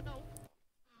no!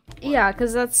 Yeah,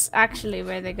 because that's actually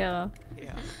where they go.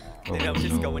 Yeah. Oh, They don't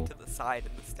just go no. into the side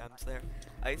and the stems there.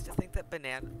 I used to think that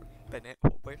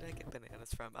where did I get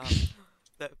bananas from?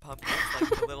 That pumpkin's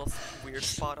like a little weird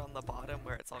spot on the bottom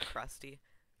where it's all crusty.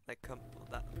 Like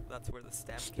that's where the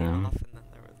stem came Stem? off, and then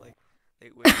there was like they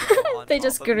would grow on They top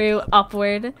just of each grew other,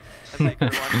 upward. and they grew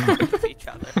on top of each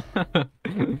other.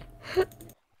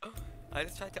 I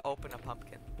just tried to open a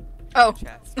pumpkin. Oh,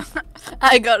 Chest.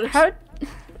 I got it. How?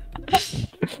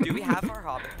 Do we have our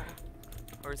hobbit hole?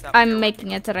 Or is that what I'm you're making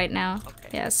working it right now. on? Okay.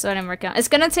 Yeah, so I'm working on. It's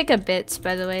gonna take a bit,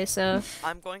 by the way. So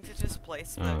I'm going to just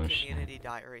place the Oh, shit. community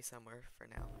diary somewhere for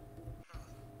now.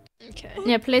 Okay.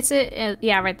 yeah, place it.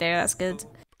 Yeah, right there. That's good.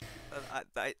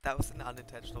 That was an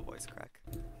unintentional voice crack.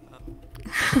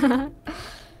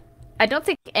 I don't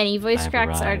think any voice I've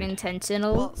cracks are arrived.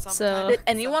 intentional. Well, So sometimes- Did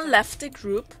anyone left the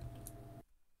group?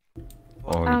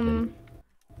 Or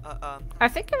I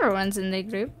think everyone's in the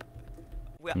group.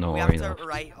 we, No, we have Ori to left.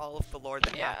 write all of the lore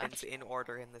that Yeah. happens in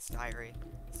order in this diary.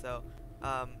 So,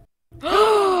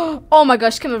 Oh my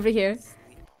gosh, come over here.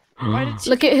 Why did you...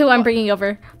 Look at who I'm bringing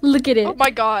over. Look at it. Oh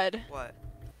my god. what?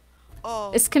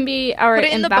 Oh, This can be our Put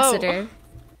it in the boat. ambassador.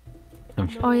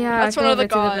 Oh yeah, That's go one of the over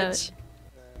to boat. gods.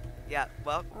 yeah.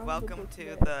 Well, welcome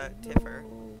to the Tiffer.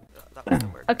 That was the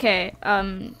word. Okay,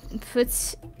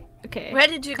 put. Okay. Where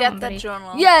did you Come get on, that buddy.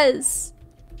 journal? Yes.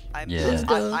 Yeah. Let's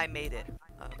go. I made it.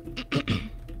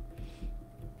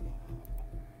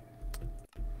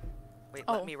 Wait,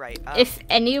 Oh. let me write. If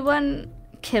anyone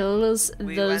kills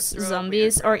We those went through a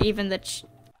zombies weird or even the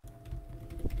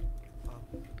oh,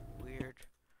 weird.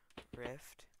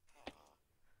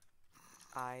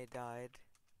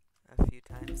 a few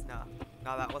times. No,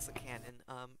 that wasn't canon.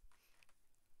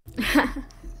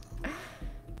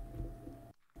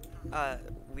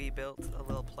 We built a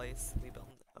little place. We built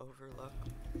an overlook.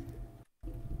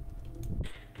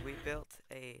 We built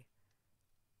a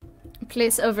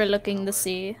Place overlooking the tower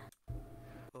sea.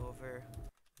 over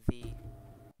the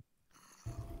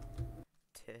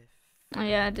tiff. Oh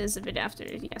yeah, it is a bit after.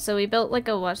 Yeah, so we built like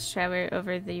a watchtower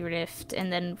over the rift,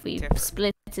 and then we Tiffer.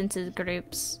 split into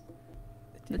groups.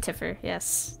 The Tiffer,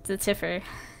 yes, the Tiffer.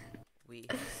 We.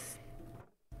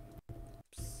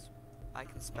 I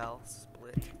can spell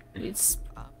split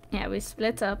up. Yeah, we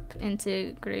split up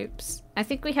into groups. I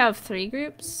think we have 3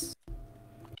 groups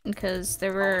because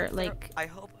there were like.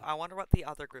 I wonder what the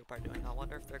other group are doing. I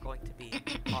wonder if they're going to be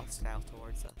hostile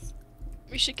towards us.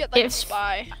 We should get like a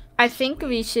spy. I think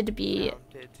we should be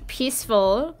Founded.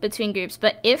 peaceful between groups,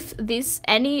 but if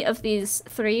any of these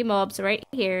 3 mobs right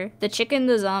here, the chicken,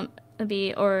 the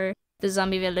zombie, or the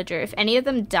zombie villager, if any of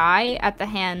them die at the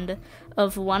hand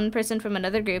of one person from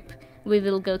another group, we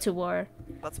will go to war.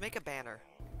 Let's make a banner,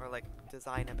 or like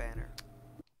design a banner.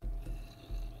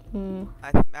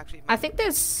 Actually, I think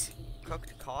there's.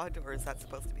 cooked cod, or is that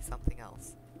supposed to be something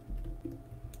else?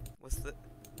 Was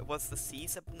the C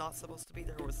not supposed to be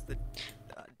there, or was the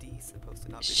D supposed to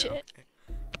not be there? Shit. Okay.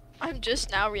 I'm just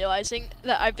now realizing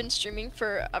that I've been streaming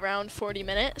for around 40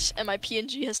 minutes and my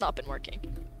PNG has not been working.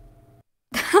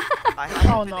 I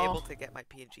haven't Oh, been no. able to get my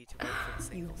PNG to work for the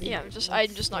single. Yeah, I'm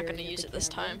just not gonna use it this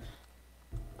time.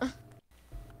 Oh,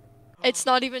 It's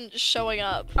not even showing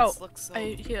up. Oh, looks so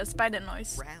I hear a spider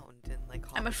noise. round and like.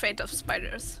 I'm afraid of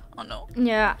spiders. Oh no.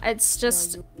 Yeah, it's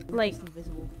just like.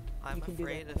 invisible. I'm You can do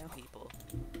afraid that of now. people.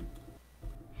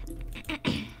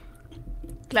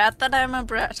 Glad that I'm a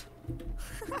brat.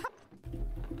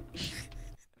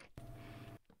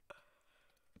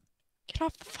 Get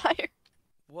off the fire.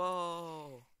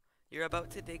 Whoa! You're about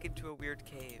to dig into a weird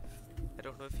cave. I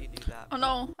don't know if you knew that. Oh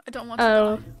no, I don't want to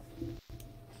Oh. die.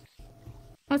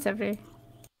 Whatever.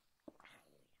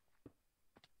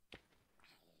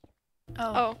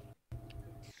 Oh.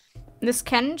 This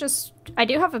can just. I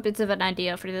do have a bit of an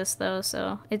idea for this though,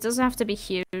 so it doesn't have to be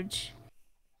huge.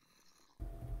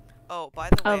 Oh, by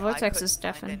the way, Oh, I Vortex couldn't is find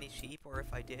deafened. any sheep, or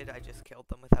if I did, I just killed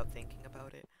them without thinking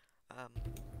about it.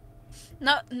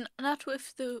 Not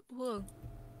with the wool.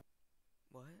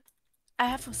 What? I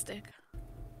have a stick.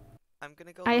 I'm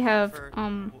gonna go I looking have, for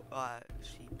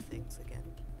sheep things again.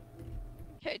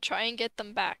 Okay, try and get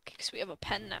them back, because we have a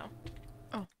pen now.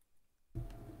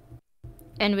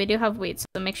 And we do have wheat,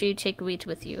 so make sure you take wheat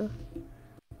with you.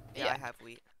 Yeah, Yeah. I have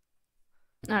wheat.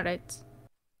 Alright.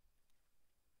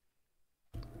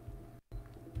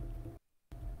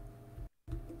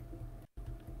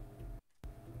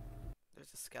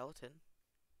 There's a skeleton.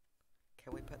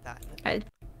 Can we put that in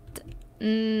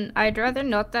the I'd rather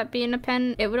not that be in a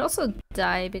pen. It would also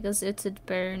die because it would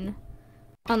burn.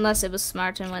 Unless it was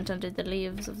smart and went under the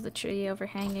leaves of the tree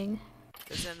overhanging.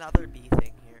 There's another bee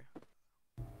thing here.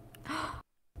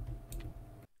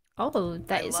 Oh,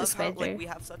 that I is a love how, spider. like, we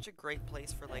have such a great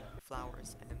place for like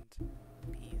flowers and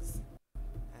bees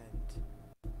and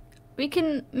We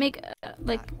can make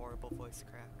like that horrible voice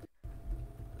crack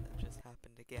that just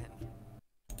happened again.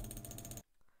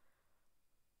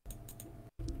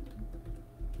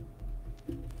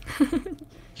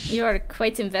 you are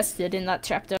quite invested in that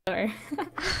trapdoor. Here,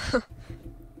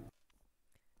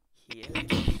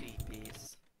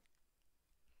 sheepies.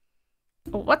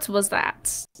 What was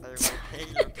that? I will pay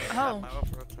you to have Oh. my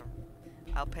overreturn.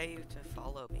 I'll pay you to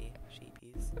follow me,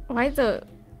 sheepies.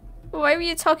 Why were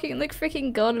you talking like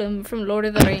freaking Gollum from Lord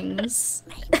of the Rings?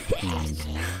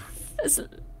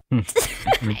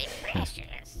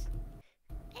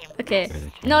 Okay.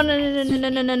 No.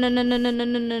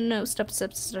 Stop.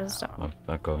 Oh,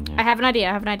 fuck on I here. have an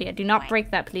idea. Do not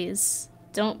break that, please.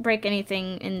 Don't break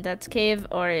anything in that cave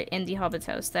or in the Hobbit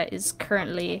house that is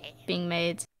currently being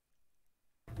made.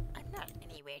 I'm not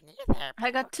anywhere near there.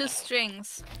 I got 2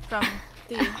 strings from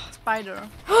the spider.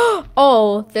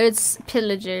 Oh, there's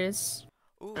pillagers.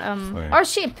 Ooh, Where? Or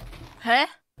sheep. Huh?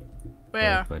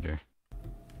 Where? Pleasure.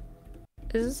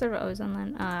 Is this server always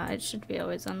online? It should be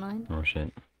always online. Oh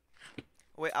shit.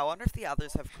 wait, I wonder if the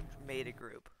others have made a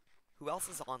group. Who else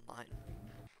is online?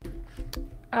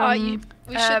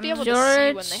 We should be able to see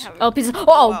George. when they have Oh, pizza.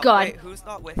 Oh, wow, God. Wait, who's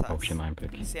not with us? Oh shit, mine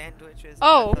pick. Sandwiches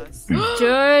Oh. with us.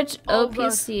 George, Oh,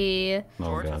 God. OPC, Oh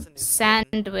George god. was a new kid.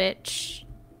 Sandwich.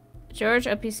 George,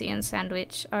 OPC, and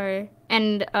Sandwich are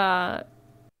and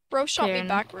Bro shot me Karen.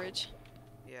 backwards.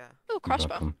 Yeah. Oh,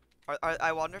 crossbow. Welcome.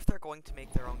 I wonder if they're going to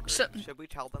make their own group. Should- Should we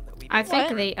tell them that we I made think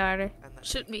one they are. and that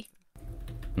Should we?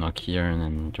 Knock here and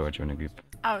then George in a group.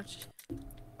 Ouch.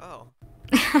 Oh.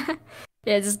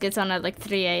 Yeah, it just gets on at like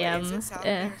 3 Wait, a.m. is it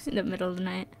Saturday or in the middle of the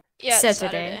night. Yeah, it's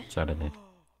Saturday. Saturday.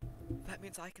 That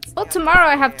means I can stay Well, up tomorrow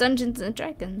I till have 3 a.m. Dungeons and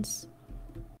Dragons.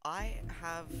 I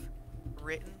have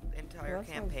written entire Well, that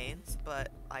sounds- campaigns,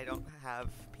 but I don't have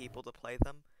people to play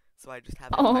them, so I just have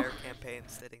Oh. entire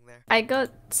campaigns sitting there. I got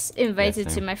invited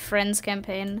to same. my friend's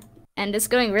campaign, and it's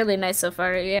going really nice so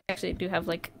far. We actually do have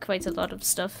like quite a lot of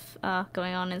stuff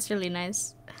going on. It's really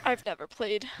nice. I've never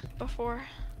played before.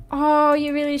 Oh,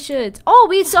 you really should. Oh,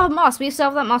 we still have moss. We still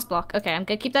have that moss block. Okay, I'm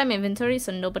gonna keep that in my inventory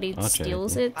so nobody Okay,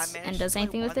 steals okay. it I managed and to does play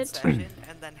anything with one it. session,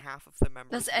 and then half of the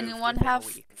members Does moved anyone within a have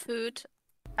week. food?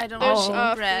 I don't There's Oh. know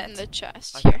food bread. in the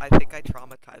chest I, here. I think I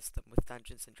traumatized them with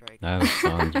Dungeons and Dragons. I have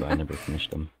songs, but I never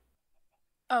finished them.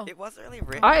 Oh, It wasn't really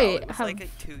written I well. It was like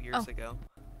have- 2 years ago.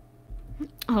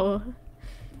 Oh.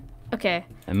 Okay.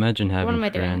 Imagine What having am I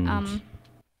doing? friends.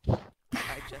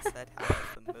 I just said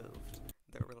half of them moved.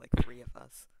 There were like 3 of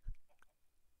us.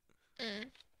 Mm.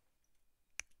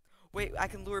 Wait, I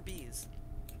can lure bees.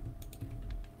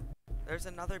 There's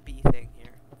another bee thing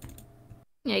here.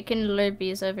 Yeah, you can lure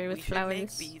bees over with We should make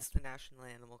flowers. bees the national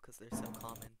animal because they're so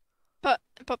common. But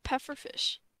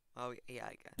pufferfish. Oh, yeah,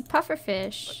 I guess. But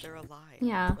Pufferfish. they're alive.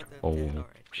 Yeah. But they're Oh, dead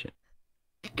already. shit.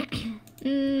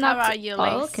 Not are you,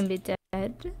 all Lace? can be dead.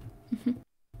 I'm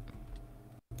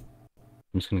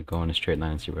just gonna go in a straight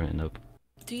line and see where I end up.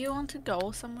 do you want to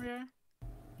go somewhere?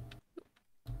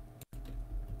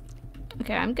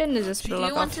 Okay, I'm gonna just Do block you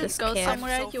off want to this go cave.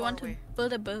 somewhere? so You far want to away.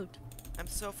 build a boat? I'm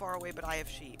so far away, but I have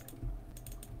sheep.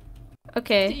 Do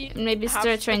Okay, you maybe have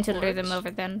start the trying to lure them torch?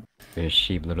 over then. There's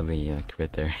sheep literally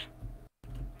right there.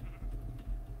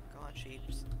 Go on,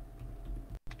 sheeps.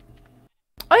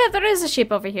 Oh yeah, there is a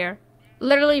sheep over here.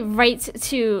 Literally right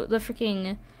to the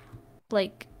freaking,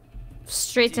 like,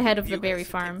 straight Do you ahead think of the you guys berry should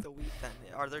take farm. the wheat then?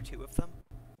 Are there 2 of them?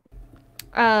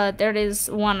 There is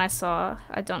one I saw.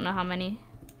 I don't know how many.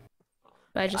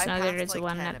 But I just know there passed, is like,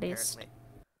 one 10 at least. apparently.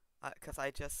 Because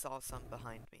I just saw some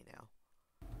behind me now.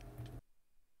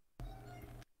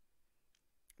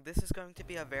 This is going to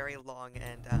be a very long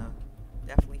and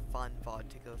definitely fun VOD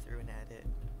to go through and edit.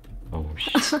 Oh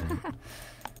shit.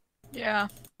 Yeah.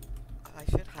 I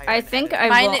should hire I an think editor. I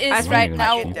Mine will. is I've- right I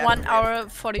now can 1 definitely hour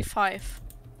 45.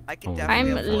 I can Oh, definitely I'm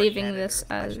afford an leaving editor this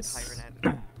if I should as- hire an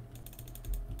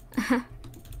editor.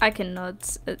 I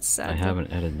cannot. It's sad. I have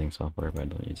an editing software, but I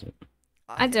don't use it.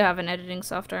 I do have an editing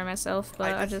software myself,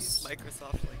 but I use just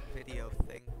Microsoft like video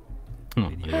thing. Oh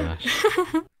my gosh.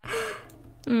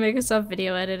 Microsoft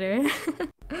Video Editor.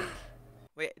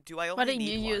 Wait, do I only What do need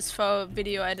you one? use for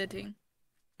video editing?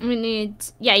 We need.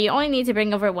 Yeah, you only need to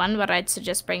bring over one, but I'd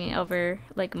suggest bringing over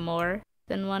like more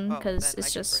than one Oh, because then I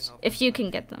it's can just bring over if you one. can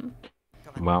get them.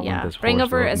 Come on, Wow, when Yeah, this bring horse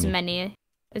over rode as me. many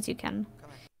as you can.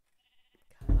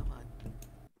 come on.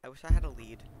 I wish I had a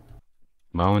lead.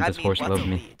 Wow, when I this mean, horse what's loved a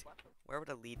me. lead? Where would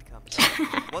a lead come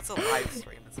from? What's a live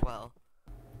stream as well?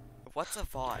 What's a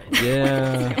VOD?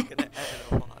 Yeah. I'm gonna edit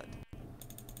a VOD.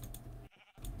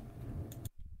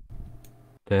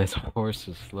 This horse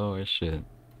is slow as shit.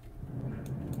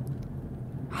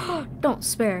 Don't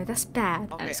swear, that's bad.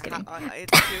 I'm Okay, just kidding.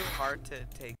 it's too hard to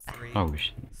take 3, Oh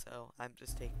shit. so I'm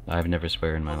just taking. I've never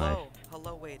swear in my life.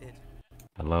 Hello, waited.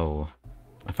 Hello.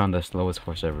 I found the slowest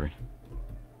horse ever.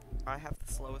 I have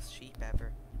the slowest sheep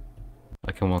ever.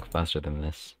 I can walk faster than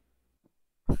this.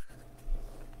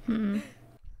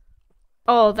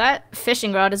 Oh, that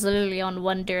fishing rod is literally on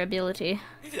 1 durability.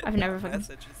 I've never That fucking.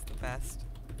 message is the best.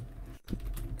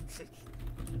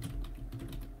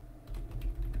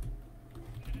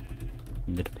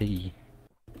 Little piggy.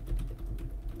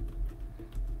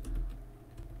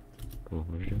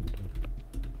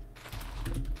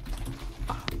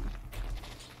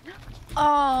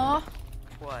 Oh,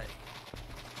 What?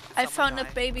 I Someone found a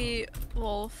died? baby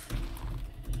wolf.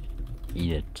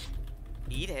 Eat it.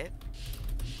 Eat it?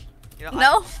 You know,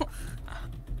 No.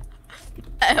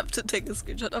 I have to take a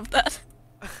screenshot of that.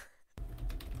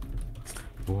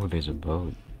 Oh, there's a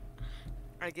boat.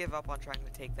 I give up on trying to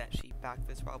take that sheep back.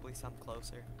 There's probably some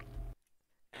closer.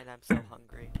 And I'm so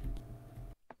hungry.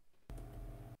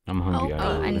 I'm hungry. Oh, I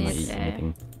I really need not eat to-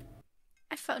 anything.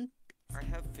 I found. I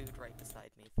have food right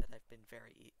beside me that I've been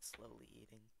very slowly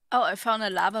eating. Oh, I found a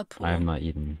lava pool. I have not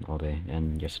eaten all day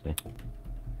and yesterday.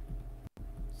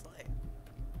 Slay.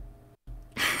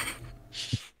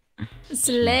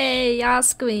 Slay,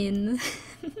 yes, queen.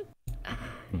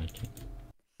 Okay.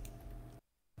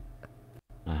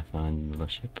 I found a little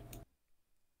ship.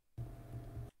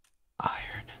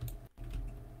 Iron.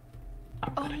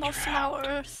 I'm Oh, gonna more drown.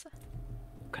 flowers.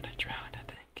 I'm gonna drown, I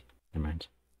think. Never mind.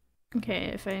 Okay,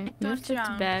 if I Don't move it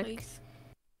drown, back. please.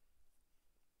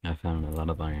 I found a lot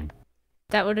of iron.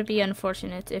 That would be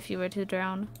unfortunate if you were to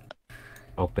drown.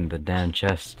 Open the damn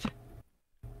chest.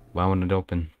 Why won't it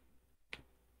open?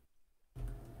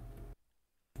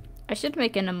 I should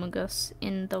make an Among Us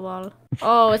in the wall.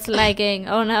 Oh, it's lagging.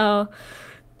 Oh no.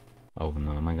 Oh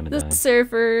no, am I gonna The die?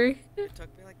 server. It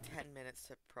took me like 10 minutes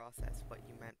to process what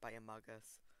you meant by Among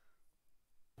Us.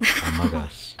 Among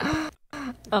Us.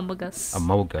 Among Us.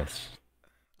 Among Us.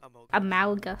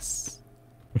 Among Us.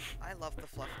 I love the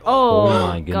fluff. Oh,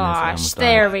 my goodness, I gosh, almost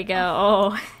there died. we go.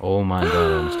 Oh, Oh my god,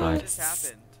 I almost What died. just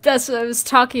happened? that's what I was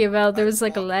talking about. There I was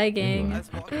like a walking- lagging. I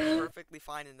was walking perfectly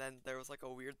fine, and then there was like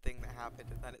a weird thing that happened,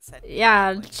 and then it said.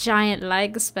 Yeah, like, giant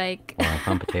lag spike. Oh, I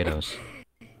found potatoes.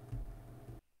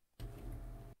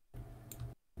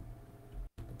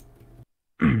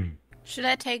 Should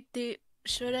I take the?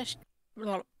 Should I?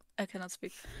 Well, I cannot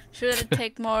speak. Should I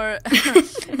take more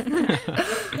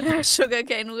sugar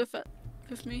cane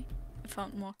with me? I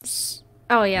found more.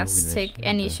 Oh yes, this take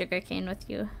any sugar. sugarcane with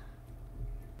you.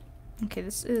 Okay,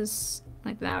 this is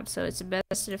like that, so it's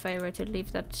best if I were to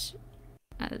leave that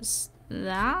as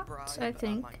that, bribe I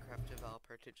think. a Minecraft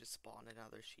developer to just spawn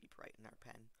another sheep right in our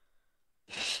pen.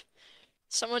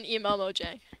 Someone email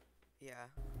Mojang. Yeah,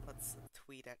 let's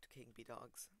tweet at King B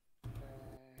Dogs.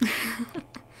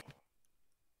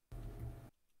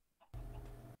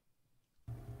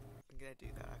 I'm gonna do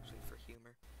that actually for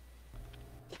humor.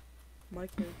 My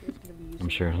character is gonna be using I'm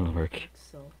sure it'll work.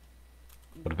 so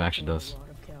What if it actually does? a lot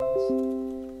of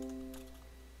cows.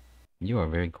 You are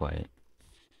very quiet.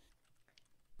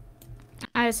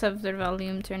 I just have their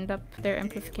volume turned up, their With a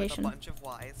amplification. bunch of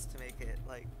Y's to make it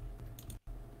like.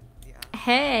 Yeah.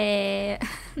 Hey!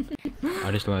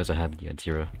 I just realized I had you at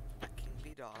 0. King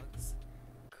B Dogs.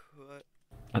 Could.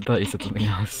 I thought you said something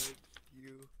else. Could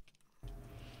you.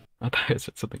 I thought you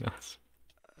said something else.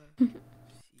 Sheep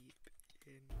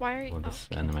in. Why are you? Well, Oh, this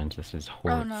Enderman just is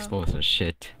horrible. no. Slow as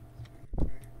shit.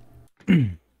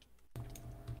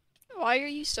 why are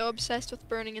you so obsessed with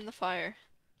burning in the fire?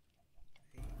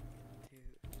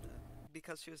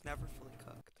 Because she was never fully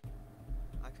cooked.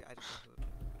 Actually, I don't know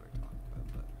who we're talking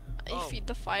about, but You Oh, feed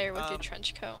the fire with your um,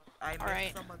 trench coat. I missed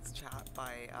Alright. someone's chat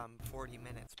by 40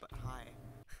 minutes. But hi.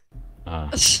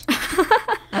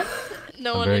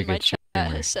 No A one very in my good chat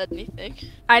streamer. has said anything.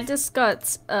 I just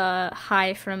got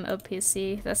hi from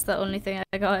OPC. That's the only thing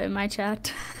I got in my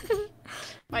chat.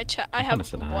 My chat. I I have kinda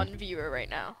said hi. one viewer right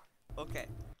now. Okay.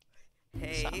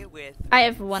 Hey, with. I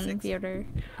have one six- viewer.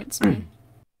 It's me.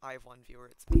 I have one viewer.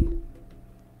 It's me.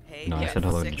 Hey, No, I with said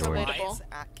hello to 6 George. Ys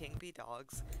at King B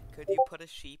Dogs. Could you put a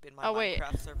sheep in my Oh, wait.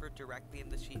 Minecraft server directly in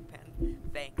the sheep pen?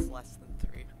 Thanks, less than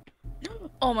 3.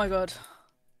 Oh my god.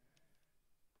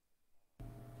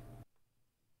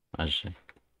 Actually.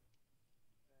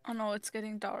 Oh no, it's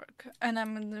getting dark, and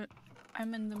I'm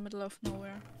in the middle of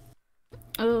nowhere.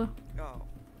 Oh, Oh.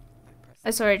 I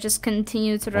pressed sorry. Just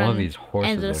continue to All of run these horses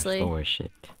endlessly. are slow as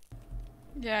shit.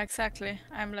 Yeah, exactly.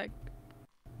 I'm like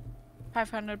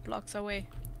 500 blocks away.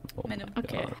 Oh my Minimum.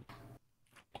 Okay. God.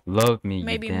 Love me,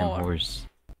 Maybe you damn more. horse.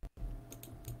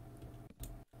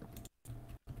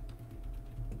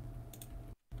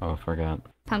 Oh, I forgot.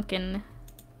 Pumpkin.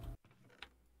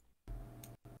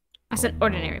 I said no.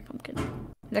 ordinary pumpkin.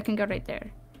 That can go right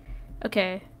there.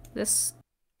 Okay. This.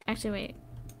 Actually, wait.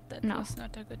 That No. was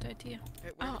not a good idea.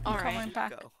 Wait, Oh, where did the alright. sheep Coming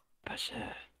back. go? That's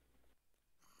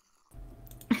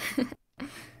it.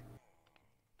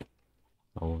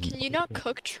 Oh, Can you not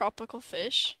cook tropical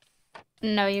fish?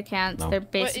 No, you can't. No. They're What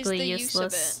is basically the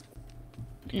useless. use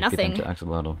of it? Nothing. Get them to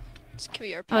axolotl. This could be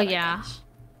your Oh, pet, I yeah. guess.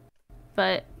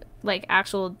 But like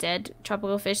actual dead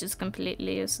tropical fish is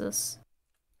completely useless.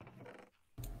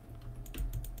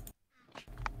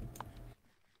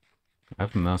 I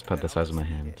have a mouse pad Then the size of I'll my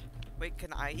just eat hand. it. Wait,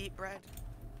 can I eat bread?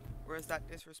 Or is that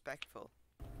disrespectful?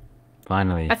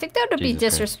 Finally. I think that would be Jesus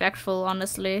Christ. disrespectful,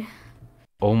 honestly.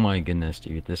 Oh my goodness,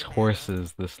 dude. This horse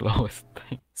is the slowest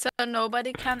thing. So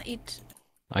nobody can eat.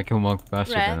 I can walk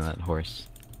faster than Bread? that horse.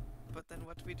 But then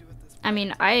what do we do with this bread? I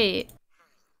mean, I Okay,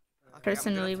 I'm gonna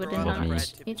personally throw wouldn't out the not bread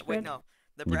eat to- eat Wait, bread. no.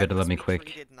 The You bread better let must me be quick.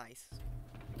 treated nice.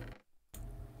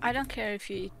 I don't care if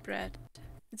you eat bread.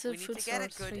 It's a We need food to get a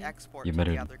source for good you. export You to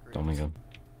better. the other groups. Oh my god.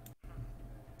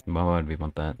 Why would we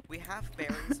want that? We have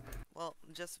berries. Well,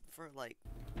 just for like,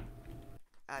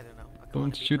 I don't know. Don't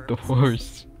economy shoot the purposes.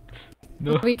 horse.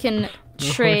 No. We can The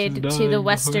horse trade is to dying, the the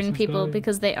Western horse is people dying.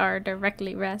 because they are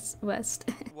directly west.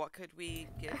 What could we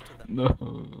give to them? No.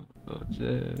 Oh,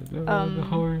 shit. No, the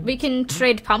horse. We can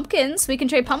trade pumpkins. We can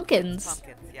trade pumpkins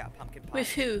Pumpkins, yeah, pumpkin pie. With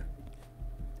who?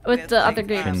 with the other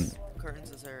like, groups.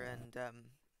 Kernzer and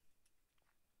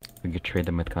We could trade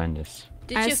them with kindness.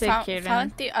 Did I you say Kieran.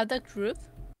 found the other group?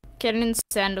 Kieran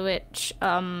Sandwich,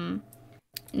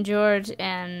 George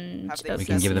and Have they We Obi.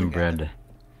 can give them together? bread.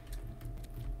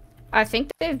 I think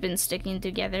they've been sticking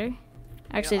together.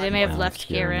 Actually, they I'm may have not left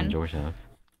Kieran and Kieran. George have.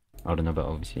 I don't know about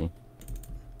OBC.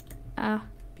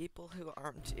 People who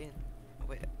aren't in.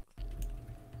 Wait.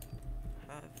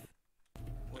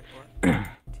 Wait, what?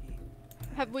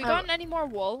 Have we gotten any more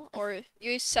wool, or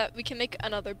you said we can make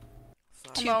another?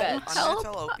 Sorry. Two No. beds. I'm gonna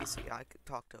tell OPC. I could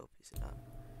talk to OPC now.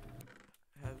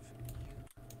 Have you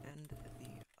and the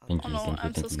Thank Oh you, no, thank you,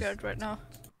 I'm so thank you. scared right now.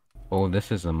 Oh,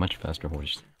 this is a much faster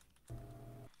horse.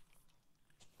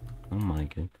 Oh my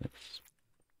goodness.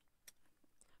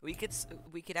 We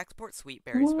could export sweet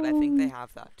berries, but I think they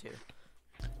have that too.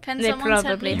 Can They someone send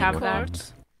probably me have the that. code,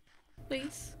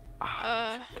 please?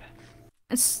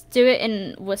 Let's do it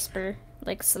in Whisper,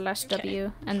 like Okay.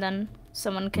 /W, and then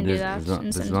someone can do This that zo- and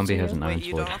this send zombie it to has you. an iron Wait,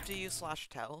 you sword. don't have to use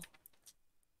 /tell.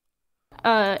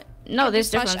 No, Can there's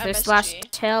do different ones. There's /MSG.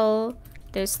 /tell,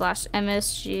 there's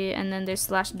 /MSG, and then there's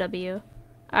 /W.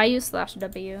 I use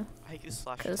 /W I use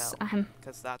because /tell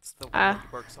because that's the one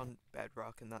that works on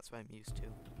Bedrock, and that's what I'm used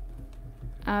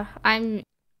to. I'm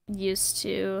used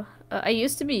to. I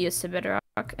used to be used to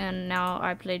Bedrock, and now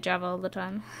I play Java all the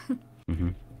time. Mm-hmm.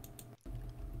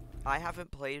 I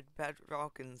haven't played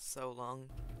Bedrock in so long,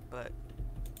 but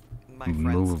my Move,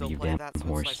 friends still you play damn that, so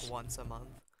horse. it's like once a month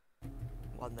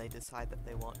when they decide that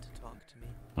they want to talk to me.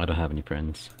 I don't have any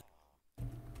friends.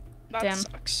 That Damn.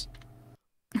 sucks.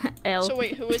 L. So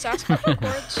wait, who is asking for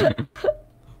codes?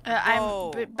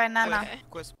 Oh, I'm banana. Okay.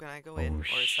 Quisp, can I go in, Oh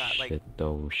or is that like? shit,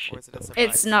 oh shit, or is it a oh surprise?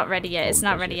 It's not ready yet. It's Oh,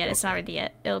 not does ready it? yet. It's not Okay. ready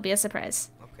yet. It'll be a surprise.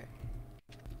 Okay.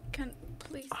 Can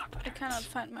please? Ah, that I cannot hurts.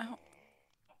 find my home.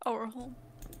 Our home.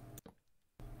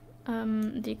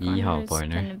 The Yeehaw, corner is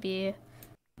partner. gonna be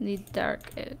the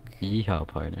dark oak. Yeehaw,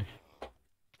 partner.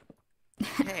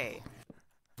 Hey,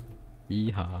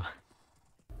 Yeehaw.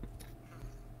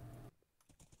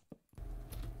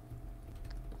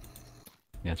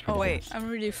 Yeah, it's pretty Oh, wait. nice. I'm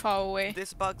really far away.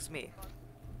 this bugs me.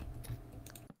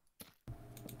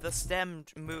 The stem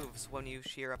moves when you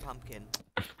shear a pumpkin.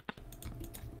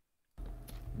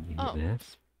 You Oh. hear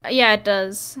this? Yeah, it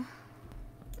does.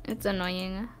 It's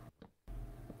annoying.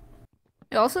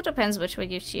 It also depends which way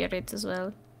you shear it as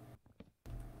well.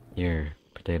 Here,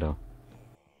 potato.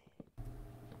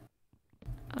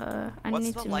 I What's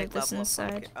need the to light move this level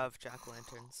inside. of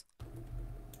jack-o'-lanterns?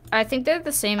 I think they're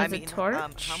the same I as mean, a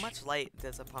torch. how much light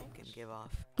does a pumpkin give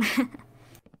off?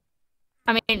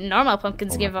 I mean, normal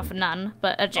pumpkins Oh my give off God. none,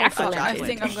 but a fuck, jack-o'-lantern I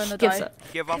think I'm gonna gives die.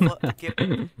 up. Give off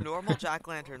normal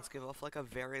jack-o'-lanterns give off like a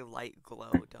very light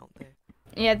glow, don't they?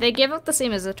 Yeah, they give up the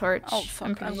same as a torch. Oh fuck!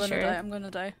 I'm pretty gonna sure. die. I'm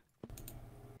gonna die.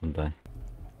 Don't die.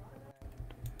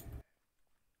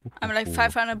 I'm like Ooh,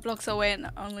 500 blocks away and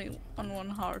only on one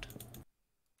heart.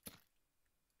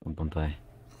 Don't die.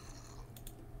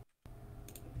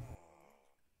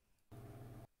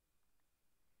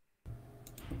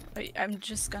 I'm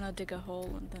just gonna dig a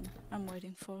hole and then I'm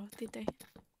waiting for the day.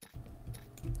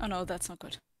 Oh no, that's not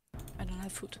good. I don't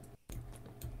have food.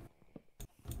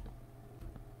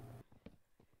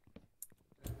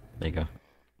 There you go.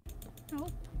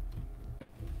 Nope.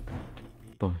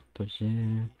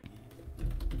 Potato.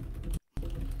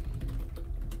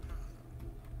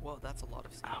 Whoa, that's a lot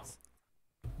of seeds.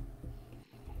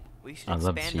 We should I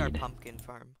love expand our seed. pumpkin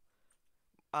farm.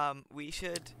 We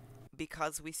should,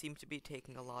 because we seem to be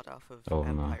taking a lot off of Oh, no.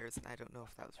 empires, and I don't know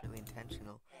if that was really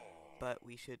intentional, but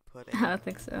we should put I a, don't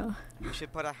think so. we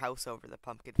should put a house over the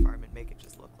pumpkin farm and make it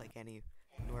just look like any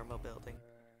normal building.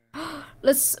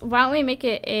 Why don't we make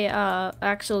it a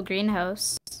actual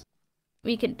greenhouse?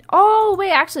 We could. Oh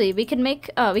wait, actually, we can make.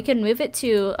 We can move it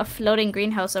to a floating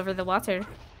greenhouse over the water.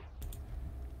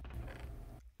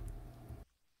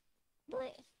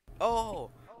 Oh,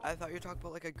 I thought you were talking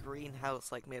about like a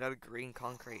greenhouse, like made out of green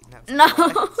concrete. And I was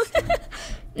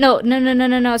No. like,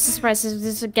 No. It's a surprise.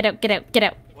 Get out.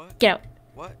 what? Get out.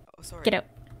 What? Oh, sorry. Get out.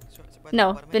 What No,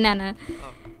 am I- banana.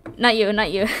 Oh. Not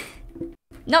you.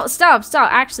 No, stop.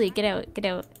 Actually, get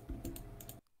out.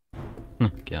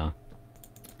 Yeah.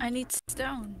 I need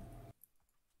stone.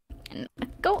 And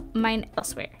go mine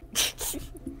elsewhere. This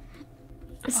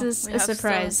Oh, is we a have stone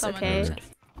surprise, somewhere. okay? Here.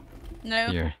 No.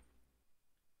 Here.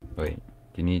 Wait.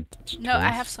 Do you need? No, I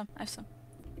tools? have some.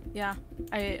 Yeah,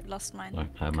 I lost mine Oh, I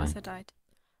have because mine. I died.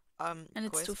 And it's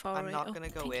Quist, too far I'm away. not Oh, gonna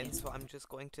go thank in, you. so I'm just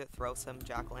going to throw some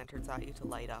jack-o'-lanterns at you to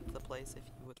light up the place if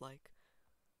you would like.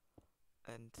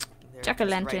 And they're just right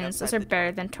Jack-o'-lanterns, those outside are the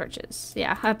better door. than torches.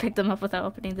 Yeah, I picked them up without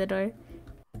opening the door.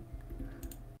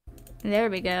 There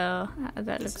we go.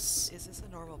 That looks... Is this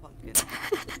a normal pumpkin?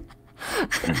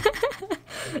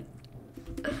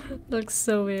 looks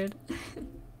so weird.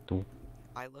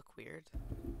 I look weird.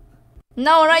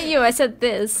 No, not you. I said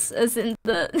this, as in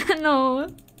the no,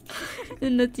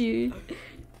 not you.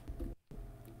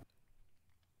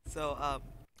 So I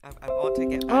want to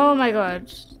get. Oh my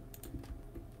god.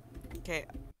 Okay,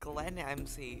 Glenn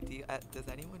MC. Does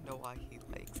anyone know why he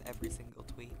likes every single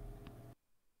tweet?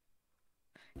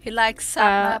 He likes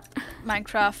Sapmap,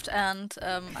 Minecraft, and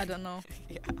I don't know.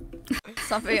 Yeah.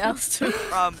 Something else too.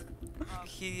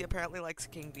 He apparently likes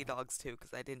King B Dogs too,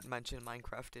 because I didn't mention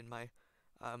Minecraft in my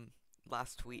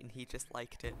last tweet, and he just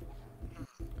liked it.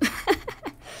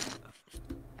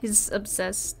 He's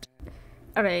obsessed.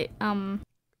 Alright,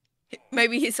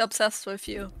 Maybe he's obsessed with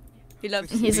you. He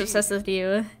loves you. he's obsessed with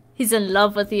you. He's in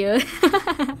love with you.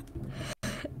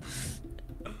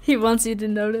 He wants you to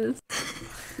notice.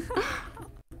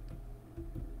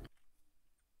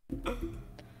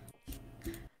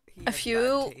 A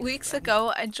few weeks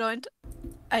ago, I joined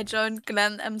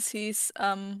Glenn MC's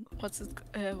what's it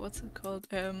called,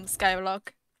 Skylog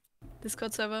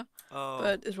Discord server,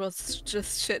 but it was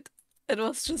just shit. It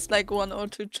was just like 1 or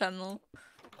 2 channel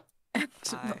and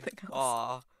nothing else.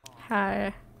 Aw.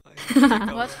 Hi.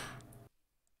 What?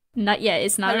 Not yet.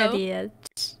 It's not Hello? ready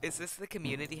yet. Is this the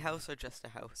community house or just a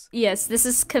house? Yes, this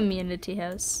is community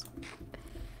house.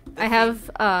 The I have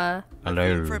The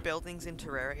Hello. theme for buildings in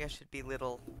Terraria should be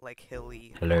little, like,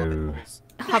 hilly Hello. hobbit holes.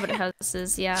 hobbit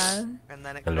houses, yeah. And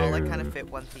then it could all, like, kind Hello. of fit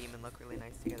one theme and look really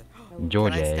nice together.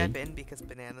 George. Can I step in because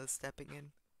Banana's stepping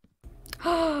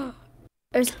in?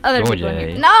 There's other people in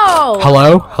Georgie. here. No!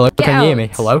 Hello? Hello? Get Can you hear me?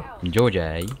 out. Hello? George.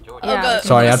 Yeah, God.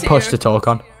 Sorry, I Yes, pushed here. to talk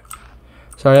on.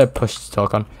 Sorry, I pushed to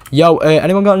talk on. Yo,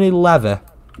 anyone got any leather?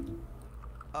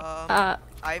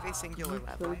 I have a singular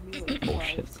lever.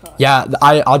 Yeah,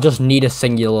 I just need a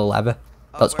singular lever.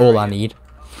 That's where all are I you? need.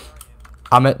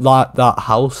 I'm at like that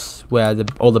house where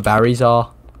all the berries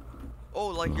are. Oh,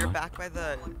 like you're back by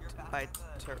the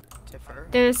Tiffer?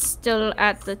 They're still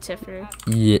at the Tiffer.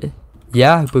 Yeah,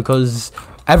 yeah, because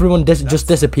everyone just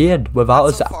disappeared without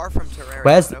That's us. so far from Terraria,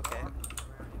 Where's but okay.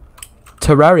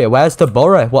 Terraria? Where's the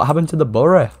borough? What happened to the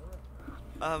borough?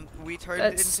 We turned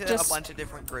That's into just- a bunch of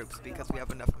different groups because we have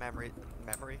enough members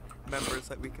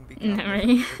that we can be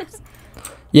Memory. groups.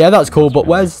 Yeah, that's cool. But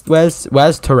where's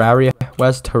Terraria?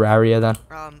 Where's Terraria then?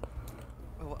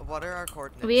 What are our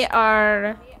coordinates? We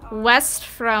are west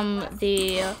from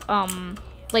the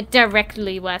like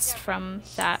directly west from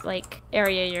that like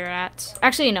area you're at.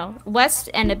 Actually no, west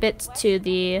and a bit to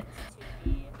the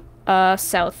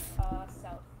south.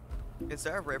 Is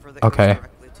there a river that Okay. goes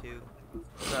directly to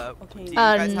the... Okay. Do you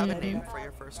guys have a no. name for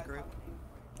your first group?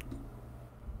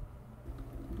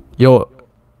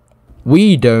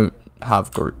 We don't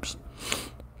have groups.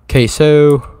 Okay,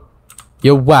 so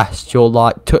you're west. You're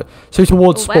like so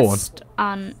towards spawn. West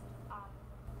on.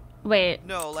 Wait.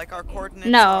 No, like our coordinates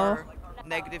No. are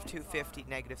 -250,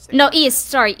 -600. No, east.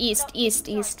 Sorry, east.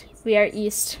 We are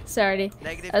east. Sorry,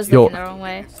 I was Yo. looking the wrong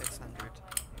way. -600.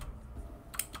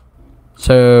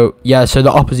 So yeah, so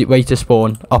the opposite way to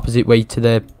spawn, opposite way to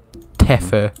the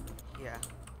Tiffer. Yeah,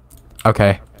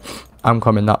 Okay, I'm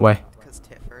coming that way. because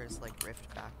Tiffer is like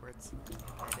rift backwards.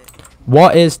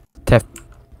 What is Tiff?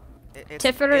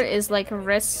 Tiffer is like a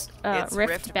rift it's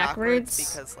rift backwards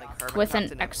because like with an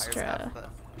Hermitcraft and Empires extra have the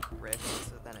rift,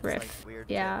 so then it's rift. like weird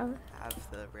Yeah. to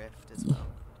have the rift as well.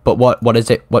 But what is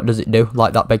it? What does it do?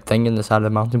 Like that big thing in the side of the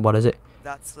mountain? What is it?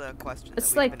 That's the question.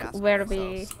 It's that we've like been asking where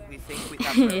ourselves. We think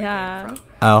that's where Yeah. we came from.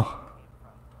 Oh,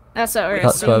 That's what we're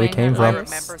That's where we assuming, came at from. I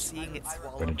least. remember seeing it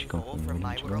swallow Where did me you come whole from? from Where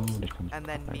my did you go? world, Where did you come and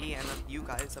then from? me and you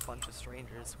guys, a bunch of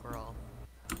strangers, were all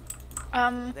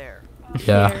there.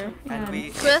 yeah. Here, And yeah. we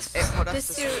Chris, it put us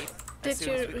did to you- sleep as did soon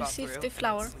you as we got receive through, the and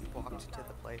flower? sleepwalked to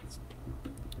the place.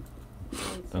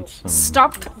 That's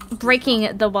Stop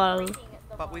breaking the wall.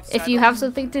 But we've If you settled- have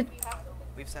something to,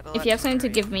 we've settled if on you have something to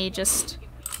Terraria. give me, just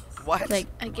What? like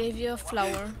I gave you a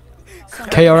flower.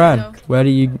 KRN, where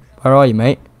are you,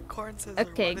 mate? Corn scissor,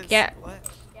 Okay, what is, get-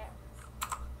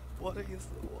 what are you?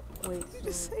 Wait, What did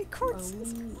you so say, corn are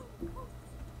scissor?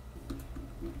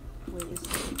 Wait, is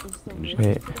the Wait.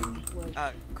 rift thing,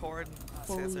 like Corn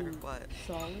scissor, fully what?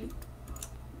 solid?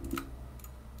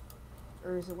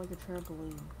 Or is it like a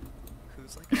trampoline?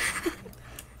 Who's like?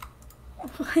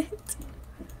 what?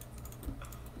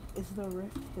 Is the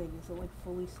rift thing, is it like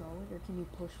fully solid or can you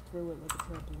push through it like a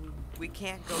trampoline? We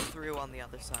can't go through on the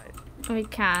other side. We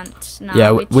can't. No,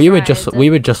 Yeah, we were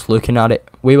tried. just looking at it.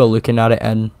 We were looking at it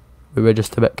and we were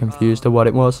just a bit confused of what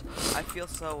it was. I feel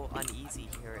so uneasy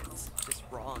here. It's just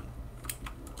wrong.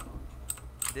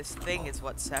 This thing is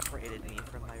what separated me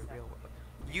from my real world.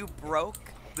 You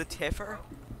broke the Tiffer?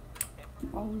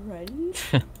 Already?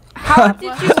 How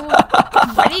did you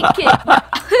break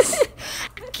it?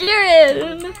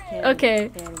 Kieran!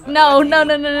 Okay. No, no,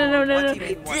 no, no, no, no, no, What no. do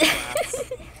you mean more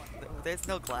glass? There's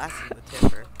no glass in the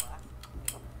tipper.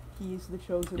 He's the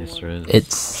chosen Yes, one. there is.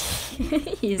 It's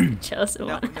He's the chosen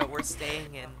No, one. no, we're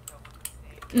staying in.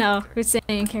 No, we're saying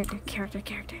in character, and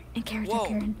character, Whoa,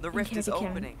 Kieran. the and rift is character,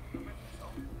 Kieran. opening.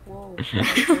 Whoa.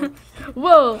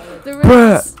 Whoa, the rift is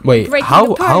bruh. Wait, breaking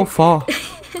how apart. far?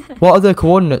 What are the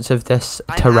coordinates of this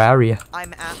terraria?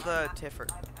 I'm at the tiffer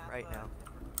right now.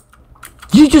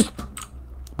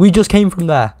 We just came from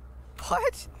there.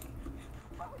 What?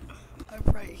 I'm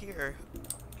right here.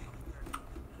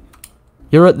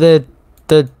 You're at the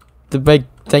big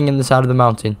thing in the side of the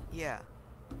mountain. Yeah.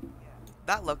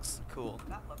 That looks cool.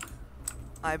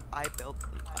 Me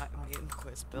and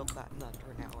Quiz built that in under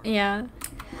an hour. Yeah.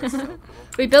 We're so cool.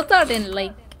 We built that in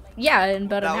like, yeah, in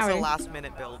about That an was hour. a last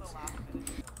minute build.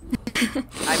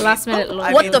 Last minute I lol.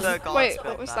 mean, What the the gods Wait, built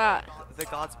what was that? that? The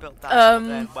gods built that and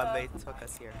then when they took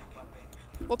us here.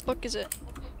 What book is it?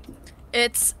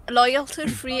 It's loyalty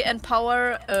 3 and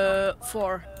power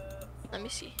 4. Let me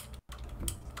see.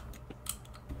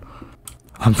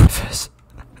 I'm Rufus.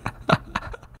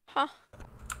 Huh?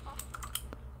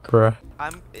 Bruh.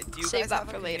 Do you Save guys that have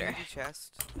for a later. community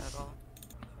chest at all?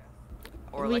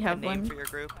 Or We like have a name one. for your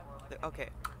group? Okay,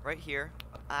 right here.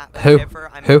 At the Who? tiffer,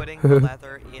 I'm Who? putting the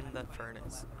leather in the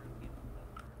furnace.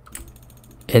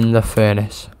 In the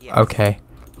furnace. Yes. Okay.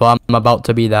 Well, I'm about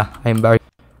to be there. I'm very.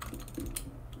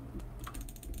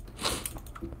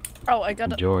 Oh, I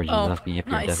got it. George, you Oh, must be up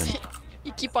your nice. Devon.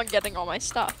 You keep on getting all my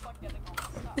stuff.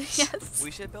 Yes.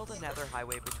 We should build a nether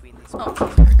highway between these. Oh.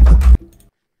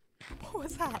 What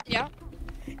was that? Yeah.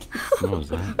 What was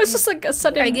that? It's just like a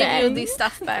sudden I give bang. you the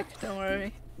stuff back, don't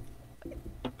worry.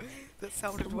 That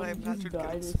sounded what I Someone imagined died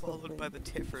getting or swallowed by the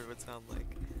something. tiffer would sound like.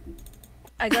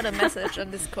 I got a message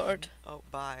on Discord. Oh,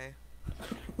 bye.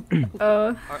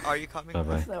 Oh. Are you coming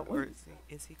Bye-bye. back? That Or one?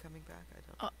 is he coming back? I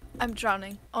don't. I'm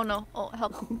drowning. Oh no. Oh,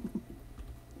 help.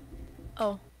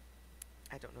 Oh.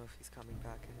 I don't know if he's coming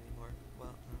back anymore.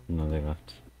 Well, No, they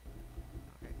left.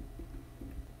 okay.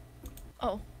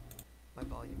 Oh. My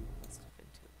volume must have been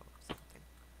too low or something.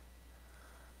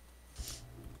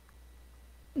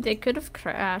 They could have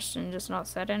crashed and just not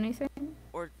said anything.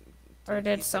 Or Or he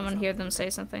did say someone hear something? them say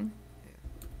something?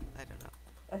 I don't know.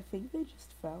 I think they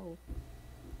just fell.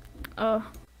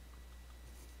 Oh.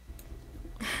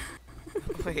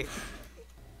 Wait.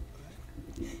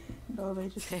 No, they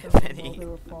just fell Tiffany. while they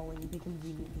were falling. They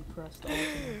conveniently pressed alt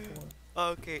and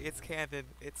F4. Okay, it's canon.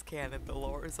 It's canon. The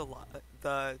lore is alive.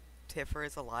 The tiffer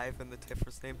is alive, and the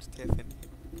tiffer's name's Tiffany.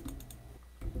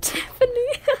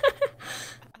 Tiffany.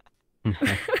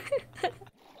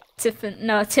 Tiffany.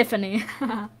 No, Tiffany.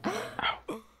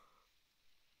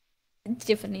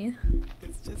 Tiffany.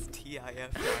 It's just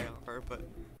T-I-F-I-R, but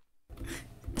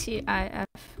T-I-F.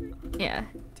 Yeah.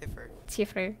 tiffer.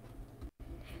 Tiffer.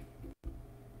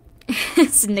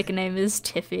 His nickname is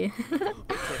Tiffy.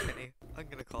 Tiffany. I'm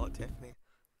gonna call it Tiffany.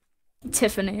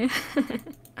 Tiffany.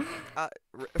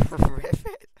 Riff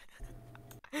it?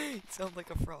 You sound like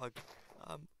a frog.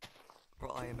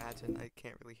 Well, I imagine. I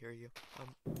can't really hear you.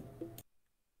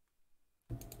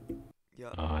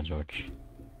 Yeah. George.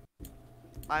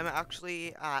 I'm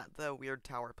actually at the weird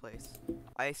tower place.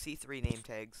 I see 3 name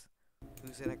tags.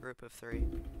 Who's in a group of 3?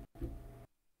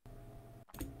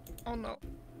 Oh no.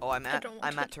 Oh, I'm at don't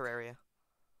want Terraria.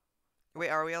 Wait,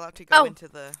 are we allowed to go Oh. into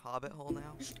the hobbit hole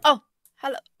now? Oh,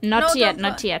 hello. Not No, yet, don't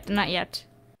not run. yet, not yet.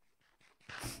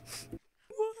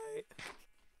 Why?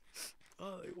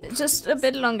 Oh, I want Just a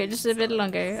bit longer, just a bit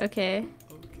longer, okay.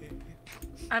 Okay.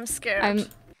 I'm scared. I'm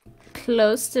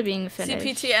close to being finished.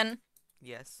 CPTN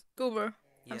Yes. Goober.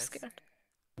 I'm Yes. scared.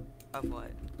 Of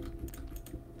what?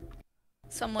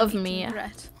 Someone Of eating me.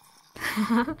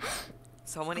 bread.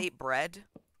 Someone ate bread?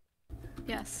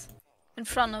 Yes. In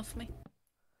front of me.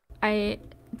 I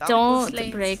That don't was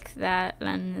late. break that,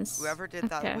 Lennis. Whoever did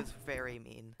that Okay. was very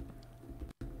mean.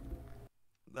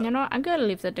 You know what? I'm gonna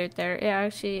leave the dirt there. It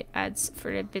actually adds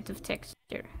for a bit of texture.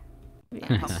 to be The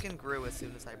honest. pumpkin grew as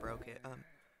soon as I broke it.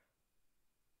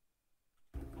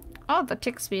 Oh, the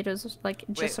tick speed is like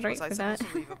just Wait, right was I for supposed that.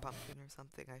 to leave a pumpkin or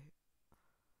something?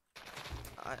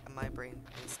 My brain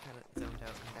is kind of zoned out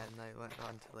in my head, and I went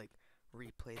on to like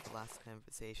replay the last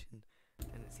conversation,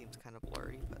 and it seems kind of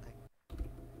blurry, but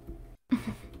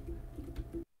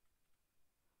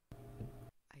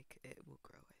it will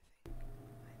grow, I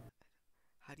think.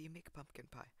 How do you make pumpkin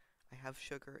pie? I have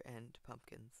sugar and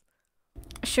pumpkins.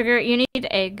 Sugar, you need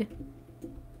egg.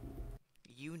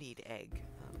 You need egg.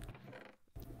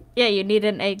 Yeah, you need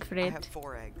an egg for I it. have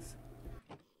 4 eggs.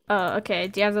 Oh, okay.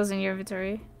 Do you have those in your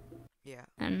inventory? Yeah.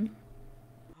 And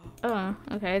Oh,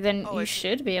 okay. Then Oh, you it's-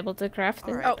 should be able to craft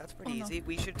it. Alright, that's pretty easy.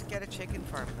 We should get a chicken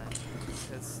farm then.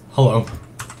 'Cause- Hello.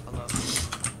 Hello.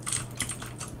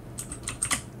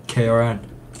 KRN.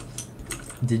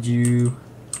 Did you...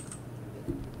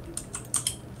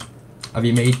 Have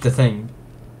you made the thing?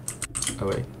 Oh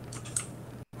wait.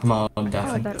 Come on, I'm Oh,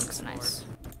 deafing. that looks nice.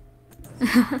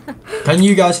 Can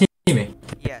you guys hear me?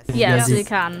 Yes. Yes, Yeah, we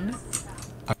can.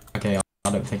 Okay, I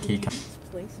don't think he can.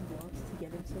 Place blocks to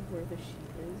get into where the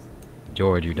sheep is.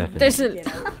 George, you definitely. There's a. Get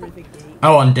out through the gate.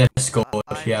 Oh, on Discord,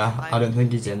 yeah. I don't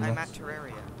think he's in I'm this. at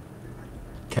Terraria.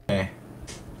 Okay.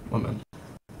 1 minute.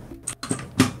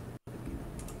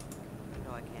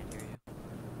 No, I can't hear you.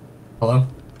 Hello?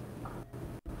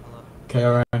 Hello.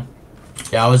 KRN.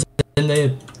 Yeah, I was in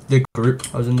the group.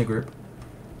 I was in the group.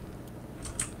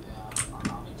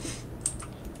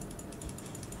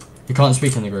 You can't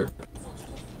speak in the group.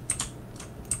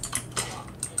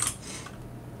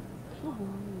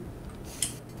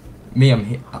 Me, I'm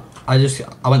here. I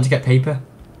went to get paper.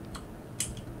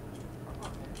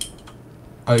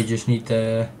 Oh, you just need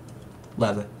the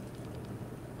leather.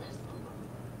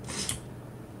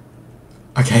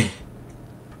 Okay.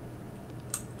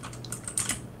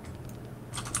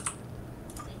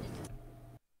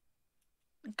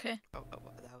 Okay. Oh,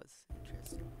 that was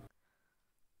interesting.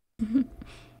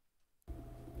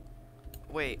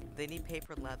 Wait, they need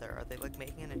paper and leather. Are they like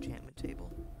making an enchantment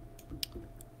table?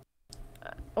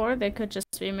 Or they could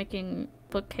just be making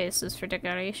bookcases for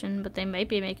decoration, but they might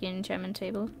be making an enchantment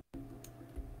table.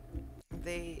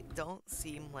 They don't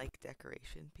seem like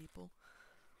decoration people.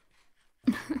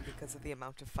 Because of the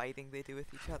amount of fighting they do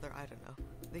with each other. I don't know.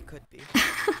 They could be.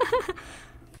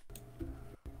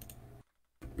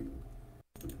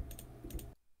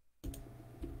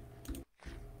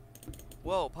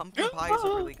 Whoa, pumpkin pies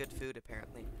are really good food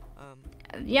apparently.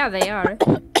 Yeah, they are.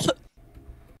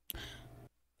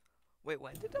 Wait,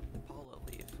 when did Apollo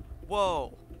leave?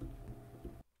 Whoa!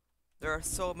 There are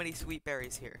so many sweet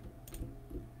berries here.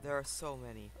 There are so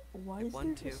many. Why is 1,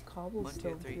 there 2, just 1,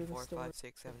 cobblestone 2, 3, through the 4, store? 5,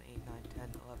 6, 7, 8, 9, 10,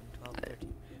 11, 12,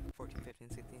 13, 14, 15,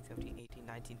 16, 17, 18,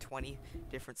 19, 20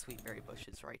 different sweet berry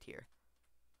bushes right here.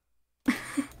 I'm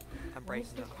Why is breaking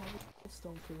there them.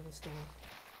 cobblestone through the store?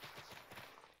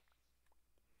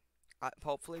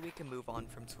 Hopefully we can move on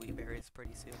from sweet berries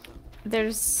pretty soon though.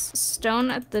 There's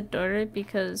stone at the door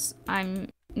because I'm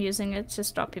using it to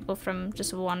stop people from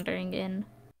just wandering in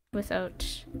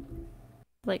without,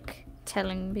 like,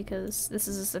 telling, because this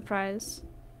is a surprise.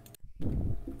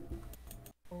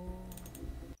 Oh.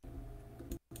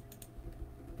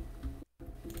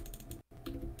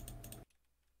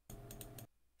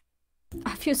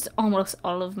 I've used almost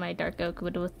all of my dark oak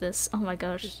wood with this. Oh my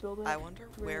gosh. Just build it I wonder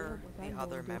where without the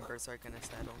other building. members are gonna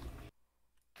settle.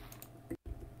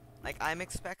 Like, I'm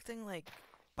expecting, like,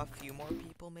 a few more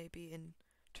people maybe in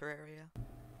Terraria.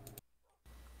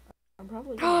 I'm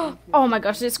probably gonna Oh my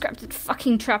gosh, they scrapped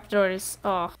fucking trapdoors.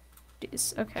 Oh,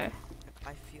 jeez. Okay.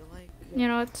 I feel like... You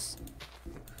know what?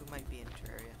 Who might be in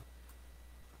Terraria?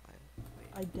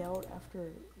 I doubt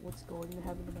after what's going to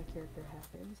happen to my character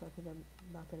happens, I think I'm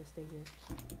not gonna stay here.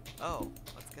 Oh,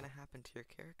 what's gonna happen to your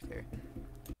character?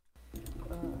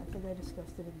 I think I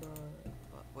discussed it in the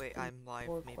Wait, I'm live.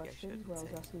 four Maybe I questions shouldn't where I was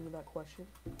say. asking you that question.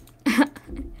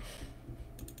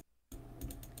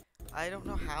 I don't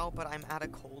know how, but I'm at a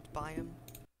cold biome.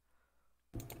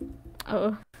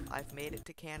 Oh. I've made it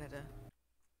to Canada.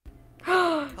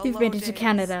 You've made it to Days.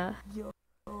 Canada. Yo.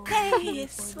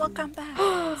 Days, welcome back.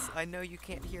 I know you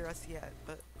can't hear us yet,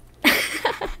 but...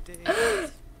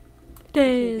 Days.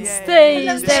 Days, Yay.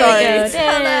 days, there Sorry. we go,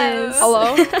 days.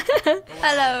 Hello?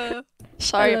 Hello.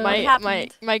 Sorry, Hello. What my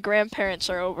happened? my grandparents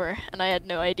are over, and I had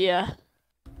no idea.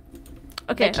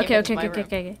 Okay, They came okay, into okay, my okay, room.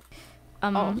 okay.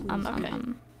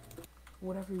 Okay.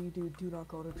 Whatever you do, do not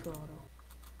go to Toronto.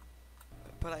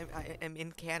 But I am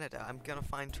in Canada. I'm gonna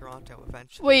find Toronto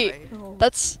eventually, Wait, right? No.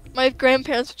 that's my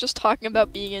grandparents were just talking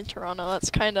about being in Toronto. That's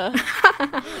kind of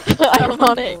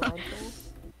Toronto, ironic.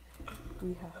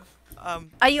 we have.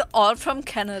 Are you all from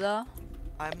Canada?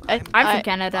 I'm from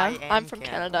Canada. I'm from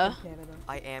Canada. Canada.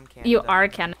 I am Canada. You are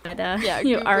Canada. Yeah,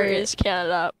 you Goober are. is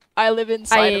Canada. I live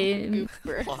inside of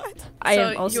Goober. What? I So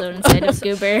am also you- inside of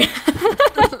Goober.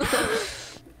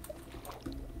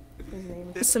 His name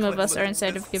is This Some of clip us are was-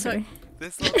 inside of this- Goober.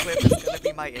 This little clip is gonna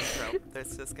be my intro.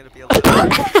 There's just gonna be a little...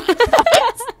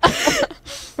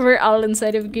 We're all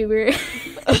inside of Goober.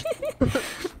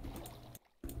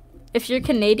 If you're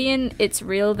Canadian, it's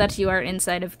real that you are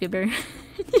inside of Goober.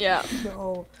 Yeah.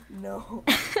 no, no.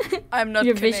 I'm not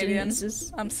Your Canadian. vision is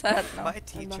just... I'm sad now. My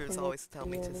teachers always tell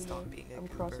me to Canadian stop anymore. being a I'm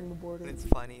goober. crossing the border. It's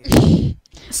funny.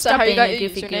 Is that how you being got a your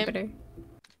goofy username? goober.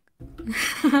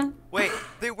 Wait,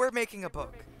 they were making a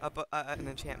book, an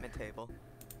enchantment table.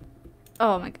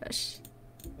 Oh my gosh.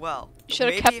 Well,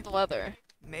 Should have kept the leather.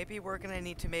 Maybe we're gonna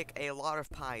need to make a lot of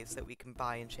pies that we can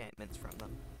buy enchantments from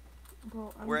them.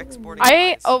 Bro, We're exporting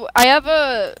I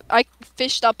pies. I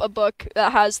fished up a book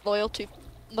that has loyalty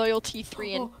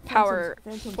 3 and power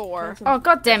 4. Oh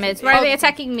god damn it! Why are they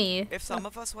attacking me? If some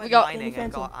of us went got- mining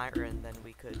and got iron, then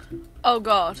we could Oh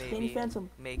god. maybe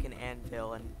make an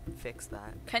anvil and fix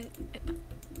that. Can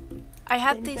I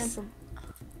had these?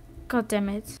 God damn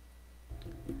it.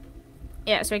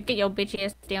 Yeah, so get your bitch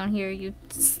ass down here, you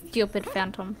stupid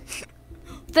phantom.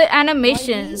 The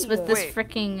animations with this Wait,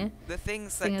 freaking the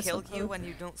things thing that is so kill you cool. when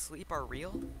you don't sleep are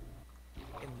real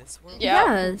in this world.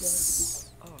 Yeah. Yes.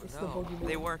 Oh no,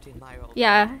 they weren't in my world.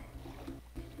 Yeah.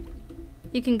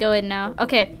 You can go in now.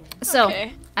 Okay, so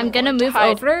Okay. I'm gonna move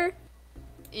hide. over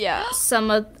Yeah.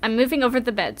 I'm moving over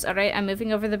the beds, alright? I'm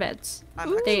moving over the beds.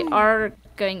 They are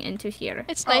going into here.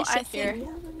 It's nice I in here. think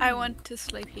I want to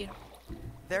sleep here.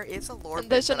 There is a lore And bit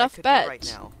there's that enough I could do right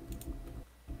beds. now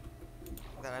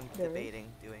that I'm There is? debating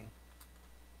doing.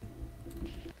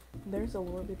 There's a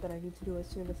lore bit that I need to do as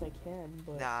soon as I can,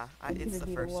 but Nah, I'm it's gonna the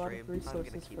need a first lot of stream. I'm gonna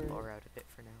resources keep for- lore out of it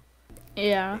for now.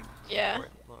 Yeah. Yeah.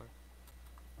 Important lore.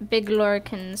 Big lore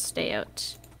can stay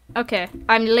out. Okay,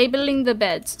 I'm labeling the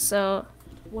beds, so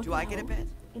What Do the I get a hell? bed?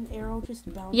 An arrow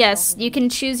just bounced yes, off of you me. can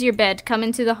choose your bed. Come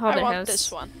into the I hobbit want house.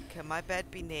 this one. Can my bed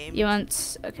be named? You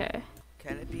want okay.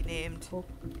 Can it be named Help.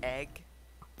 Egg?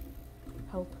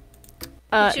 Help.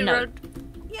 She No. wrote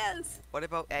yes. What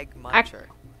about Egg Muncher?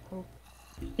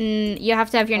 You have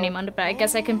to have your name on it, but I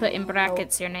guess I can put in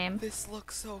brackets your name. This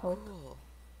looks so Help. cool.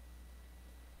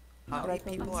 How Help.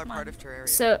 many people are part of Terraria?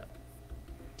 So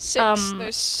 6.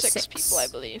 There's 6 people, I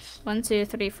believe. 1, 2,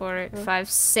 3, 4, 5,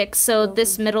 6. So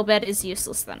this middle bed is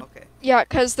useless then. Okay. Yeah,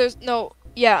 because there's no...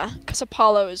 Yeah, because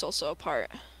Apollo is also a part.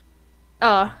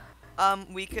 Oh.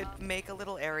 We could make a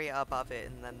little area above it,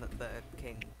 and then the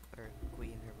king or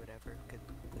queen or whatever could.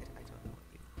 I don't know.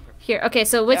 What you Here, okay,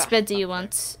 so which Yeah, bed do you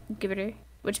want, Goober?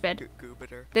 Which bed?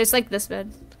 Goober. There's like this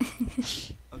bed.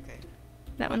 Okay.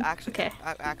 That But one? Actually, Okay.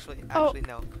 Actually, Oh.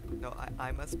 no. No,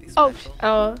 I must be Oh. special.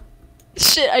 Oh.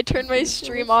 Shit, I turned my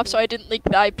stream off so I didn't leak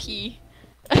the IP.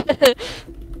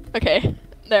 Okay,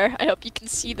 there. I hope you can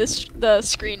see this the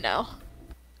screen now.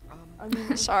 I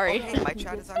mean, Sorry. Hey, my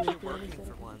chat is actually working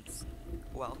for once.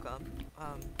 Welcome.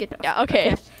 Get off. Yeah,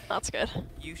 okay. That's good.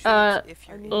 You should, if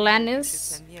you're in, you should Lannis,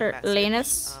 send me a or message,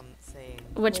 Lanus? saying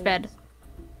Which bed?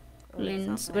 Oh,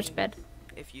 Linus, which something. bed?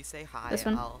 If you say hi, This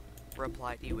one? I'll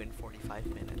reply to you in 45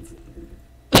 minutes.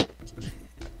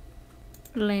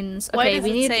 Linus. Why Okay, does we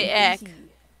it need. say egg?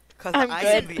 Cause I'm I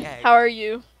good. am the egg. How are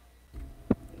you?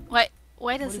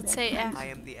 Why does it say egg? I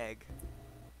am the egg.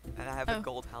 And I have a Oh.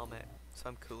 gold helmet, so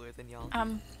I'm cooler than y'all.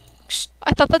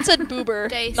 I thought that said boober,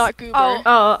 Days. not goober.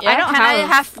 Oh, Yeah? I don't Can I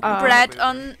have have. bread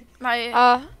on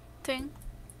my thing,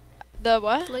 The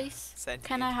what? please? Sentient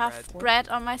Can I have bread. bread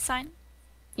on my sign?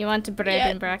 You want the bread Yeah.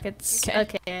 in brackets?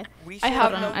 Okay. Okay. We I should,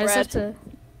 have Hold no on, I just have bread. to.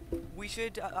 We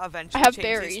should eventually have change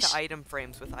berries. this to item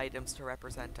frames with items to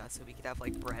represent us, so we could have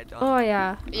like bread on. Oh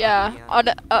yeah. Yeah. yeah. On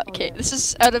okay, this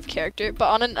is out of character, but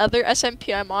on another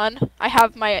SMP I'm on, I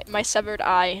have my severed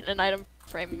eye in an item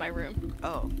frame in my room.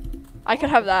 Oh. I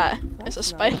could have that as a That's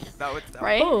spider, nice. That would. That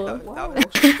right? Oh. Would, Wow.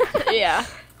 Yeah.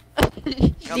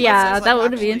 Yeah, let's, that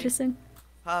would actually, be interesting.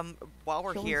 While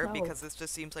we're Show and here, tell. because this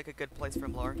just seems like a good place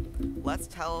from lore, let's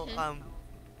tell, Mm-hmm.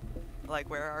 like,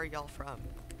 where are y'all from?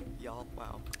 Y'all,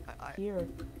 wow. Here.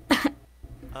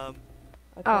 Um,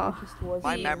 I Oh. kinda just was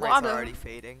my The memories water. are already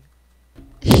fading.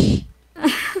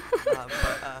 But,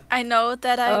 I know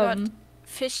that I got Um.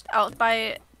 fished out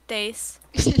by Days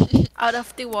out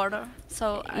of the water.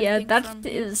 So I Yeah, think that from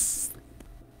is.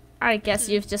 I guess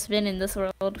you've just been in this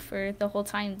world for the whole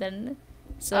time then.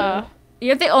 So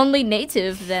you're the only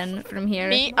native then from here.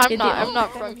 Me? You're I'm the not. o- I'm not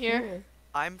kind from of here.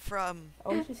 I'm from, I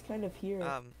was just kind of here.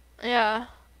 Yeah.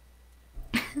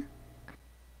 yeah,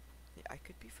 I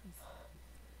could be from,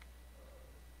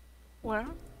 where?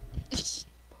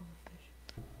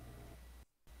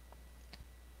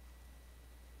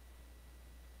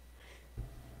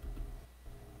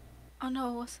 Oh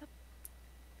no, what's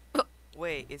up?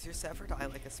 wait, is your severed eye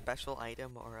like a special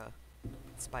item or a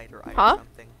spider eye Huh? or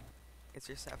something? Is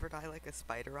your severed eye like a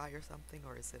spider eye or something,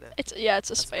 or is it a,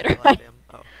 It's a spider. special item?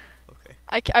 Oh,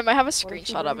 okay. I might have a What if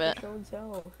you screenshot of bring it. the show and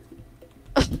tell?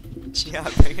 Yeah,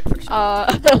 bring it for sure.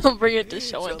 I'll bring it to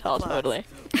show and the tell class. totally.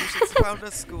 We should surround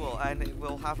a school, and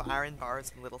we'll have iron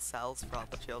bars and little cells for all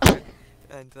the children,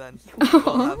 and then we'll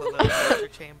have a little torture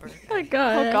chamber. Oh my and-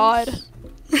 god. Oh god.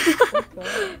 Oh,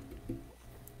 God.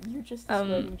 You're just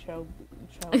describing child.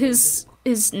 Who's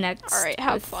next? Alright,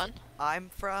 have fun. I'm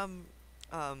from,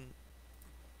 I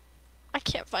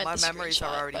can't find my the memories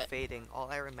screenshot, are already but... fading. All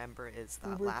I remember is that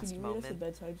Goober, last can you read us a moment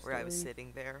bedtime where I was story?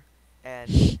 sitting there,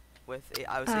 and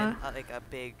I was in like a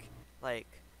big, like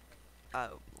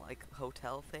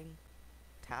hotel thing,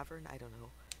 tavern, I don't know,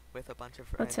 with a bunch of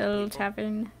Hotel people,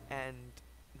 tavern. and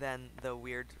then the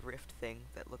weird rift thing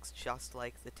that looks just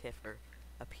like the Tiffer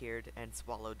appeared and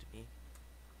swallowed me.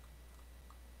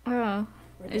 Oh,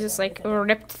 it just like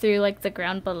ripped through like the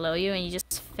ground below you, and you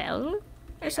just fell,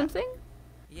 or something.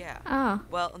 Yeah. Oh.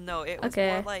 Well, no, it was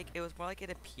more like it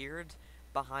appeared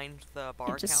behind the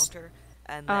bar counter,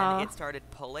 and then it started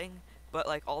pulling. But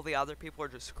like all the other people were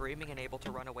just screaming and able to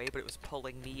run away, but it was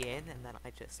pulling me in, and then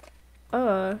I just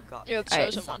got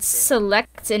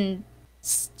select and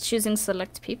choosing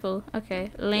select people. Okay,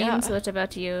 Lanes, what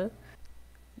about you?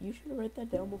 You should write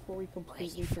that down before we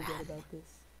completely forget about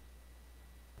this.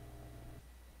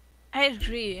 I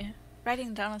agree.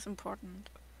 Writing down is important.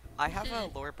 I have a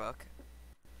lore book.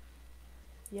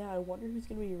 Yeah, I wonder who's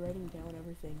gonna be writing down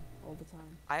everything all the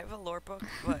time. I have a lore book,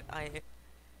 but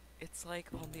it's like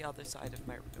on the other side of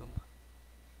my room.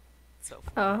 So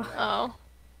far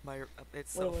away.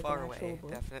 It's so far away,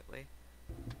 definitely.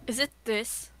 Is it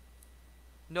this?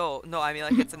 No, I mean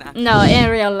like it's an actual... No, in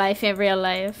real life,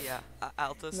 Yeah,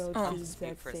 I'll just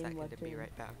speak for a second and be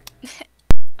right back.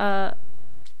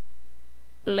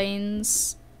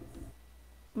 Lanes,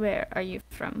 where are you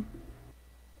from?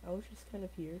 I was just kind of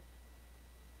here.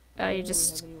 You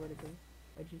just... Really have anywhere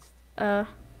to go.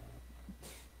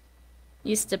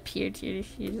 You just appeared, you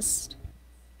just...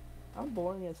 I'm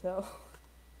boring as hell.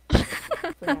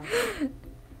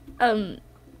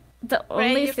 The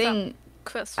only thing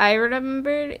I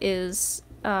remembered is,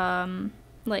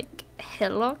 like,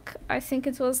 Hillock, I think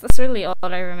it was. That's really all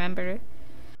I remember.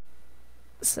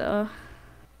 So...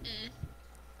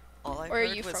 Where are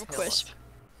you from, Quisp?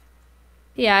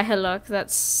 Yeah, Hillock,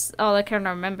 that's all I can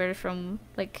remember from,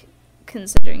 like,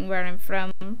 considering where I'm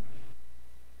from.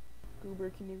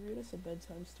 Goober, can you read us a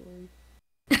bedtime story?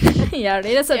 Yeah,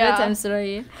 read us a bedtime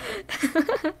story.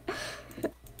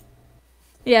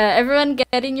 Yeah, everyone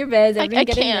get in your beds, everyone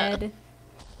get in bed.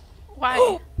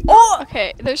 Why?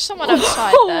 Okay, there's someone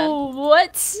outside then.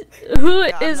 What? Who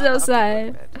is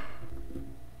outside?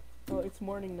 Well, it's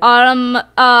morning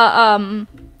now.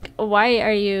 Why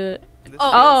are you...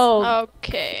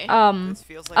 Okay.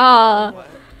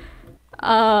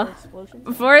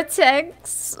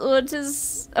 Vortex, which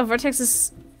is... Vortex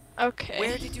is... Okay.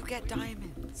 Where did you get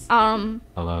diamonds?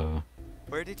 Hello.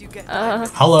 Where did you get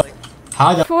diamonds? Hello.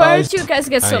 Hi guys. Where did you guys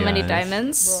get so many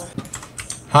diamonds?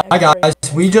 Hi guys.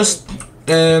 We just...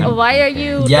 Why are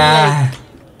you... Yeah.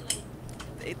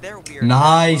 They're weird.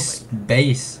 Nice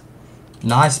base.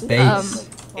 Nice base.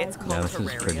 It's yeah, this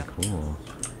is pretty cool.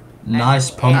 Nice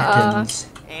pumpkins.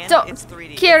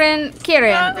 Kieran,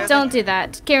 don't do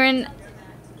that. Kieran,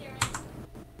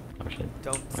 Oh shit.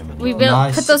 we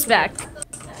will put those back.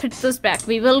 Put those back.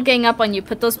 We will gang up on you.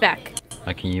 Put those back.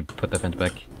 Can you put the fence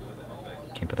back?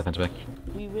 Can you put the fence back?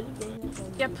 We will gang up on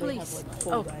you. Yeah, please.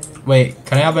 Wait,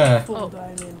 can I have a...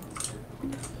 Diamond.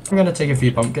 I'm gonna take a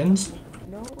few pumpkins.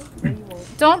 No, you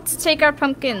won't. Don't take our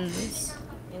pumpkins.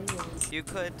 You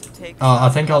could take... I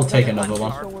think I'll take another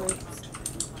one.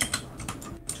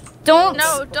 Don't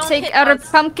take hit our us.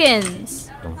 pumpkins.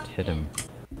 Don't hit him.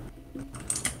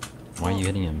 Why are you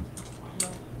hitting him?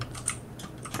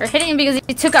 We're hitting him because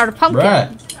he took our pumpkin.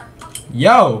 Right.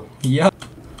 Yo. Yeah,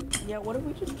 what if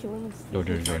we just kill him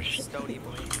instead? George.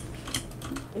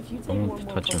 If you take Don't one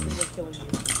more touch him. pumpkin, we're killing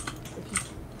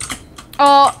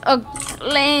you.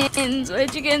 Lanes,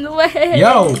 why'd you get in the way?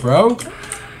 Yo, bro.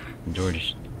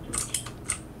 George,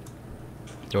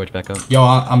 back up. Yo,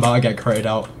 I'm about to get crated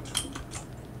out.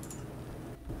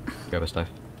 Grab a stuff.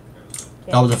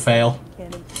 That was a fail.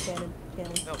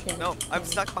 No, I'm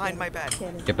stuck behind my bed.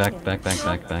 Get back.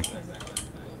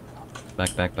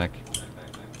 Back.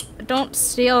 Don't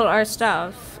steal our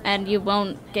stuff, and you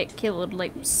won't get killed.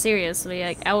 Like, seriously,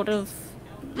 like, out of,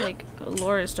 like,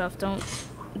 lore stuff, don't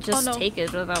just take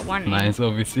it without warning. Nice,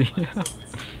 obviously.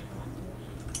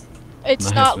 It's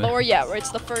Nice, not man. lore yet, where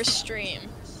it's the first stream.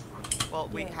 Well,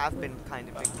 we have been kind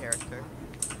of in character.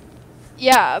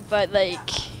 Yeah, but like...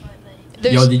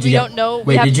 Yo, did you we get... don't know, Wait,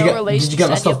 we have did you no get... relations Did you get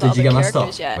my to any stuff? of the Did you other get my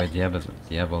characters stuff? yet. Wait, do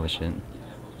you have all the shit?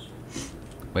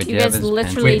 Wait, You guys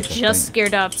literally pants and just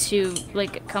geared up to,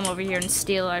 like, come over here and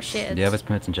steal our shit. Do you have his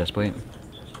pants and chest plate?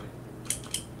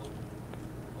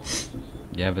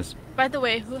 Do you have his... By the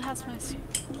way, who has my sword?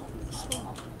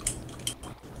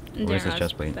 Where's his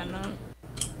chest plate?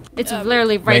 It's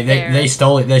literally right Wait, there. they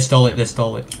stole it.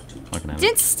 Fucking hell.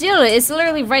 Didn't steal it. It's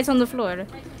literally right on the floor. You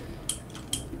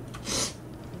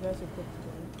guys are quick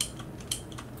to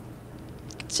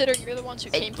Considering you're the ones who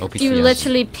came to OPC You hasn't.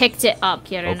 literally picked it up,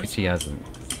 Kieran. OPC hasn't.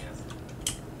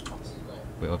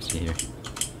 Wait, OPC here.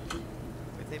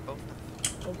 Wait, they both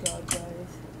have. Oh god,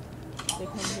 guys. They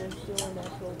come here and steal our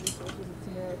natural resources. It's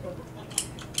America.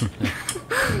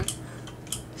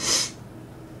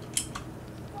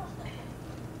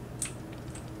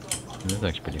 This is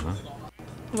actually pretty well.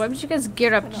 Why would you guys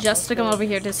gear up just to come over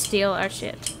here to steal our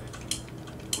shit?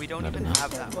 We don't I even don't know.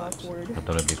 have that much. I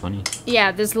thought it'd be funny.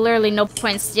 Yeah, there's literally no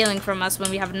point stealing from us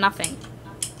when we have nothing.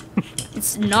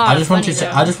 It's not I just funny, wanted.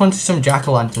 though. I just wanted some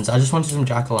jack-o'-lanterns. I just wanted some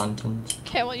jack-o'-lanterns.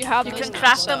 Okay, well you have You those can now,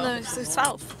 craft so- them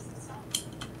yourself.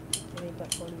 It ain't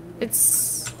that funny either.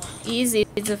 It's easy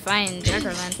to find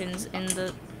jack-o'-lanterns in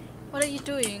the... What are you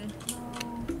doing?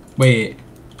 Wait.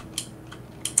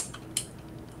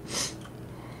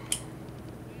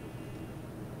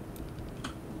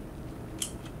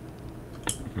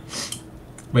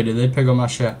 Wait, did they pick up my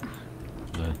shit?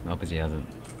 No, OPC hasn't.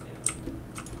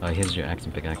 Oh, here's your axe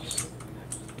and pickaxe.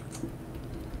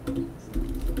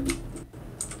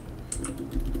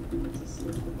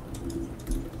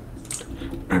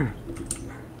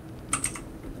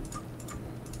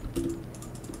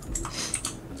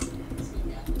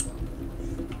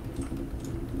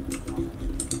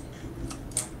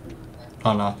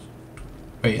 Oh no.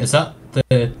 Wait, is that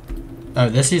the... Oh,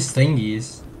 this is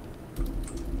thingies.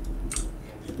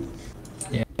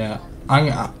 Yeah.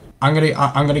 I'm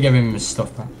gonna give him his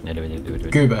stuff back. Yeah, do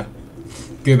it. Goober.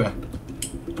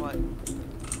 What?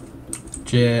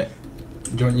 Do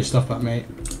you want your stuff back, mate?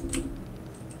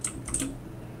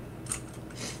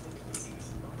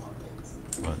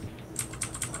 What?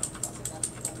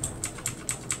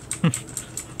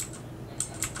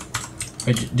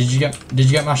 Wait, did you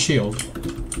get my shield?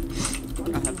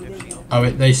 I have no shield. Oh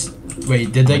wait,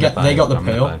 wait, did they got the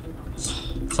pearl?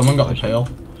 Someone got the pearl.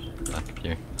 Back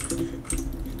here.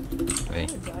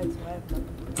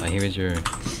 Wait. Here is your...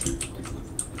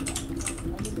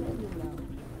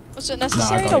 Was it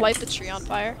necessary to it. light the tree on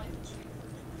fire?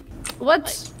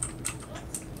 What?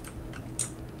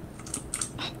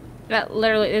 That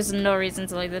literally, there's no reason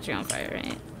to light the tree on fire,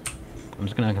 right? I'm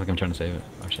just gonna act like I'm trying to save it.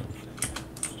 Oh shit.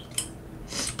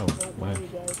 Oh, Don't wow. worry,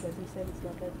 guys. As he said, it's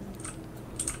not that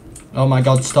deep. Oh my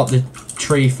god, stop the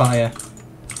tree fire.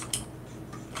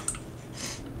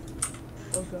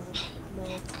 Oh god,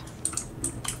 no.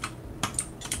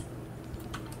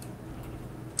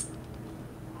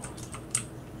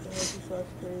 Guys, it's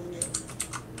Australia.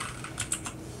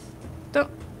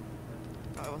 Don't...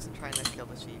 I wasn't trying to kill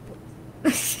the sheep.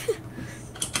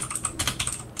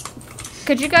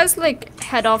 Could you guys, like,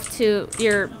 head off to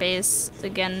your base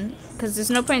again? Because there's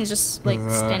no point in just, like,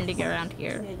 standing around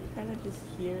here. Yeah, you kind of just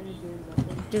here and doing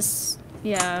nothing. Just,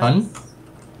 yeah. Fun?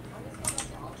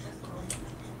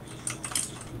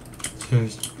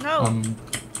 No.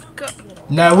 Go.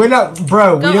 No, we're not,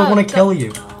 bro. We Go don't out, want to go- kill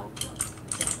you.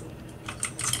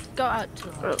 Go out.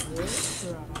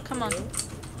 Come on.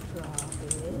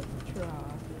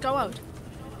 Go out.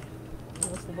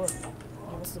 What's the book?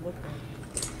 What's the book then?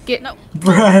 Get... No.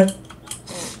 Bruh.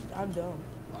 Oh, I'm dumb.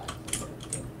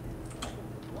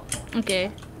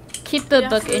 Okay. Keep the Yeah,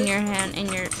 book in food. your hand,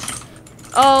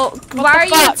 Oh, why are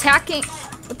you fuck? attacking?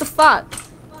 What the fuck?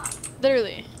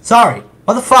 Literally. Sorry.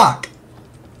 What the fuck?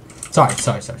 Sorry.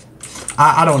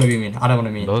 I don't want to be mean. Those I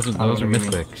don't are wanna be mean.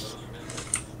 mythics.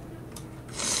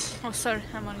 Oh, sorry.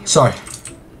 I'm on you. Sorry,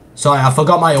 I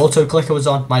forgot my auto clicker was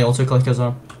on. My auto clicker's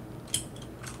on.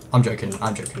 I'm joking. Kieran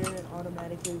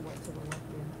automatically went to the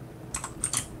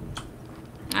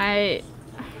left.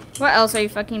 What else are you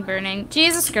fucking burning?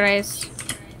 Jesus Christ.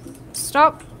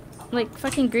 Stop, like,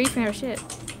 fucking griefing our shit.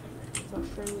 It's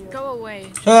Australia. Go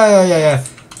away. Yeah.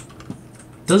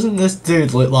 Doesn't this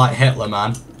dude look like Hitler,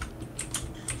 man?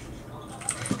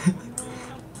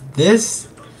 This...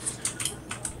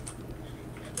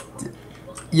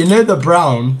 You know the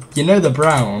brown?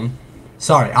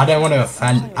 Sorry, I don't want to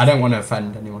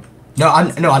offend anyone. No, I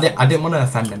didn't want to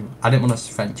offend him. I didn't want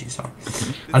to offend you, sorry.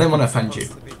 I didn't want to offend you.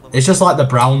 It's just like the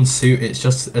brown suit, it's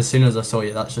just, as soon as I saw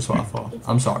you, that's just what I thought.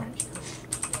 I'm sorry.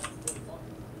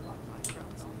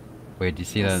 Wait, do you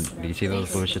see that? Do you see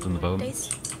those little shits on the boat?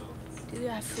 Do you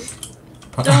have food?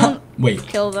 Don't Wait,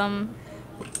 kill them.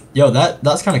 yo,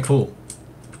 that's kind of cool.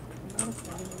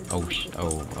 Oh,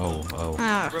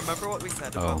 Ah. Remember what we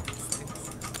said Oh. about these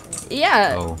things?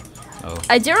 Yeah, oh.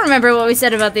 I do remember what we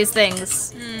said about these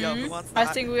things. Yo, who wants I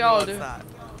that? think we Who all wants do. that?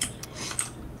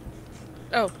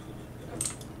 Oh.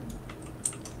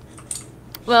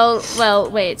 Well,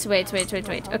 wait. Okay.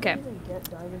 Even get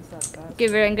diamonds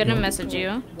Goober, I'm gonna message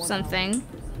you something.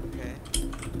 Okay.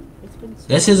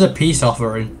 This is a peace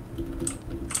offering.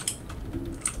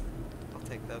 I'll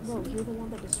take those. No, you're the one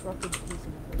that disrupted the peace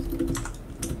in the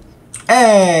first place.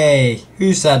 Hey,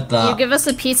 who said that? You give us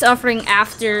a peace offering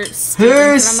after stealing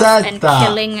from us said and that?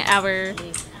 killing our.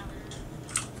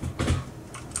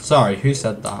 Sorry, who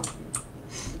said that?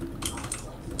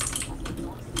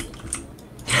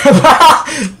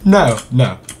 No.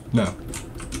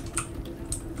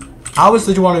 I was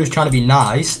the one who was trying to be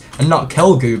nice and not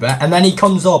kill Goober, and then he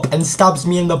comes up and stabs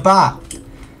me in the back.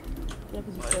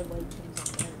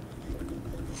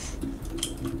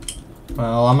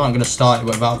 Well, I'm not gonna start it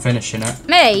without finishing it.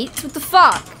 Mate, what the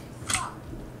fuck?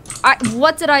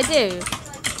 What did I do?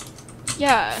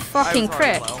 Yeah. Fucking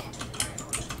prick.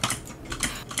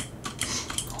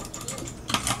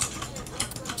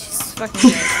 Jesus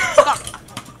fucking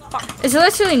Christ. There's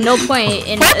literally no point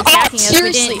in attacking us.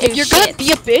 Seriously, if you're gonna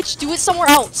be a bitch, do it somewhere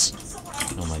else.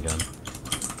 Oh my god.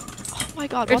 Oh my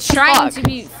god, We're what the trying fuck? to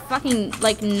be fucking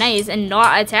like nice and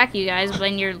not attack you guys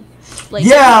when you're like.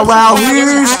 Yeah, well,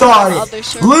 who started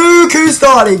it? Luke, who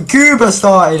started? Goober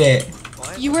started it.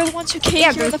 You were the ones who came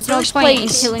Yeah, here in the there's no first point in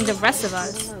place. killing the rest of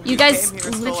us. You guys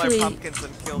literally.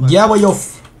 Yeah, well, you're.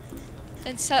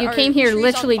 And set You our came here trees on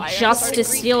literally fire and just started to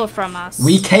grieving. steal from us.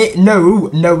 We came. No,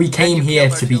 we came here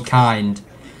to be kind.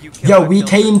 Yo, we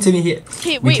came to be here.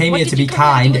 Okay, We wait, came what here did to be you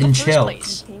come here to kind do in and the first chill.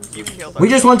 place? We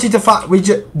just wanted to find. We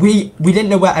didn't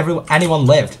know where anyone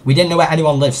lived. We didn't know where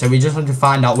anyone lived, so we just wanted to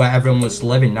find out where everyone was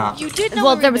living now. You did know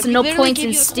Well, where there we was lived. no We literally point gave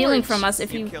in you the stealing torch. from us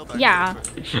if you. killed our Yeah.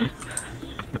 neighbor.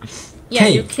 Yeah,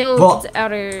 Hey, you killed what?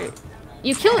 our.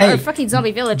 You killed Hey, our fucking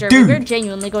zombie villager. dude. We were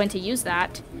genuinely going to use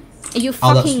that. And you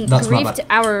Oh, fucking that's my griefed bad.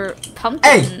 our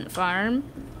pumpkin farm. And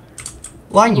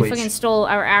you Language. fucking stole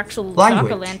our actual Language.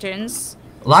 jack-o'-lanterns.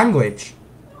 Language.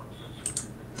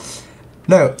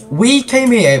 No, we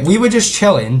came here. We were just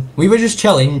chilling.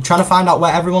 Trying to find out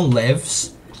where everyone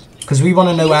lives, because we want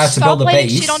to know where to build a Stop lighting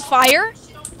base. shit on fire.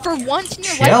 For once in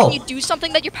your life, Chill. can you do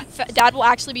something that your dad will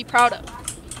actually be proud of?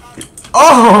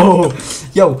 Oh,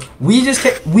 yo, we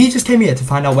just came here to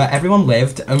find out where everyone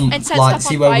lived and And set like stuff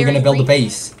see on where we're fire gonna and build a grief.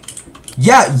 base.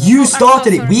 Yeah, you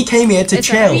started it. sorry. We came here to It's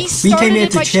chill. We We started came here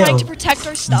it to by chill. trying to protect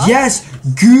our stuff. Yes,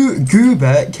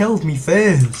 Goober killed me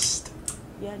first.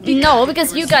 No,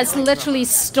 because you guys literally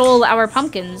stole our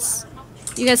pumpkins.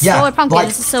 You guys Yeah, stole our pumpkins,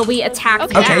 like- so we attacked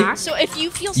Okay, back. so if you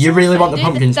feel so You really want the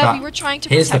offended pumpkins that back? we were trying to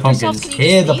Here's the protect ourselves, pumpkins. can you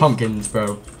Here just the leave? pumpkins,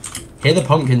 bro. Here the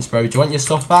pumpkins, bro. Do you want your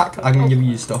stuff back? I can give you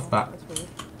your stuff back.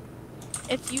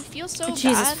 If you feel so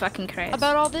Jesus bad fucking Christ.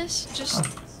 about all this, just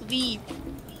leave.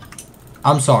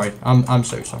 I'm sorry. I'm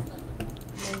so sorry.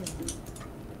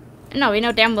 No, we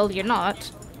know damn well you're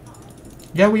not.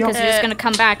 Yeah, we are. Because you're just gonna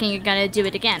come back and you're gonna do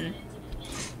it again.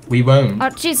 We won't. Oh,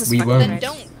 Jesus We fucking won't. Then Christ.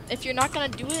 don't. If you're not gonna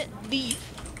do it, leave.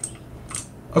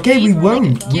 Okay, we Leave or, like,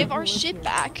 won't. give our shit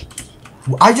back.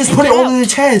 I just put it Get all out. in the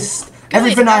chest. Good,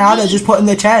 Everything I now had, I leave. just put in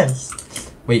the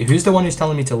chest. Wait, who's the one who's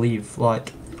telling me to leave?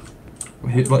 Like,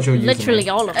 what's your username? Literally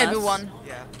all of us. Everyone.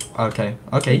 Yeah. Okay,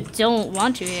 okay. Don't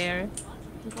want you here.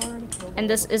 And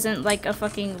this isn't like a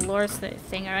fucking lore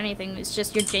thing or anything. It's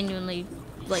just you're genuinely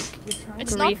like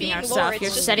It's not griefing being our lore, stuff. it's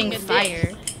You're just setting being a fire.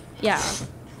 dick. Yeah.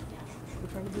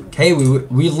 Okay,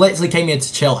 we literally came here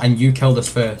to chill, and you killed us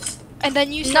first. And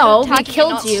then you No, started we attacking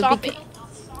killed and not you stopping.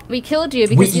 We killed you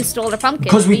because We- you stole our pumpkin.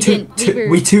 Because we didn't-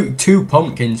 took two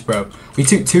pumpkins, bro. We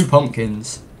took 2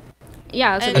 pumpkins.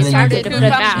 Yeah, so And we then you started get- to Two put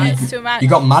it pumpkins, back. too much. You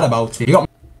got mad about it. You got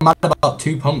mad about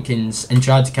 2 pumpkins and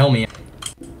tried to kill me.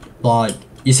 Like,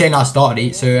 you're saying I started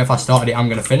it, so if I started it, I'm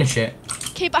gonna finish it.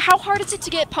 Okay, but how hard is it to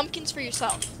get pumpkins for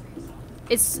yourself?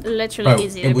 It's literally Bro,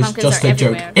 easy. it The was pumpkins just are a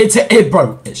joke. everywhere.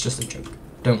 Bro, it's just a joke.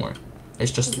 Don't worry.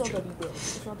 It's just It's a not joke. that big deal.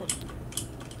 It's not that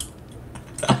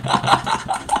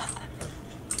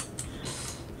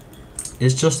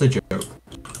It's just a joke.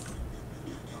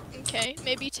 Okay,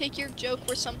 maybe take your joke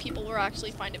where some people will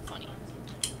actually find it funny.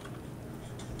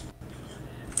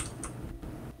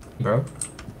 Bro.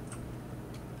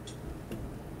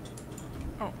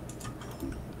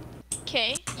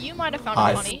 Okay, you might have found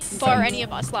I it funny, but found are any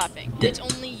of us laughing? Did- It's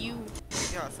only you.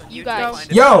 Yeah, so You you guys.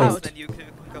 find it Yo! first, then you could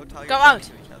go tell your Go friends out. to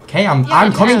each other. Okay, I'm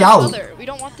Yeah, coming to each out. other. We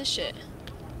don't want this shit.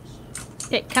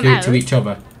 Okay, come Do it out. to each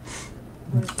other.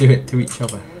 Do it to each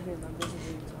other.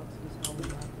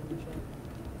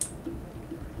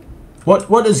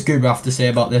 What does Goober have to say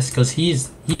about this? Because he's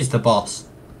the boss.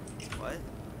 What?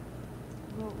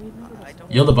 I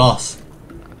don't. You're the boss.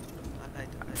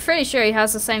 Pretty sure he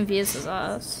has the same views as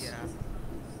us. Yeah.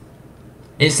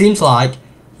 It seems like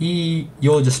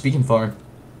you're just speaking for him.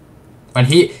 And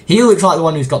he looks like the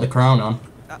one who's got the crown on.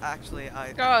 Actually,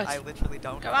 God. I literally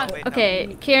don't. Come on. Wait, Okay,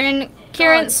 no.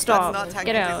 Kieran, stop. That's not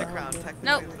Get technically out. the crown. Technically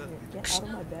Nope. Get out of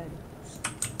my bed.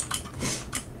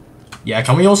 Yeah,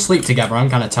 can we all sleep together? I'm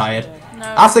kind of tired. No.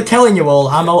 After killing you all,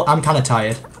 I'm kind of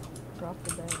tired. Drop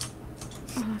the bed.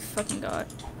 Oh, fucking god.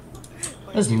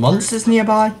 There's monsters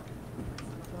nearby. Drop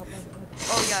my bed.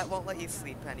 Oh yeah, it won't let you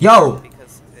sleep anymore. Yo!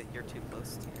 Because you're too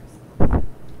close to yourself.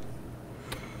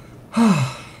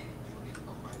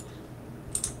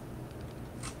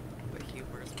 The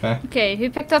humor is Okay. Okay, who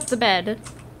picked up the bed?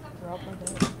 Drop my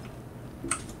bed.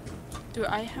 Do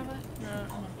I have it? No.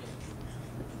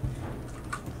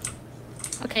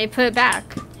 Okay, put it back.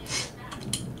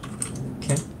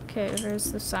 Okay. Okay,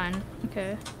 there's the sign.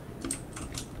 Okay.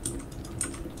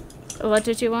 What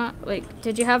did you want? Wait,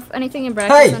 did you have anything in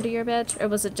brackets Hey! under your bed? Or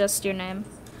was it just your name?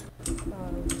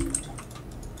 Well,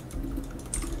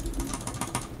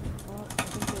 I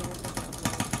think there was something.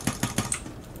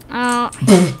 Oh.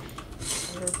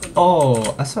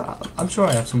 Oh, I'm sure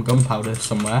I have some gunpowder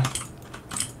somewhere.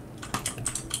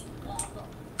 I'm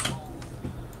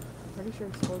pretty sure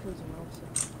explosions are also.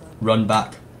 Run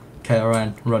back.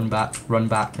 KRN, run back, run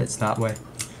back. It's that way.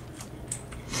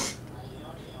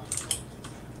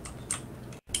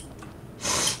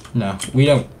 No, we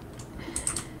don't.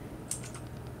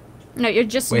 No, you're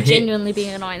just We're here- genuinely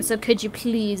being annoying, so could you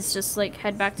please just, like,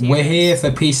 head back to your We're base? here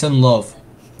for peace and love.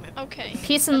 Okay.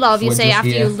 Peace and love, you We're say just after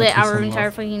here you for lit peace our and entire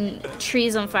love. fucking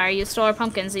trees on fire, you stole our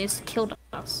pumpkins, and you killed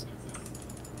us.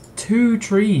 2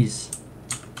 trees.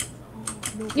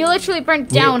 You literally burnt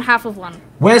down half of one.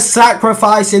 We're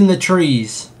sacrificing the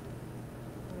trees.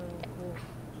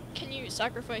 Can you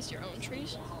sacrifice your own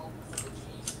trees?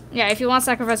 Yeah, if you want to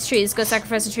sacrifice trees, go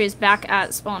sacrifice the trees back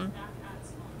at spawn.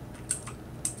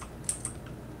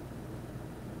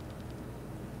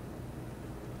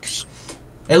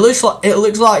 It looks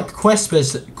like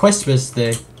Questber's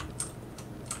the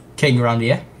king around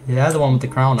here. Yeah, the one with the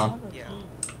crown on. Yeah.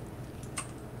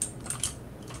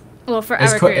 Well, for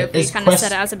Is our Que- group, we is kind of Quest-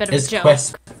 said it as a bit of a is joke.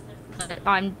 Quest- But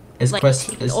I'm Is like Quest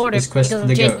taking is, order is Quest because I'm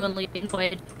the goat? genuinely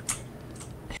annoyed.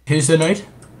 Who's the node?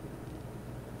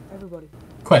 Everybody.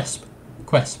 Quest.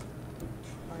 Quest.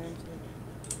 I am too.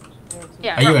 I am too.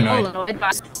 Yeah, Are you we're annoyed? all annoyed by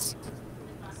this.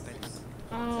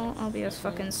 Oh, OBS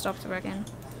fucking stopped working.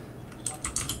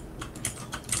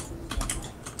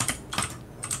 I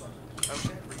wish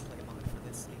I had replay mode for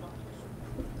this scene.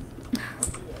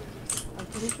 I'm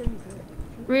pretty sure you did.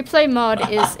 Replay mod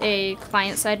is a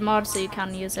client-side mod, so you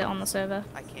can use it on the server.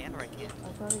 I can or I can't? I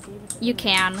thought I gave it to You everyone.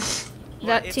 can.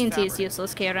 That it's TNT is Fabric.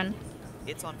 useless, Kieran.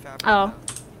 It's on Fabric. Oh.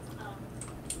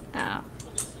 Oh. Oh, I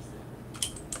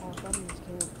thought he was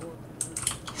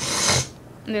KO4.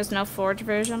 There's no Forge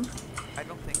version? I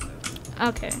don't think so.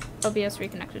 Okay. OBS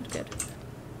reconnected, good.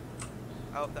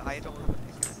 Oh, I don't have a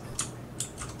pickaxe.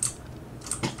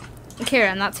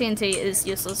 Kieran, that TNT is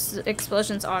useless.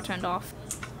 Explosions are turned off.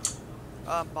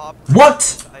 Bob.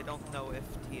 What? I don't know if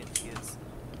TNT is.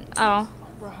 Oh.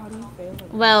 Bro, how do you fail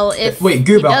it? Well, if Wait, he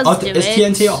Goober, does do is it,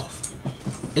 TNT off?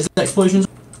 Is it explosions?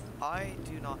 I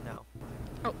do not know.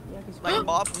 Yeah, 'cause Like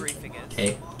Bob briefing is.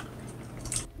 Okay.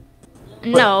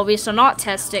 No, we shall not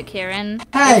test it, Kieran.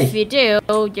 Hey! If you do,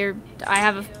 I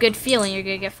have a good feeling you're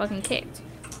gonna get fucking kicked.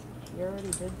 you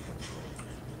already did.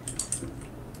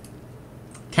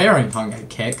 Karen can't get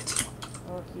kicked.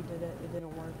 Oh, he did it. It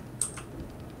didn't work.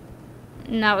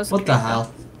 And that was What the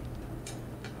hell?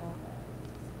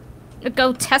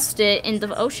 Go test it in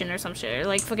the ocean or some shit,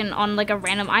 like fucking on like a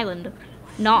random island,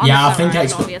 not on Yeah, I the think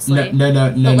server, obviously.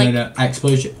 no.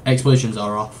 Explosions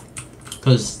are off.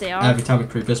 Because They are? every time a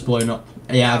creeper's blown up,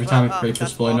 yeah, every but, time a creeper's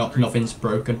that's blown Bob up, nothing's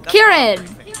broken. That's Kieran!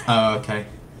 Bob briefing. Oh, okay.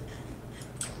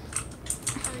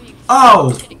 Are you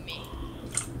Oh! kidding me?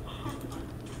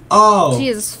 Oh!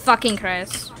 Jesus fucking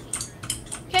Christ.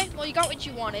 Okay, well you got what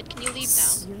you wanted. Can you leave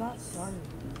now? You're not sorry.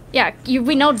 Yeah,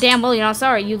 we know damn well you're not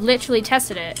sorry. You literally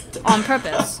tested it on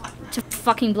purpose to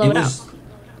fucking blow it up.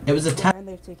 It was a test. And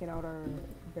they've taken out our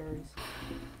berries.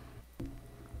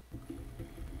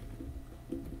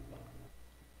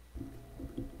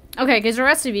 Okay, because the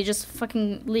rest of you just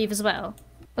fucking leave as well.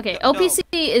 Okay, No, OPC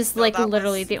is no, like that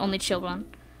literally was- the only chill one.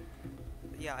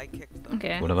 Yeah, I kicked them.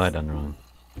 Okay. What have I done wrong?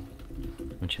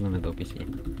 I'm chilling with OPC.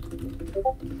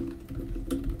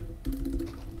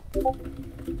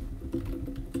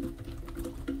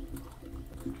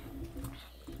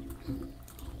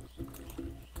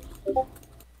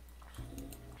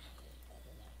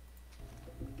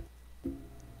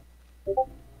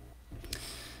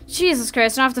 Jesus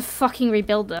Christ, I have to fucking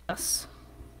rebuild this.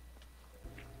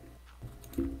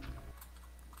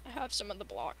 I have some of the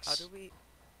blocks. How do we?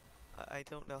 I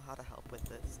don't know how to help with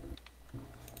this.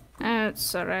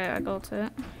 It's alright, I got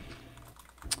it.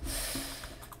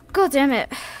 God damn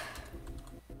it.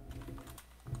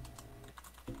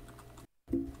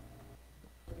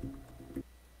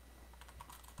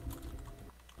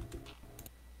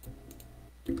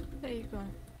 There you go.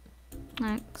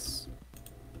 Thanks.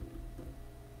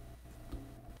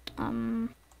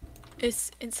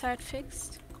 Is inside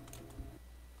fixed?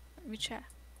 Let me check.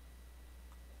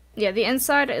 Yeah, the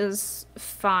inside is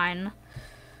fine.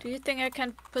 Do you think I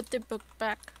can put the book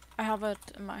back? I have it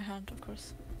in my hand, of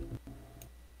course.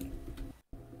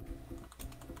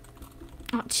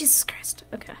 Oh, Jesus Christ.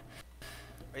 Okay.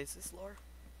 Is this lore?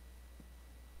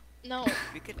 No,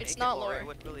 We could it's make not it lore. lore. It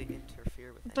wouldn't really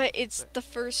interfere with But anything, it's the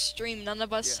first stream. None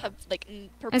of us have like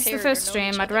prepared. It's the first or known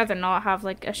each stream. I'd other. rather not have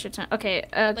like a shit ton. Okay,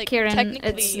 Like, Kieran, technically,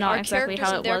 it's not our exactly characters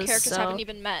how and it their was, characters so... haven't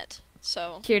even met.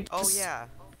 So. Oh yeah,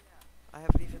 I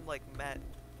haven't even like met.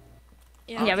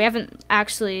 Yeah, we haven't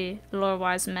actually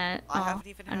lore-wise met. I haven't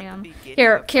even had the beginning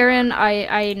Here, of Kieran,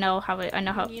 I know how it. I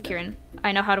know how neither. Kieran.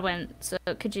 I know how to win. So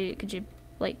could you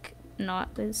like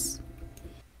not please?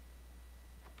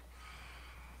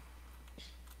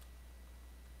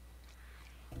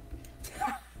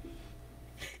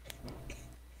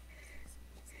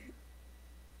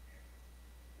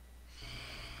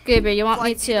 Goober, you want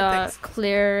me to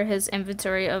clear his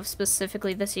inventory of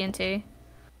specifically the TNT?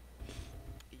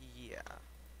 Yeah.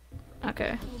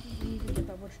 Okay. We didn't even get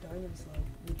that much diamonds though.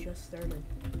 We just started.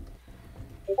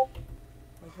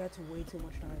 Like that's way too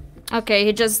much time. Okay,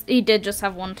 he did just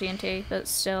have one TNT, but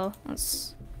still,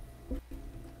 that's...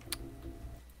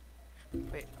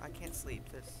 Wait, I can't sleep.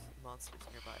 There's monsters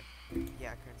nearby.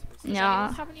 Yeah, Kieran's supposed to. Yeah, Does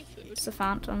anyone have any food? it's the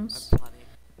phantoms. I'm planning.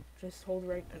 Just hold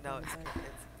right. No, on the back.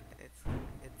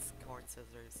 it's corn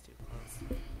scissors too close.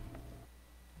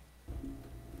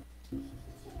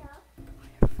 I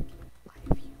have humor.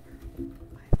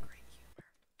 I have great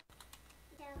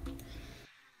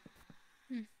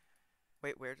humor.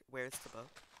 Wait, where's the boat?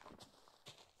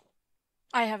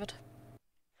 I have it.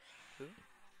 Who?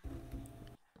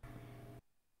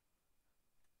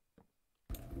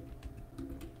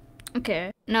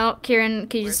 Okay. No, Kieran,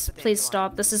 can you Where's just the please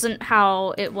dandelion? stop? This isn't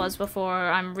how it was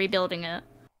before. I'm rebuilding it.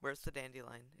 Where's the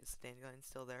dandelion? Is the dandelion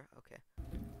still there? Okay.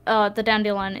 The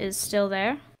dandelion is still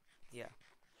there. Yeah.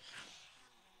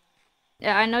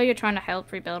 Yeah, I know you're trying to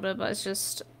help rebuild it, but it's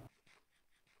just...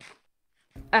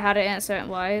 I had it in a certain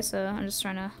way, so I'm just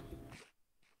trying to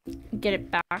get it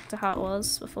back to how it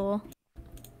was before.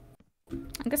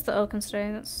 I guess the oak can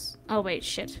stay, that's... Oh wait,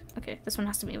 shit. Okay, this one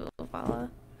has to be a little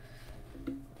while.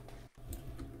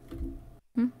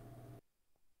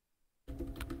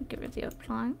 Get rid of the oak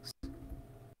planks.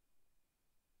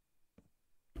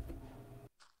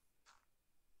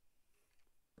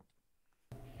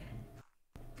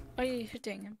 Are you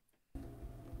hitting him?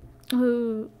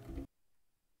 Ooh.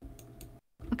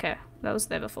 Okay, that was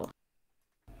there before.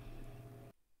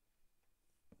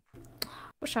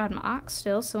 Wish I had my axe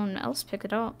still, someone else pick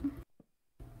it up.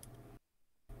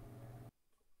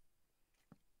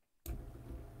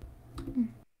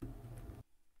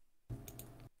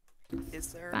 Is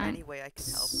there Fine. any way I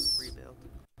can help rebuild?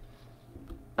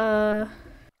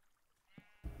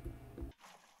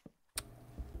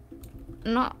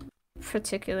 Not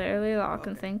particularly that I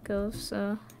can think of,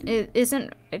 so it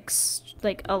isn't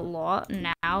like a lot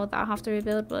now that I have to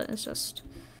rebuild, but it's just...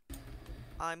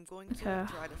 I'm going to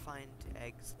try to find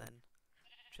eggs then,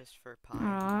 just for pie.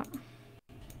 Alright.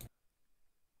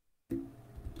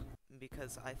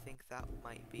 Because I think that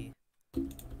might be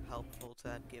helpful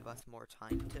to give us more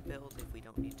time to build if we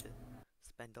don't need to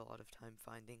spend a lot of time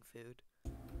finding food.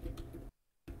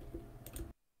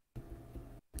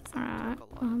 Alright,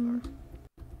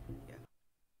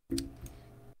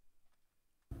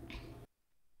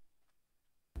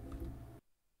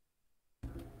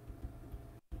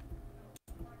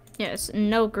 yeah, it's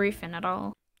no griefing at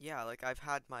all. Yeah, like I've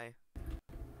had my...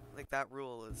 Like that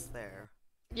rule is there.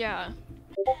 Yeah.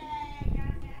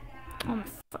 Oh my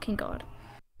fucking god.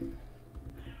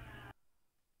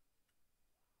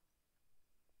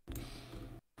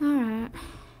 Alright.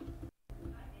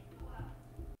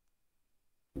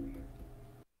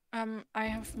 I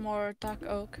have more dark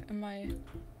oak in my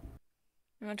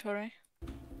inventory.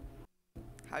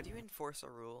 How do you enforce a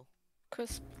rule?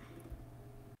 Crisp.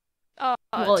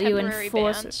 Well, you temporary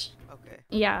enforce bans. it. Okay.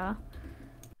 Yeah.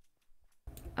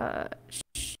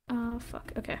 Oh,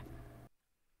 fuck. Okay.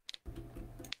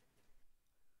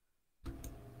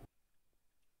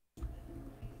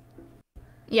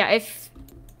 Yeah, if...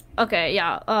 Okay,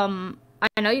 yeah, I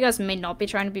know you guys may not be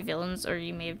trying to be villains, or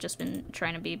you may have just been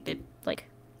trying to be a bit, like,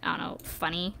 I don't know,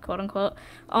 funny, quote unquote.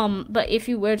 But if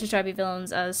you were to try to be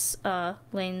villains, as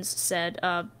Lanes said,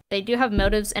 they do have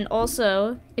motives, and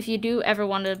also if you do ever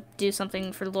want to do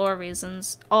something for lore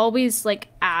reasons, always like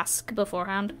ask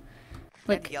beforehand.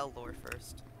 Like and yell lore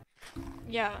first.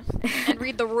 Yeah, and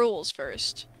read the rules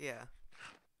first. Yeah.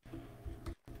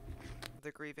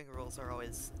 The grieving rules are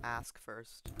always ask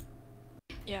first.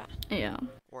 Yeah. Yeah.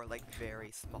 Or like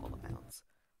very small amounts.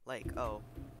 Like, oh,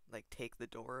 like take the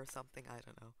door or something, I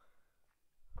don't know.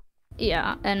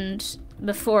 Yeah, and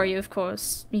before you, of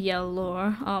course, yell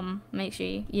lore, make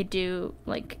sure you do,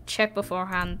 like, check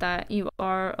beforehand that you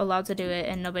are allowed to do it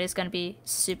and nobody's gonna be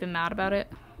super mad about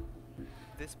it.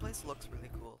 This place looks really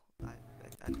cool.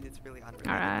 It's really unreal.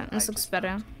 Alright, this looks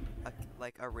better.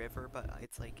 Like a river, but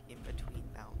it's like in between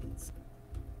mountains.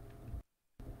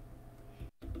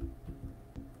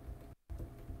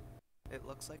 It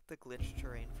looks like the glitched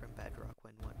terrain from Bedrock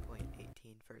when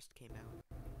 1.18 first came out.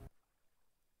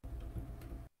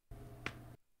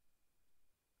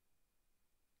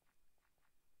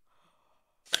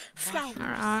 Flowers.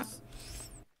 Alright.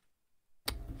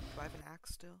 Do I have an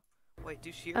axe still? Wait,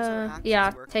 do shears or axes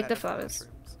yeah, work take the better for flowers.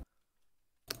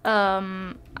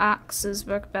 mushrooms? Axes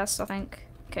work best, I think.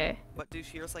 Okay. But do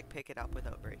shears like pick it up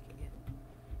without breaking it?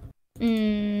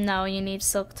 No, you need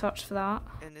silk touch for that.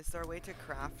 And is there a way to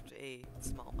craft a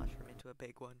small mushroom into a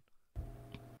big one?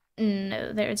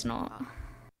 No, there is not.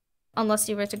 Unless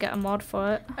you were to get a mod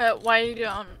for it. Why you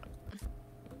don't?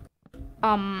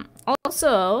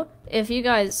 Also, if you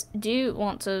guys do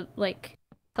want to, like,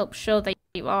 help show that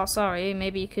you are sorry,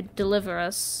 maybe you could deliver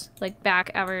us, like, back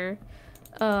our,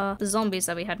 zombies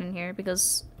that we had in here,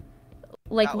 because,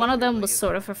 like, one of them was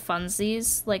sort of for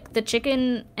funsies. Like, the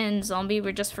chicken and zombie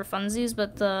were just for funsies,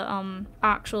 but the,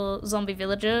 actual zombie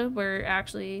villager, we're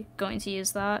actually going to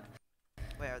use that.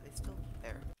 Wait, are they still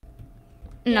there?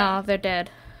 No, they're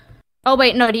dead. Oh,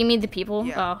 wait, no, do you mean the people?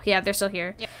 Yeah. Oh, yeah, they're still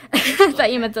here. Yeah. I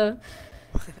thought you meant the...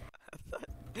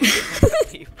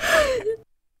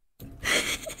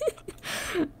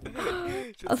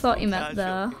 I thought you meant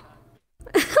the...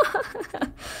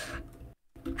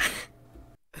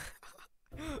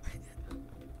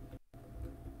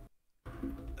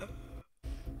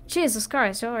 Jesus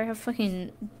Christ, y'all have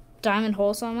fucking diamond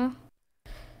horse armor?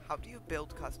 How do you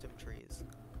build custom trees?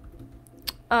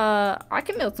 I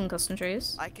can build some custom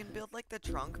trees. I can build like the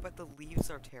trunk, but the leaves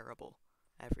are terrible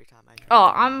every time I try.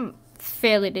 Oh, I'm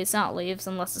fairly decent at leaves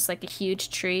unless it's like a huge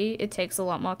tree. It takes a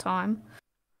lot more time.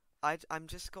 I'm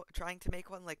just trying to make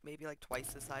one like maybe like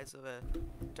twice the size of a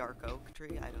dark oak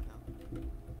tree. I don't know.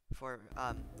 For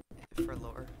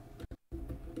lore.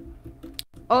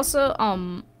 Also,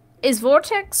 is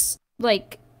Vortex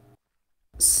like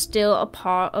still a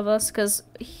part of us? Cause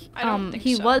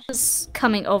he was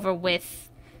coming over with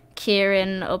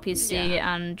Kieran, OPC,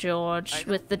 and George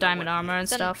with the diamond armor and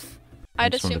stuff.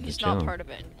 I'd assume he's not part of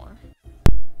it anymore.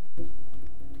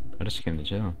 I just came to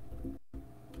jail.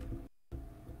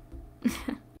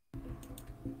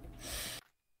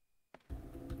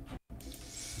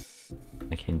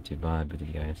 I came to vibe with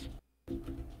you guys.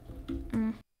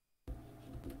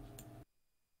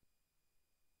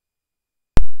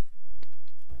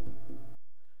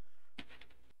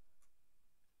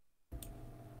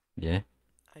 Yeah?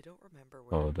 I don't remember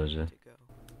where Oh, does it? to go.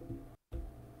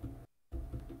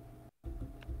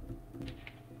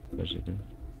 Does it?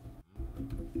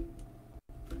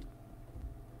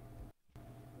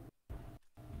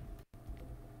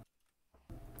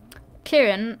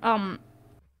 Kieran,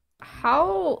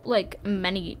 how, like,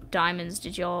 many diamonds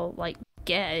did y'all, like,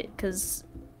 get? Cause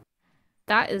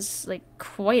that is, like,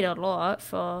 quite a lot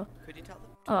for, Could you tell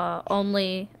them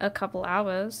only a couple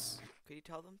hours. Could you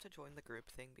tell them to join the group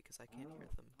thing because I can't hear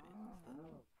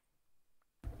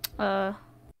them?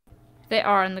 They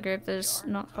are in the group, they're just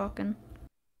not talking.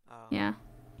 Oh. Yeah.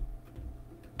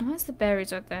 Where's the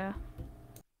berries out there?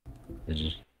 Did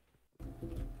you?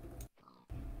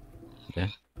 Yeah?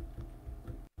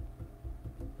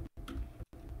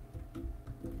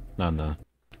 No.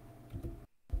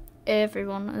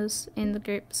 Everyone is in the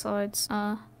group besides,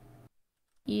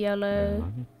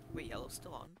 Yellow, Wait, Yellow's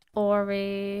still on?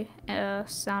 Ori,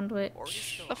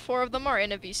 Sandwich. The four of them are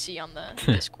in a VC on the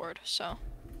Discord, so.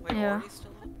 Wait, Yeah. Ori's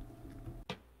still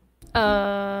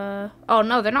on? Oh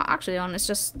no, they're not actually on, it's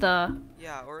just the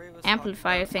Yeah, Ori was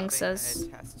amplifier talking thing about says.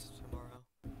 having a test tomorrow.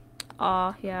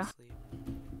 Oh, yeah.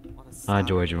 On a Hi,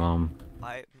 George, Saturday. Mom.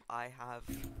 I have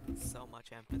so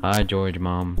much empathy. Hi, George,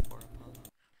 Mom. for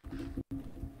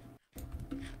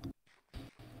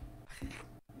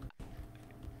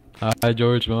Apollo. Hi,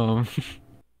 George, Mom.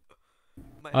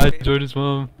 My Hi, favorite- George's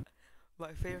mom.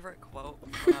 My favorite quote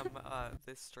from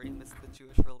this stream is the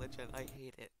Jewish religion. I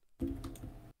hate it.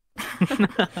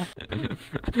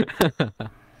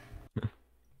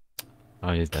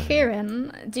 Oh, he's dead.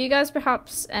 Kieran, do you guys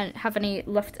perhaps have any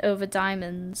leftover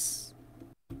diamonds?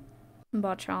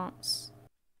 By chance?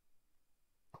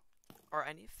 Or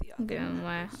any of the Give other 'em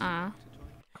away. members who want to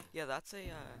join. Yeah, that's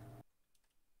a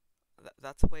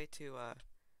that's a way to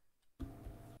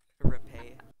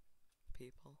repay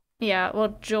people. Yeah,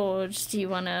 well, George, do you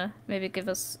wanna maybe give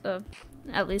us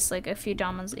at least like a few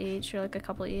diamonds each, or like a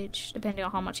couple each, depending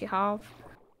on how much you have?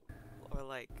 Or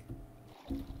like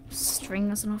string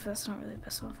as an offer. That's not really the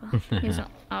best offer. He's not.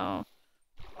 Oh.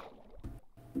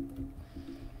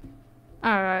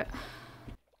 All right.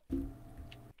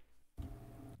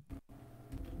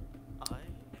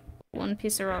 One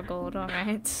piece of raw gold. All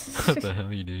right. What the hell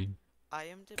are you doing? I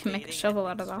am Can make a shovel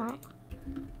out of that.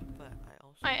 But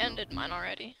I ended mine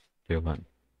already. Feel what?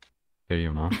 Feel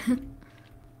your mom?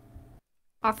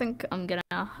 I think I'm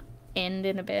gonna end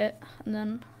in a bit and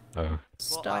then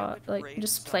start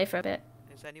just play for a bit.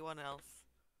 Is anyone else?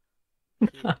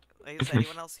 Is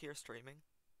anyone else here streaming?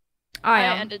 I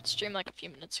ended stream like a few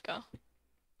minutes ago.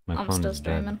 I'm still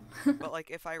streaming. But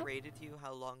like, if I raided you,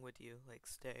 how long would you like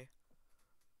stay?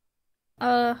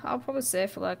 I'll probably stay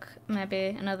for like maybe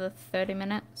another 30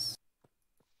 minutes.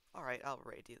 All right, I'll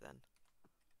raid you then.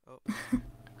 Oh,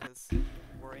 because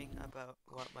worrying about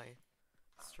what my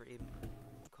stream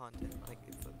content like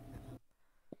is.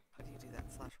 How do you do that?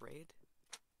 /raid?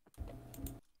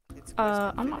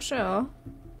 I'm not sure.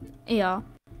 Yeah.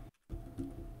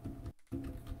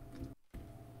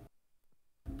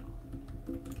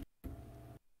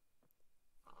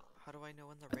 How do I know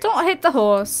when the raid? Don't hit the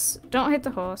horse. Don't hit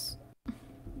the horse.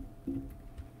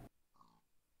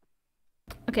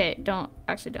 Okay, don't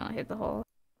hit the hole.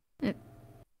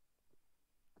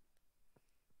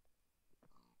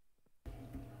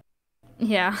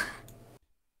 Yeah.